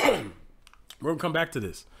 We're going to come back to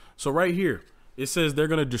this. So right here, it says they're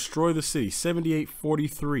going to destroy the city.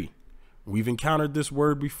 7843. We've encountered this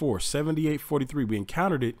word before. 7843. We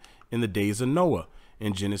encountered it in the days of Noah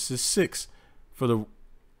in Genesis 6. For the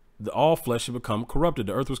all flesh had become corrupted.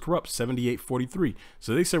 The earth was corrupt. 7843.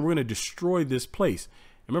 So they said we're going to destroy this place.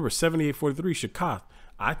 Remember, 7843, Shakath.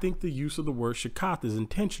 I think the use of the word Shakath is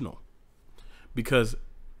intentional, because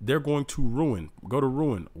they're going to ruin,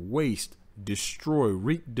 waste, destroy,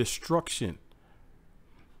 wreak destruction.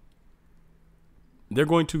 They're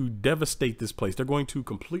going to devastate this place. They're going to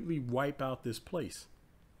completely wipe out this place.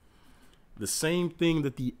 The same thing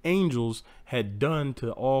that the angels had done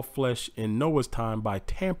to all flesh in Noah's time by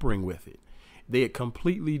tampering with it. They had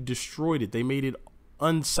completely destroyed it. They made it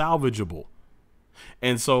unsalvageable.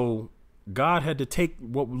 And so God had to take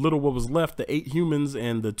what was left, the 8 humans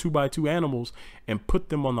and the 2x2 animals, and put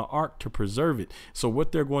them on the ark to preserve it. So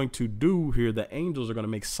what they're going to do here, the angels are going to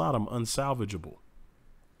make Sodom unsalvageable.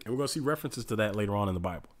 And we're going to see references to that later on in the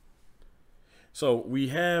Bible. So we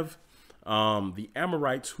have the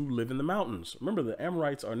Amorites who live in the mountains. Remember, the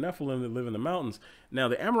Amorites are Nephilim that live in the mountains. Now,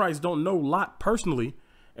 the Amorites don't know Lot personally.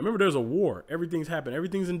 And remember, there's a war. Everything's happened.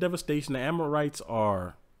 Everything's in devastation. The Amorites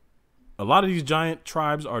are... A lot of these giant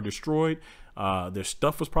tribes are destroyed. Their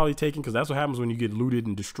stuff was probably taken, because that's what happens when you get looted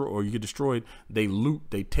and destroyed, or you get destroyed. They loot,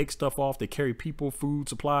 they take stuff off, they carry people, food,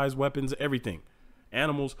 supplies, weapons, everything,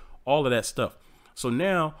 animals, all of that stuff. So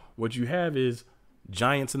now what you have is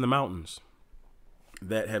giants in the mountains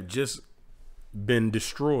that have just been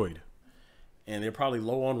destroyed, and they're probably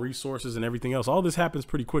low on resources and everything else. All this happens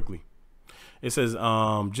pretty quickly. It says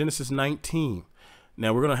Genesis 19.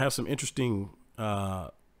 Now we're going to have some interesting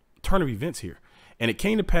turn of events here. And it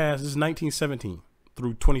came to pass, this is 1917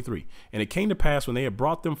 through 23. And it came to pass, when they had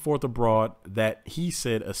brought them forth abroad, that he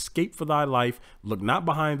said, escape for thy life, look not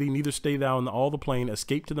behind thee, neither stay thou in all the plain,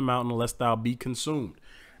 escape to the mountain, lest thou be consumed.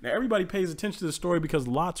 Now everybody pays attention to the story, because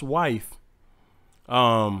Lot's wife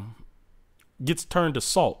gets turned to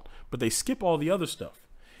salt, but they skip all the other stuff.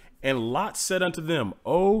 And Lot said unto them,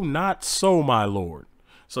 oh, not so, my lord.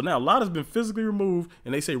 So now Lot has been physically removed,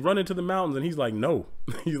 and they say, run into the mountains. And he's like, no.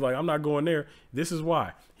 He's like, I'm not going there. This is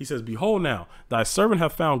why. He says, behold, now thy servant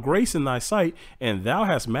hath found grace in thy sight, and thou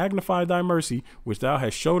hast magnified thy mercy, which thou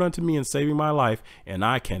hast showed unto me in saving my life. And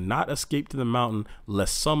I cannot escape to the mountain,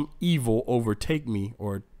 lest some evil overtake me,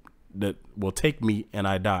 or that will take me and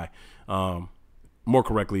I die. More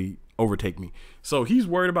correctly, overtake me. So he's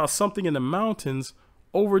worried about something in the mountains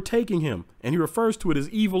overtaking him, and he refers to it as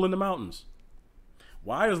evil in the mountains.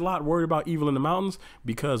 Why is Lot worried about evil in the mountains?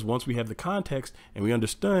 Because once we have the context and we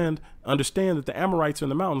understand that the Amorites are in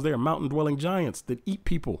the mountains, they are mountain dwelling giants that eat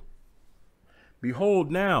people.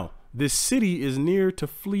 Behold, now this city is near to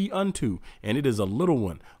flee unto, and it is a little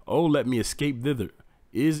one. Oh, let me escape thither.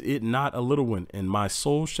 Is it not a little one? And my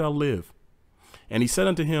soul shall live. And he said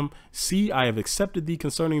unto him, see, I have accepted thee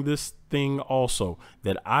concerning this thing also,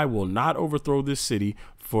 that I will not overthrow this city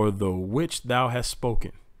for the which thou hast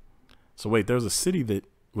spoken. So wait, there's a city that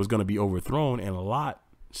was going to be overthrown, and Lot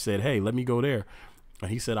said, hey, let me go there.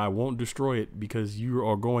 And he said, I won't destroy it because you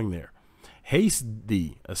are going there. Haste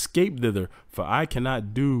thee, escape thither, for I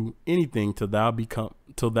cannot do anything till thou become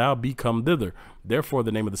thither. Therefore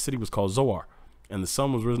the name of the city was called Zoar, and the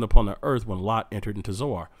sun was risen upon the earth when Lot entered into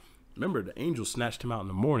Zoar. Remember, the angel snatched him out in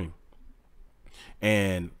the morning,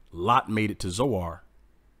 and Lot made it to Zoar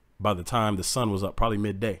by the time the sun was up, probably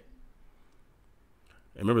midday.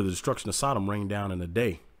 And remember, the destruction of Sodom rained down in a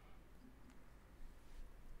day.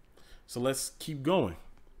 So let's keep going.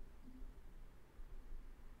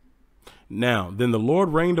 Now, then the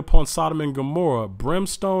Lord rained upon Sodom and Gomorrah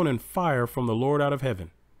brimstone and fire from the Lord out of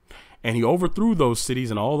heaven. And he overthrew those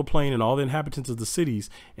cities and all the plain and all the inhabitants of the cities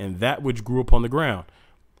and that which grew upon the ground.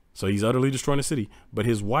 So he's utterly destroying the city. But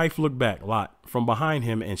his wife looked back, Lot, from behind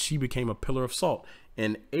him, and she became a pillar of salt.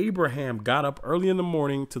 And Abraham got up early in the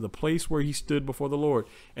morning to the place where he stood before the Lord.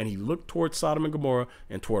 And he looked toward Sodom and Gomorrah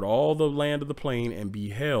and toward all the land of the plain and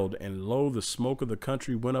beheld. And lo, the smoke of the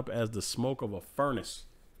country went up as the smoke of a furnace.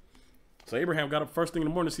 So Abraham got up first thing in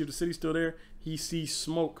the morning to see if the city's still there. He sees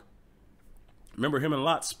smoke. Remember, him and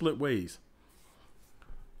Lot split ways.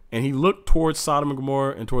 And he looked towards Sodom and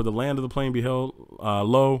Gomorrah and toward the land of the plain, beheld,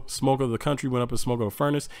 lo, smoke of the country went up as smoke of a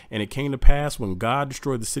furnace. And it came to pass when God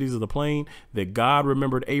destroyed the cities of the plain that God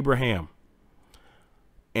remembered Abraham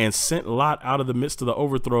and sent Lot out of the midst of the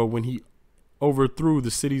overthrow when he overthrew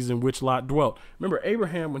the cities in which Lot dwelt. Remember,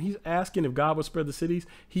 Abraham, when he's asking if God would spare the cities,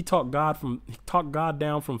 he talked God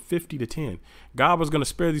down from 50 to 10. God was going to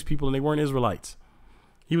spare these people, and they weren't Israelites.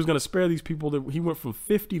 He was going to spare these people. That he went from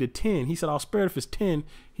 50 to 10. He said, I'll spare it if it's 10.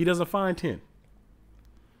 He doesn't find 10.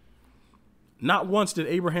 Not once did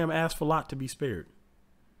Abraham ask for Lot to be spared.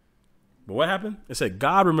 But what happened? It said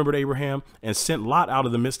God remembered Abraham and sent Lot out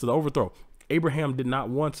of the midst of the overthrow. Abraham did not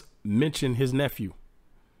once mention his nephew.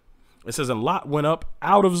 It says, and Lot went up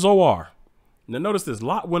out of Zoar. Now notice this.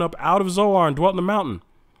 Lot went up out of Zoar and dwelt in the mountain.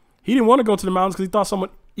 He didn't want to go to the mountains because he thought someone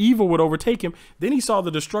evil would overtake him. Then he saw the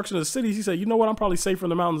destruction of the cities. He said, you know what? I'm probably safer in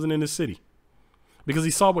the mountains than in this city. Because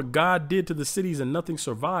he saw what God did to the cities and nothing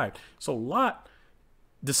survived. So Lot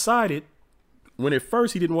decided, when at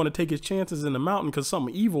first he didn't want to take his chances in the mountain because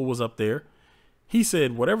something evil was up there. He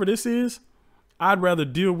said, whatever this is, I'd rather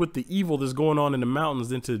deal with the evil that's going on in the mountains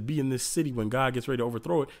than to be in this city when God gets ready to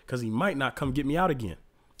overthrow it, because he might not come get me out again.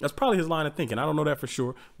 That's probably his line of thinking. I don't know that for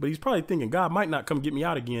sure, but he's probably thinking God might not come get me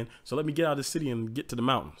out again. So let me get out of the city and get to the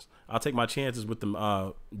mountains. I'll take my chances with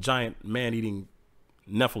the giant man-eating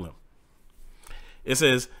Nephilim. It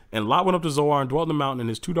says, and Lot went up to Zoar and dwelt in the mountain, and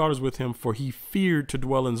his 2 daughters with him, for he feared to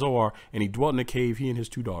dwell in Zoar, and he dwelt in a cave, he and his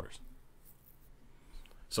 2 daughters.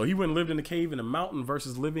 So he went and lived in a cave in a mountain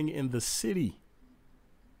versus living in the city.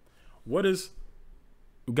 What does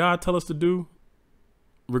God tell us to do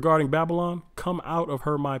regarding Babylon? Come out of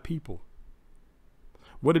her, my people.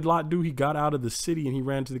 What did Lot do? He got out of the city and he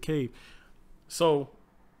ran to the cave. So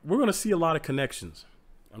we're going to see a lot of connections.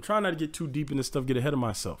 I'm trying not to get too deep in this stuff, get ahead of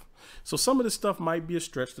myself. So some of this stuff might be a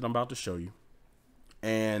stretch that I'm about to show you.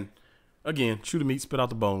 And again, chew the meat, spit out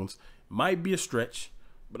the bones. Might be a stretch.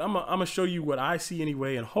 But I'm going to show you what I see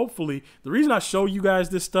anyway. And hopefully, the reason I show you guys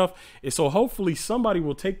this stuff is so hopefully somebody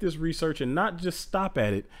will take this research and not just stop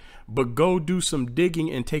at it, but go do some digging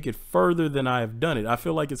and take it further than I have done it. I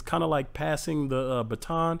feel like it's kind of like passing the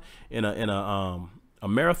baton in a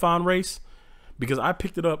marathon race, because I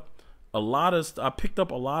picked up a lot of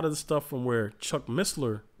the stuff from where Chuck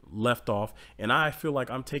Missler left off, and I feel like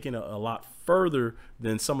I'm taking a lot further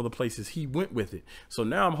than some of the places he went with it. So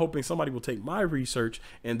now I'm hoping somebody will take my research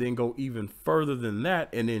and then go even further than that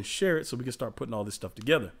and then share it so we can start putting all this stuff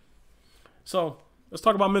together. So let's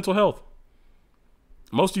talk about mental health.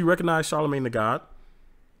 Most of you recognize Charlemagne the God.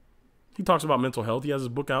 He talks about mental health. He has his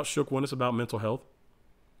book out, Shook One. It's about mental health.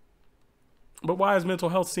 But why does mental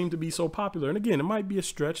health seem to be so popular? And again, it might be a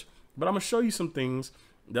stretch, but I'm going to show you some things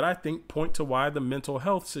that I think point to why the mental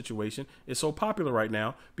health situation is so popular right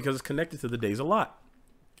now, because it's connected to the days of Lot.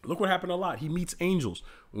 Look what happened to Lot. He meets angels.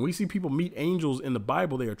 When we see people meet angels in the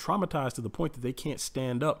Bible, they are traumatized to the point that they can't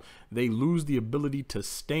stand up. They lose the ability to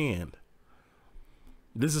stand.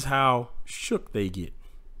 This is how shook they get.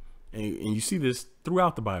 And you see this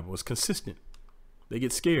throughout the Bible. It's consistent. They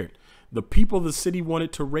get scared. The people of the city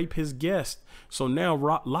wanted to rape his guest. So now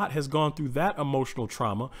Lot has gone through that emotional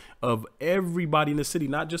trauma of everybody in the city,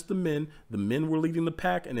 not just the men. The men were leading the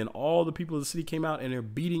pack, and then all the people of the city came out and they're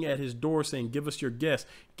beating at his door saying, give us your guest,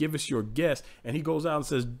 give us your guest. And he goes out and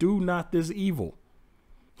says, do not this evil.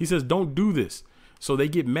 He says, don't do this. So they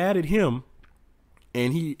get mad at him,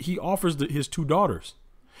 and he offers his 2 daughters.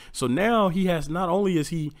 So now he has, not only is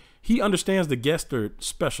he understands the guests are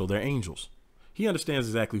special, they're angels. He understands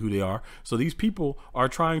exactly who they are. So these people are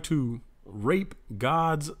trying to rape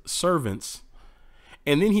God's servants.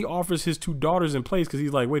 And then he offers his 2 daughters in place because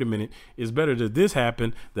he's like, wait a minute, it's better that this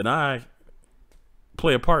happen than I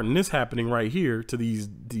play a part in this happening right here to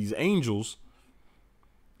these angels,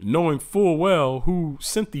 knowing full well who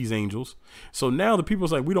sent these angels. So now the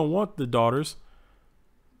people's like, we don't want the daughters.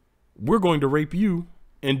 We're going to rape you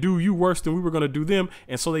and do you worse than we were going to do them.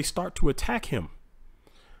 And so they start to attack him.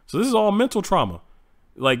 So this is all mental trauma.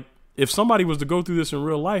 Like, if somebody was to go through this in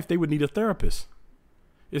real life, they would need a therapist.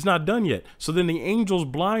 It's not done yet. So then the angels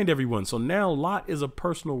blind everyone. So now Lot is a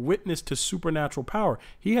personal witness to supernatural power.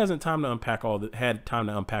 He hasn't had time to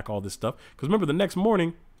unpack all this stuff. Because remember, the next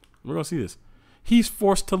morning, we're going to see this. He's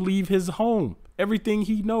forced to leave his home, everything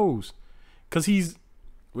he knows. Because he's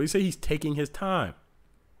taking his time.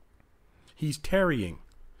 He's tarrying.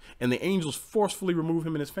 And the angels forcefully remove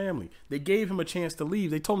him and his family. They gave him a chance to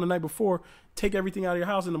leave. They told him the night before, take everything out of your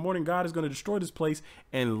house. In the morning, God is going to destroy this place.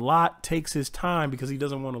 And Lot takes his time because he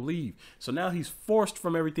doesn't want to leave. So now he's forced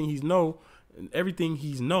from everything he's known.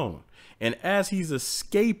 And as he's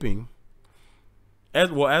escaping,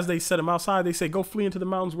 as they set him outside, they say, go flee into the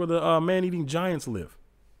mountains where the man-eating giants live.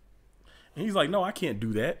 And he's like, no, I can't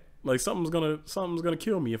do that. Like, something's gonna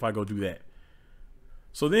kill me if I go do that.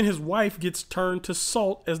 So then his wife gets turned to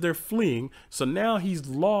salt as they're fleeing. So now he's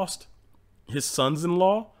lost his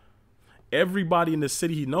sons-in-law, everybody in the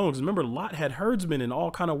city he knows. Remember, Lot had herdsmen and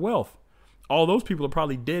all kind of wealth. All those people are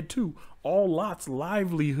probably dead too. All Lot's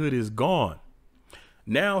livelihood is gone.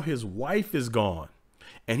 Now his wife is gone,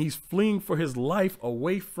 and he's fleeing for his life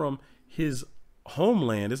away from his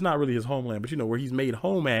homeland. It's not really his homeland, but you know, where he's made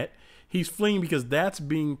home at. He's fleeing because that's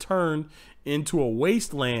being turned into a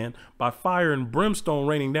wasteland by fire and brimstone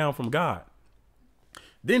raining down from God.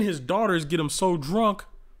 Then his daughters get him so drunk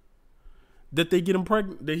that they get him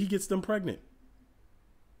pregnant, that he gets them pregnant.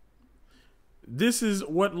 This is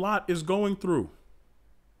what Lot is going through.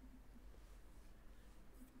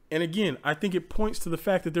 And again, I think it points to the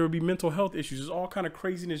fact that there would be mental health issues. There's all kind of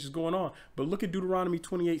craziness is going on. But look at Deuteronomy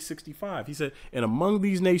 28:65. He said, and among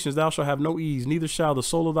these nations thou shalt have no ease, neither shall the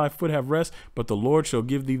sole of thy foot have rest, but the Lord shall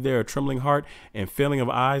give thee there a trembling heart and failing of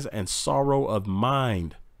eyes and sorrow of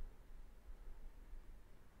mind.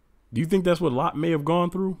 Do you think that's what Lot may have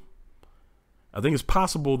gone through? I think it's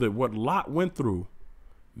possible that what Lot went through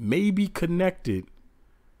may be connected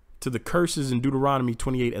to the curses in Deuteronomy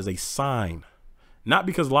 28 as a sign. Not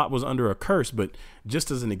because Lot was under a curse, but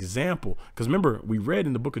just as an example. Because remember, we read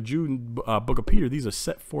in the book of Jude, book of Peter, these are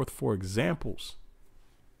set forth for examples.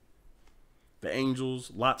 The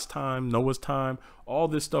angels, Lot's time, Noah's time, all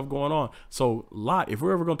this stuff going on. So Lot, if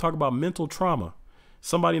we're ever going to talk about mental trauma,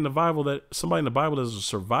 somebody in the Bible that is a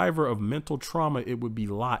survivor of mental trauma, it would be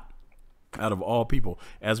Lot. Out of all people,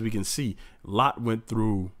 as we can see, Lot went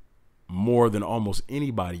through more than almost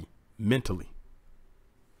anybody mentally.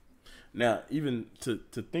 Now, even to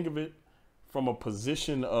think of it from a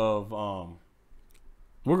position of,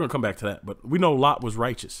 we're going to come back to that, but we know Lot was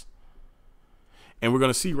righteous. And we're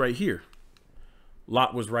going to see right here,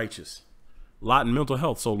 Lot was righteous. Lot in mental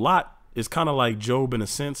health. So Lot is kind of like Job in a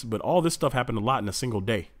sense, but all this stuff happened to Lot in a single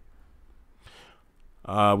day.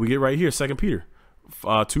 We get right here, 2 Peter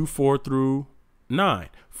 2:4-9.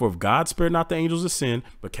 For if God spared not the angels of sin,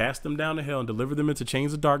 but cast them down to hell and delivered them into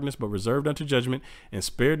chains of darkness, but reserved unto judgment, and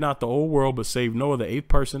spared not the whole world, but saved Noah, the 8th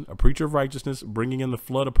person, a preacher of righteousness, bringing in the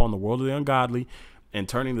flood upon the world of the ungodly, and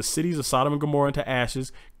turning the cities of Sodom and Gomorrah into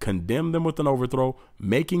ashes, condemned them with an overthrow,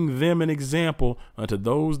 making them an example unto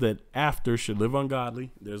those that after should live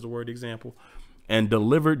ungodly. There's the word example. And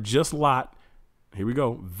delivered just Lot, here we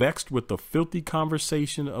go, vexed with the filthy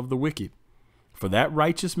conversation of the wicked. For that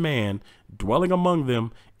righteous man dwelling among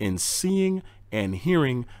them in seeing and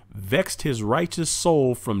hearing vexed his righteous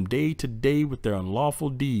soul from day to day with their unlawful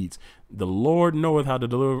deeds. The Lord knoweth how to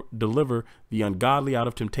deliver the ungodly out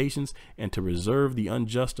of temptations and to reserve the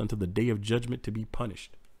unjust unto the day of judgment to be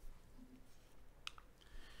punished.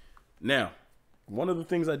 Now, one of the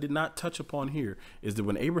things I did not touch upon here is that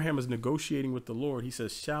when Abraham is negotiating with the Lord, he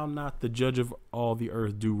says, shall not the judge of all the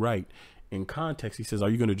earth do right? In context, he says, are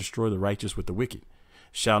you going to destroy the righteous with the wicked?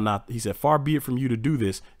 Shall not, he said, far be it from you to do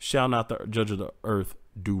this. Shall not the judge of the earth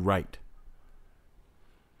do right?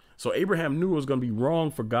 So Abraham knew it was going to be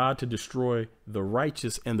wrong for God to destroy the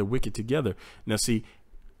righteous and the wicked together. Now, see,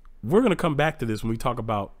 we're going to come back to this when we talk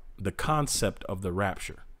about the concept of the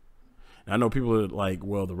rapture. And I know people are like,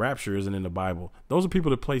 well, the rapture isn't in the Bible. Those are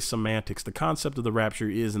people that play semantics. The concept of the rapture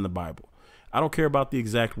is in the Bible. I don't care about the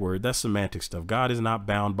exact word. That's semantic stuff. God is not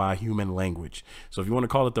bound by human language. So if you want to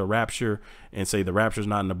call it the rapture and say the rapture is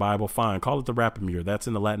not in the Bible, fine. Call it the rapamere. That's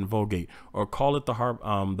in the Latin Vulgate. Or call it the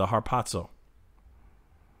harpazo.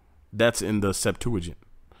 That's in the Septuagint.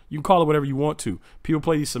 You can call it whatever you want to. People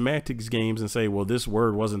play these semantics games and say, well, this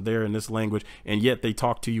word wasn't there in this language, and yet they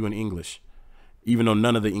talk to you in English, even though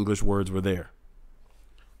none of the English words were there.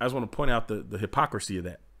 I just want to point out the hypocrisy of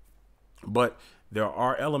that. But there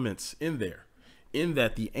are elements in there, in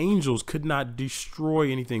that the angels could not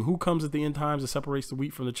destroy anything. Who comes at the end times and separates the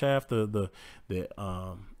wheat from the chaff,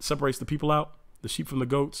 separates the people out, the sheep from the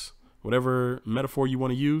goats, whatever metaphor you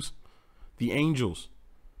want to use? The angels.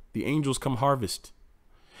 The angels come harvest.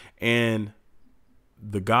 And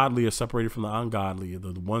the godly are separated from the ungodly.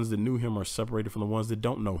 The ones that knew him are separated from the ones that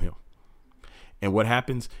don't know him. And what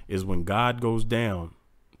happens is when God goes down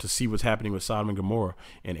to see what's happening with Sodom and Gomorrah,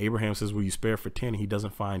 and Abraham says, will you spare for 10? He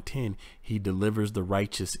doesn't find 10. He delivers the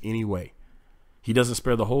righteous anyway. He doesn't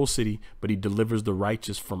spare the whole city, but he delivers the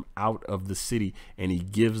righteous from out of the city, and he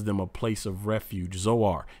gives them a place of refuge,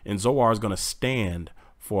 Zoar. And Zoar is going to stand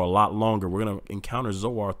for a lot longer. We're going to encounter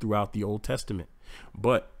Zoar throughout the Old Testament.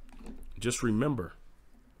 But just remember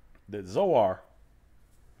that Zoar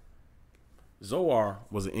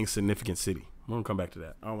was an insignificant city. We're going to come back to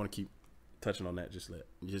that. I don't want to keep touching on that just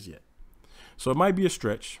yet. So it might be a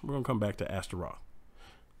stretch. We're going to come back to Ashtaroth.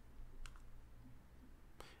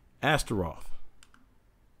 Ashtaroth,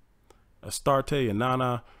 Astarte,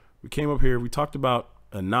 Inanna. We came up here. We talked about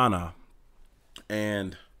Inanna.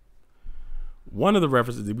 And one of the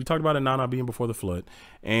references, we talked about Inanna being before the flood.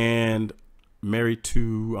 And married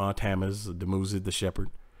to Tammuz, the Medusa, the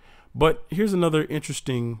shepherd. But here's another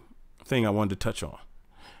interesting thing I wanted to touch on.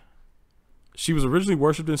 She was originally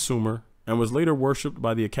worshipped in Sumer and was later worshipped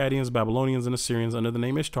by the Akkadians, Babylonians, and Assyrians under the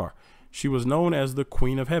name Ishtar. She was known as the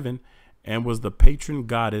Queen of Heaven and was the patron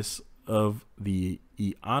goddess of the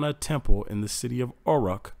Inanna temple in the city of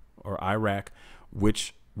Uruk, or Iraq,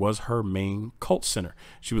 which was her main cult center.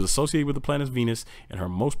 She was associated with the planet Venus, and her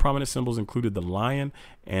most prominent symbols included the lion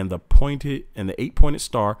and the 8-pointed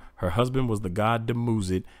star. Her husband was the god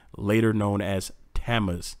Dumuzi, later known as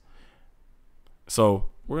Tammuz. So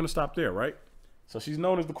we're going to stop there, right? So she's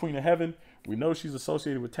known as the Queen of Heaven. We know she's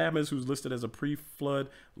associated with Tammuz, who's listed as a pre-flood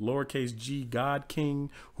lowercase g god king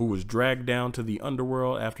who was dragged down to the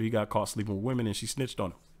underworld after he got caught sleeping with women and she snitched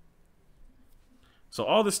on him. So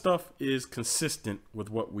all this stuff is consistent with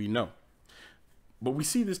what we know. But we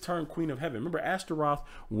see this term Queen of Heaven. Remember, Ashtaroth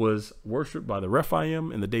was worshipped by the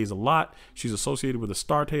Rephaim in the days of Lot. She's associated with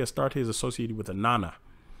Astarte. Astarte is associated with Inanna.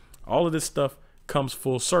 All of this stuff comes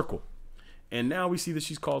full circle. And now we see that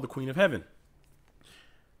she's called the Queen of Heaven.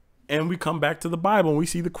 And we come back to the Bible and we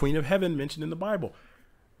see the Queen of Heaven mentioned in the Bible.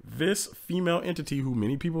 This female entity, who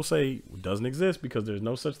many people say doesn't exist because there's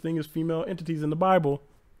no such thing as female entities in the Bible,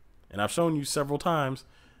 and I've shown you several times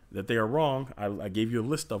that they are wrong. I gave you a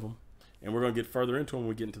list of them, and we're going to get further into them when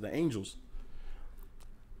we get into the angels.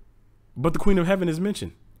 But the Queen of Heaven is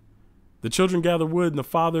mentioned. The children gather wood, and the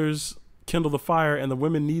fathers kindle the fire, and the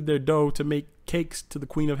women knead their dough to make cakes to the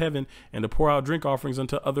Queen of Heaven and to pour out drink offerings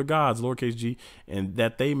unto other gods, lowercase g, and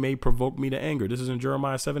that they may provoke me to anger. This is in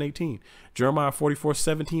Jeremiah 7:18. Jeremiah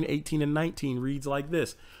 44:17, 18, and 19 reads like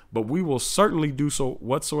this. But we will certainly do so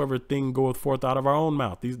whatsoever thing goeth forth out of our own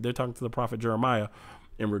mouth. They're talking to the prophet Jeremiah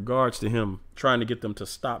in regards to him trying to get them to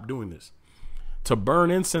stop doing this. To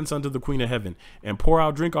burn incense unto the Queen of Heaven and pour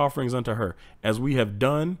out drink offerings unto her, as we have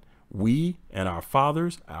done, we and our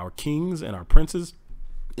fathers, our kings and our princes,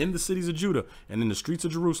 in the cities of Judah and in the streets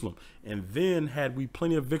of Jerusalem. And then had we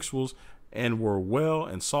plenty of victuals and were well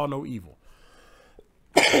and saw no evil.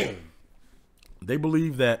 They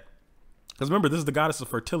believe that, because remember, this is the goddess of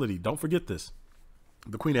fertility. Don't forget this.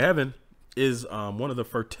 The Queen of Heaven is one of the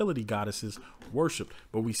fertility goddesses worshipped.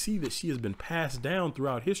 But we see that she has been passed down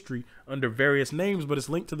throughout history under various names, but it's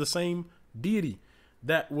linked to the same deity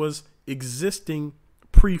that was existing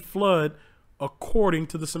pre-flood according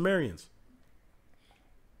to the Sumerians.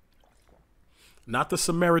 Not the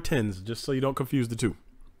Samaritans, just so you don't confuse the two.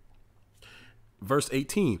 Verse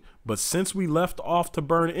 18, but since we left off to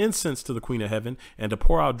burn incense to the Queen of Heaven and to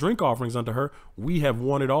pour out drink offerings unto her, we have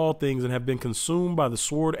wanted all things and have been consumed by the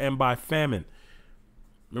sword and by famine.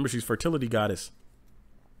 Remember, she's fertility goddess.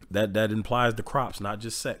 That implies the crops, not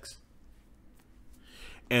just sex.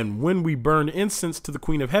 And when we burned incense to the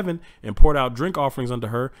Queen of Heaven and poured out drink offerings unto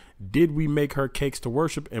her, did we make her cakes to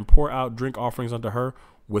worship and pour out drink offerings unto her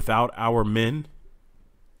without our men?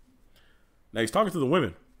 Now he's talking to the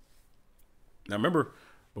women. Now remember,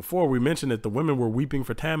 before we mentioned that the women were weeping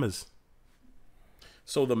for Tammuz.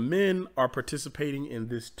 So the men are participating in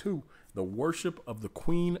this too. the worship of the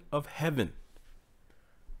Queen of Heaven.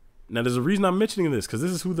 Now, there's a reason I'm mentioning this, because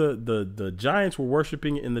this is who the giants were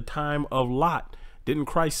worshiping in the time of Lot. Didn't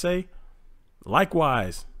Christ say,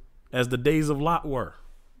 likewise, as the days of Lot were?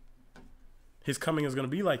 His coming is going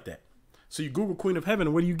to be like that. So you Google Queen of Heaven,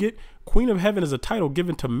 and what do you get? Queen of Heaven is a title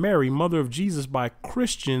given to Mary, mother of Jesus, by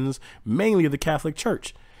Christians, mainly of the Catholic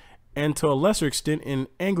Church, and to a lesser extent in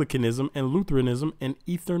Anglicanism and Lutheranism and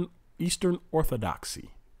Eastern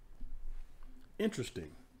Orthodoxy.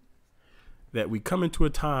 Interesting that we come into a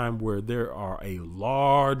time where there are a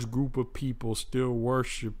large group of people still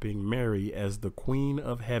worshiping Mary as the Queen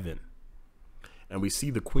of Heaven. And we see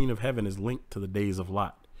the Queen of Heaven is linked to the days of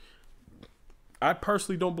Lot. I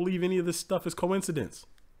personally don't believe any of this stuff is coincidence.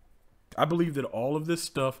 I believe that all of this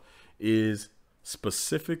stuff is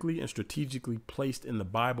specifically and strategically placed in the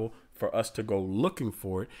Bible for us to go looking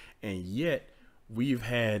for it. And yet we've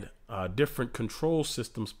had different control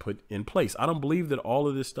systems put in place. I don't believe that all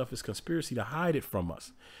of this stuff is conspiracy to hide it from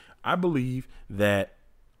us. I believe that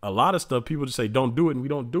a lot of stuff people just say, don't do it, and we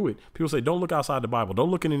don't do it. People say, don't look outside the Bible. Don't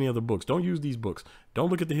look in any other books. Don't use these books. Don't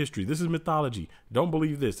look at the history. This is mythology. Don't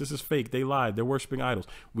believe this. This is fake. They lied. They're worshiping idols.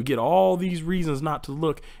 We get all these reasons not to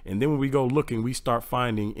look. And then when we go looking, we start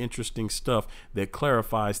finding interesting stuff that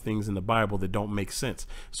clarifies things in the Bible that don't make sense.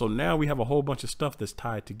 So now we have a whole bunch of stuff that's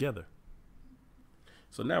tied together.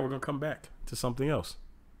 So now we're going to come back to something else.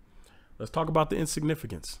 Let's talk about the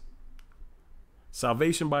insignificance.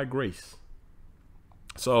 Salvation by grace.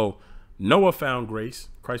 So Noah found grace.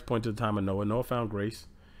 Christ pointed to the time of Noah. Noah found grace,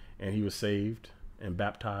 and he was saved and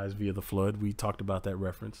baptized via the flood. We talked about that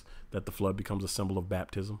reference, that the flood becomes a symbol of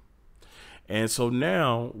baptism. And so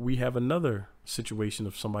now we have another situation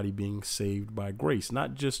of somebody being saved by grace,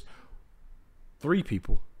 not just 3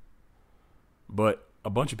 people, but a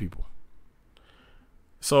bunch of people.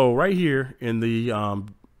 So right here in the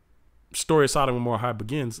story of Sodom and Gomorrah, how it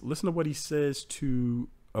begins, listen to what he says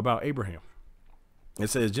about Abraham. It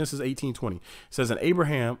says, Genesis 18:20. It says,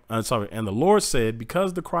 and the Lord said,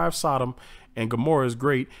 because the cry of Sodom and Gomorrah is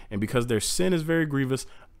great, and because their sin is very grievous,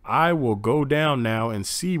 I will go down now and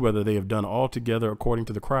see whether they have done altogether according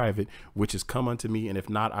to the cry of it, which is come unto me, and if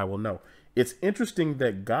not, I will know. It's interesting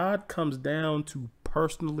that God comes down to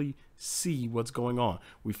personally see what's going on.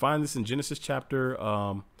 We find this in Genesis chapter,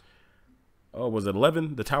 was it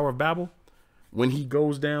 11, the Tower of Babel? When he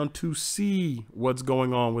goes down to see what's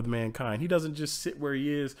going on with mankind. He doesn't just sit where he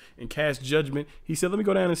is and cast judgment. He said, let me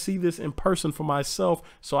go down and see this in person for myself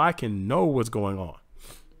so I can know what's going on.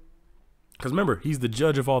 Because remember, he's the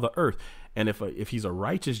judge of all the earth. And if he's a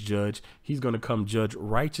righteous judge, he's going to come judge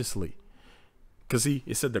righteously. Because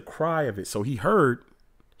it said the cry of it. So he heard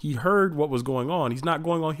what was going on. He's not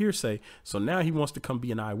going on hearsay. So now he wants to come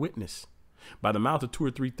be an eyewitness. By the mouth of 2 or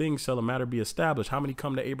 3 things shall a matter be established. How many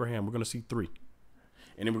come to Abraham? We're going to see 3.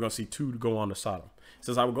 And then we're going to see 2 to go on to Sodom. It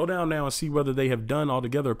says, I will go down now and see whether they have done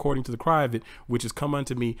altogether according to the cry of it, which is come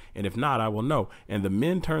unto me. And if not, I will know. And the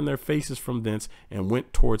men turned their faces from thence and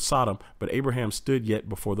went towards Sodom. But Abraham stood yet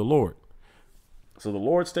before the Lord. So the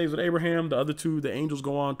Lord stays with Abraham. The other 2, the angels,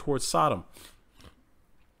 go on towards Sodom.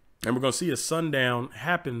 And we're going to see a sundown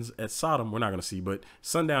happens at Sodom. We're not going to see, but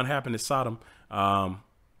sundown happened at Sodom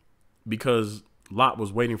because Lot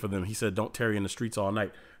was waiting for them. He said, don't tarry in the streets all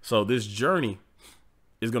night. So this journey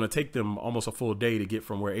is going to take them almost a full day to get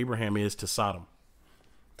from where Abraham is to Sodom,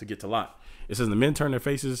 to get to Lot. It says the men turned their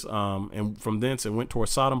faces and from thence and went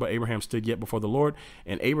towards Sodom, but Abraham stood yet before the Lord.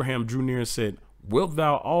 And Abraham drew near and said, wilt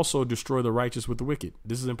thou also destroy the righteous with the wicked?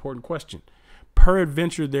 This is an important question.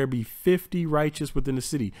 Peradventure there be 50 righteous within the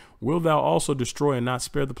city. Wilt thou also destroy and not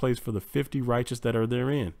spare the place for the 50 righteous that are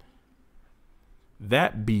therein?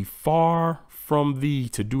 That be far from thee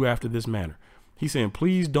to do after this manner. He's saying,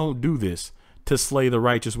 please don't do this to slay the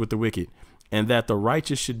righteous with the wicked, and that the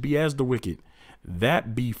righteous should be as the wicked.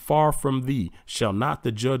 That be far from thee. Shall not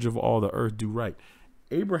the judge of all the earth do right?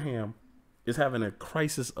 Abraham is having a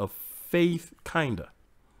crisis of faith, kinda.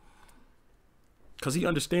 Because he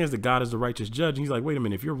understands that God is the righteous judge. And he's like, wait a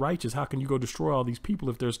minute, if you're righteous, how can you go destroy all these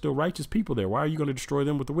people if there's still righteous people there? Why are you going to destroy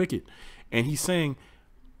them with the wicked? And he's saying,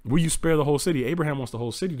 will you spare the whole city? Abraham wants the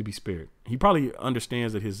whole city to be spared. He probably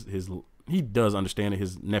understands that he does understand that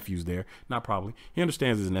his nephew's there. Not probably. He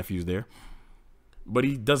understands his nephew's there. But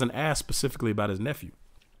he doesn't ask specifically about his nephew.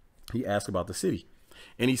 He asks about the city.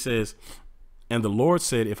 And he says, and the Lord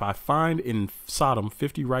said, if I find in Sodom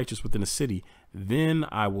 50 righteous within the city, then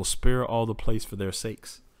I will spare all the place for their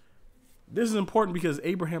sakes. This is important because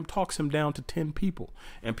Abraham talks him down to 10 people.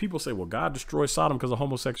 And people say, well, God destroyed Sodom because of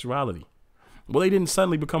homosexuality. Well, they didn't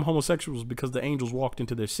suddenly become homosexuals because the angels walked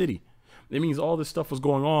into their city. It means all this stuff was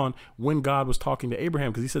going on when God was talking to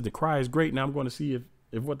Abraham, because he said the cry is great. Now I'm going to see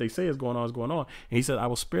if what they say is going on is going on. And he said, I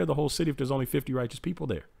will spare the whole city if there's only 50 righteous people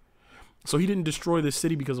there. So he didn't destroy this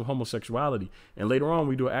city because of homosexuality. And later on,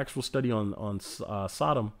 we do an actual study on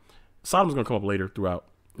Sodom. Sodom's going to come up later throughout,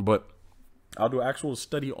 but I'll do an actual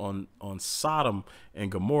study on Sodom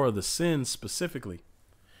and Gomorrah, the sins specifically.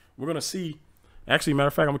 We're going to see, actually, matter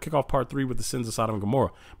of fact, I'm going to kick off part 3 with the sins of Sodom and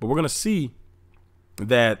Gomorrah. But we're going to see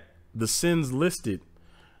that the sins listed,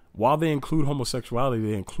 while they include homosexuality,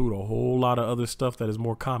 they include a whole lot of other stuff that is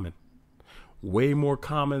more common. Way more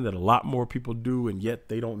common, that a lot more people do, and yet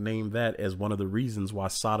they don't name that as one of the reasons why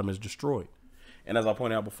Sodom is destroyed. And as I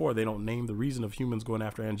pointed out before, they don't name the reason of humans going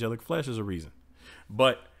after angelic flesh as a reason.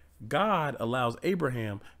 But God allows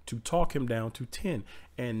Abraham to talk him down to 10.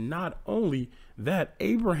 And not only that,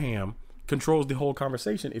 Abraham controls the whole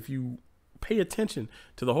conversation. If you pay attention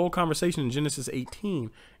to the whole conversation in Genesis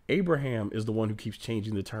 18, Abraham is the one who keeps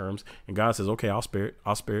changing the terms. And God says, okay, I'll spare it.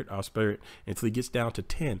 I'll spare it. I'll spare it, until he gets down to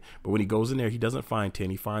 10. But when he goes in there, he doesn't find 10.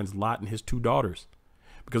 He finds Lot and his 2 daughters.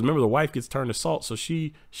 Because remember, the wife gets turned to salt. So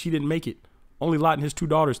she didn't make it. Only Lot and his 2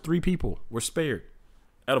 daughters, 3 people were spared.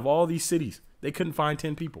 Out of all these cities, they couldn't find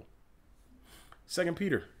 10 people. 2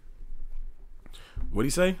 Peter. What'd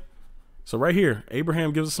he say? So right here,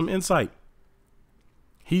 Abraham gives us some insight.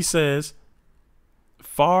 He says,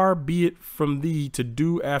 far be it from thee to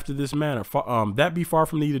do after this manner. That be far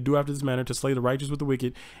from thee to do after this manner, to slay the righteous with the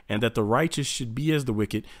wicked, and that the righteous should be as the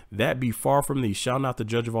wicked. That be far from thee. Shall not the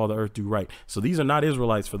judge of all the earth do right? So these are not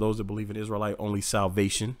Israelites, for those that believe in Israelite only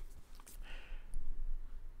salvation.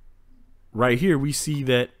 Right here, we see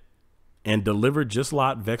that, and delivered just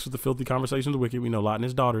Lot, vexed with the filthy conversation of the wicked. We know Lot and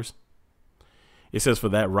his daughters. It says, for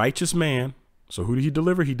that righteous man. So who did he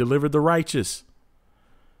deliver? He delivered the righteous,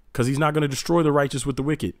 because he's not going to destroy the righteous with the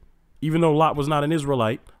wicked. Even though Lot was not an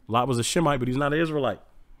Israelite, Lot was a Shemite, but he's not an Israelite.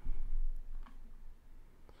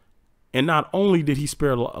 And not only did he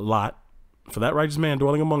spare Lot, for that righteous man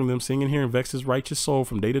dwelling among them, seeing and hearing, vexed his righteous soul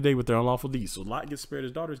from day to day with their unlawful deeds. So Lot gets spared,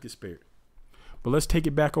 his daughters get spared. But let's take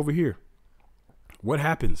it back over here. What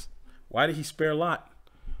happens? Why did he spare Lot?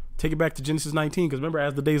 Take it back to Genesis 19, because remember,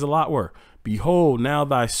 as the days of Lot were, behold, now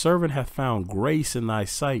thy servant hath found grace in thy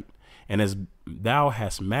sight, and as thou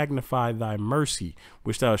hast magnified thy mercy,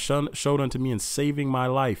 which thou showed unto me in saving my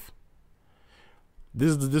life.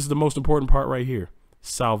 This is the most important part right here.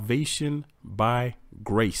 Salvation by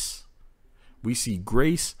grace. We see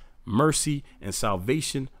grace, mercy, and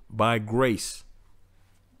salvation by grace.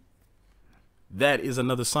 That is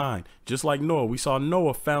another sign. Just like Noah, we saw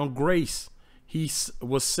Noah found grace. He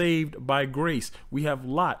was saved by grace. We have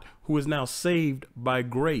Lot, who is now saved by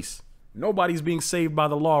grace. Nobody's being saved by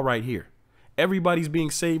the law right here. Everybody's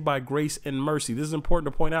being saved by grace and mercy. This is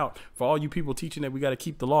important to point out for all you people teaching that we got to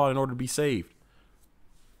keep the law in order to be saved.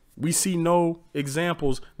 We see no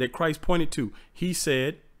examples that Christ pointed to. He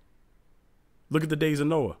said, look at the days of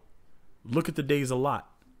Noah. Look at the days of Lot.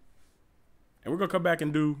 And we're going to come back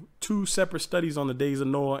and do 2 separate studies on the days of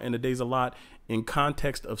Noah and the days of Lot in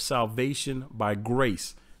context of salvation by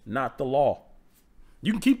grace, not the law.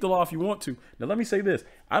 You can keep the law if you want to. Now, let me say this.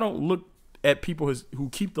 I don't look at people who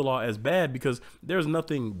keep the law as bad, because there's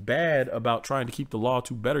nothing bad about trying to keep the law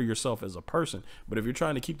to better yourself as a person. But if you're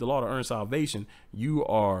trying to keep the law to earn salvation, you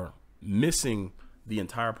are missing the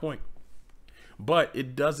entire point. But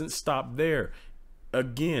it doesn't stop there.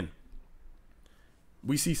 Again,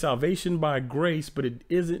 we see salvation by grace, but it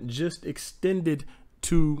isn't just extended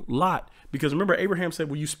to Lot. Because remember, Abraham said,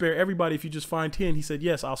 will you spare everybody if you just find 10? He said,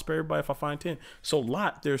 yes, I'll spare everybody if I find 10. So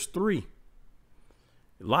Lot, there's 3.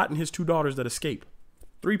 Lot and his 2 daughters that escape.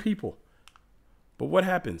 3 people. But what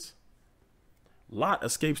happens? Lot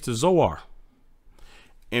escapes to Zoar.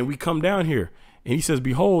 And we come down here, and he says,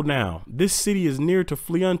 behold now, this city is near to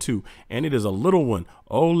flee unto, and it is a little one.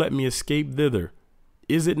 Oh, let me escape thither.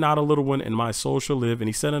 Is it not a little one, and my soul shall live? And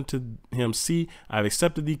he said unto him, see, I have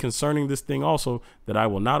accepted thee concerning this thing also, that I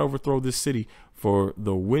will not overthrow this city for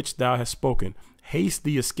the which thou hast spoken. Haste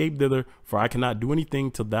thee, escape thither, for I cannot do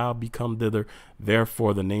anything till thou be come thither.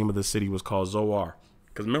 Therefore the name of the city was called Zoar.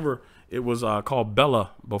 Because remember, it was called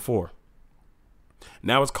Bela before.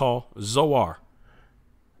 Now it's called Zoar.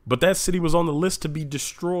 But that city was on the list to be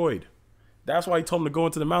destroyed. That's why he told him to go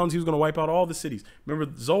into the mountains. He was going to wipe out all the cities.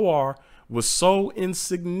 Remember, Zoar was so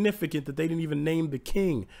insignificant that they didn't even name the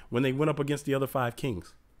king when they went up against the other 5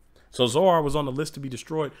 kings. So Zoar was on the list to be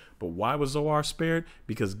destroyed. But why was Zoar spared?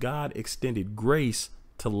 Because God extended grace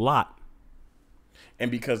to Lot. And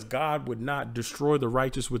because God would not destroy the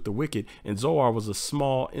righteous with the wicked, and Zoar was a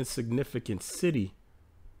small, insignificant city,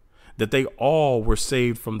 that they all were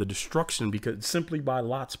saved from the destruction because simply by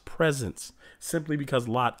Lot's presence, simply because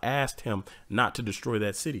Lot asked him not to destroy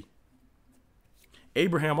that city.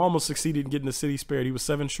 Abraham almost succeeded in getting the city spared. He was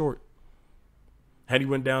 7 short. Had he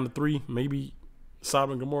went down to 3, maybe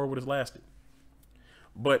Sodom and Gomorrah would have lasted.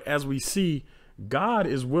 But as we see, God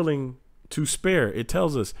is willing to spare. It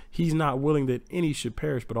tells us he's not willing that any should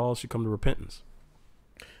perish, but all should come to repentance.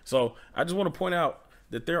 So I just want to point out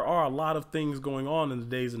that there are a lot of things going on in the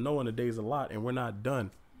days of Noah and the days of Lot, and we're not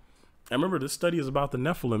done. And remember, this study is about the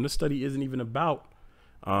Nephilim. This study isn't even about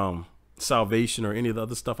salvation or any of the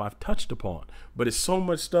other stuff I've touched upon. But it's so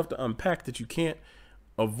much stuff to unpack that you can't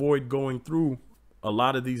avoid going through a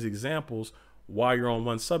lot of these examples while you're on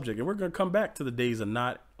one subject. And we're going to come back to the days of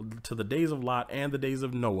Lot and the days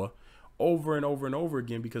of Noah over and over and over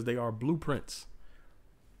again, because they are blueprints.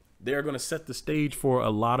 They are going to set the stage for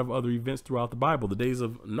a lot of other events throughout the Bible. The days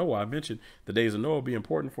of Noah, I mentioned the days of Noah will be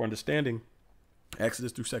important for understanding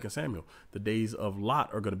Exodus through 2 Samuel. The days of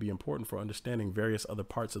Lot are going to be important for understanding various other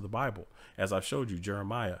parts of the Bible. As I've showed you,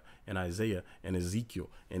 Jeremiah and Isaiah and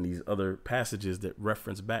Ezekiel and these other passages that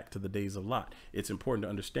reference back to the days of Lot. It's important to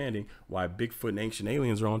understanding why Bigfoot and ancient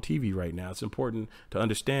aliens are on TV right now. It's important to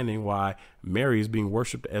understanding why Mary is being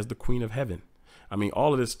worshiped as the Queen of Heaven. I mean,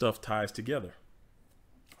 all of this stuff ties together.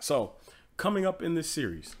 So coming up in this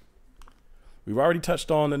series, we've already touched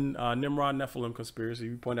on the Nimrod Nephilim conspiracy.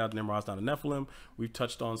 We pointed out Nimrod's not a Nephilim. We've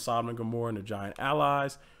touched on Sodom and Gomorrah and the giant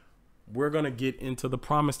allies. We're going to get into the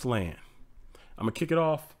promised land. I'm going to kick it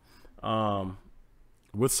off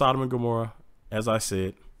with Sodom and Gomorrah, as I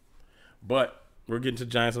said. But we're getting to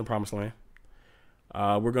giants in the promised land.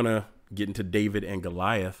 We're going to get into David and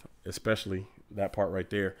Goliath, especially that part right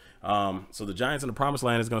there. So the giants in the promised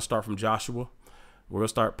land is going to start from Joshua. We're going to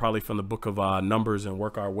start probably from the book of Numbers and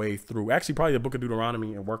work our way through. Actually, probably the book of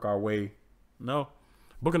Deuteronomy and work our way. No,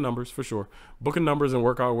 book of Numbers for sure. Book of Numbers and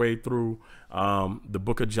work our way through the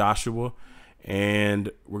book of Joshua. And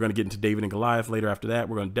we're going to get into David and Goliath later after that.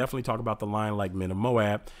 We're going to definitely talk about the lion like men of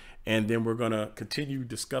Moab. And then we're going to continue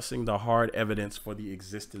discussing the hard evidence for the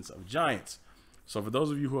existence of giants. So for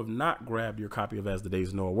those of you who have not grabbed your copy of As the Days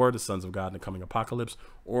of Noah Were, the Sons of God in the Coming Apocalypse,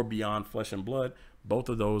 or Beyond Flesh and Blood, both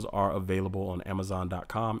of those are available on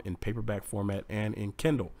Amazon.com in paperback format and in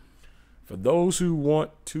Kindle. For those who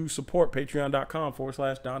want to support,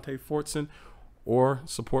 patreon.com/Dante Fortson, or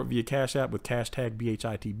support via Cash App with hashtag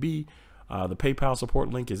BHITB. The PayPal support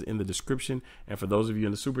link is in the description. And for those of you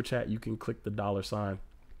in the super chat, you can click the $sign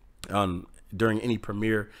during any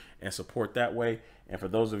premiere and support that way. And for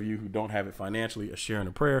those of you who don't have it financially, a share and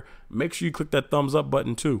a prayer, make sure you click that thumbs up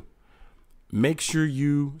button too. Make sure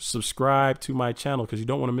you subscribe to my channel because you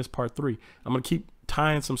don't want to miss part 3. I'm going to keep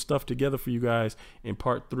tying some stuff together for you guys in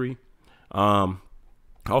part 3.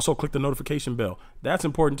 Also click the notification bell. That's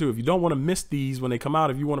important too. If you don't want to miss these when they come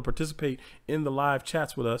out, if you want to participate in the live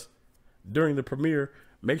chats with us during the premiere,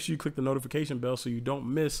 make sure you click the notification bell so you don't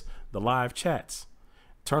miss the live chats.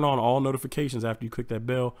 Turn on all notifications after you click that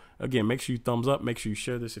bell. Again, make sure you thumbs up. Make sure you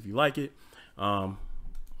share this if you like it.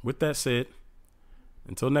 With that said,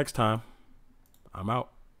 until next time, I'm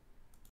out.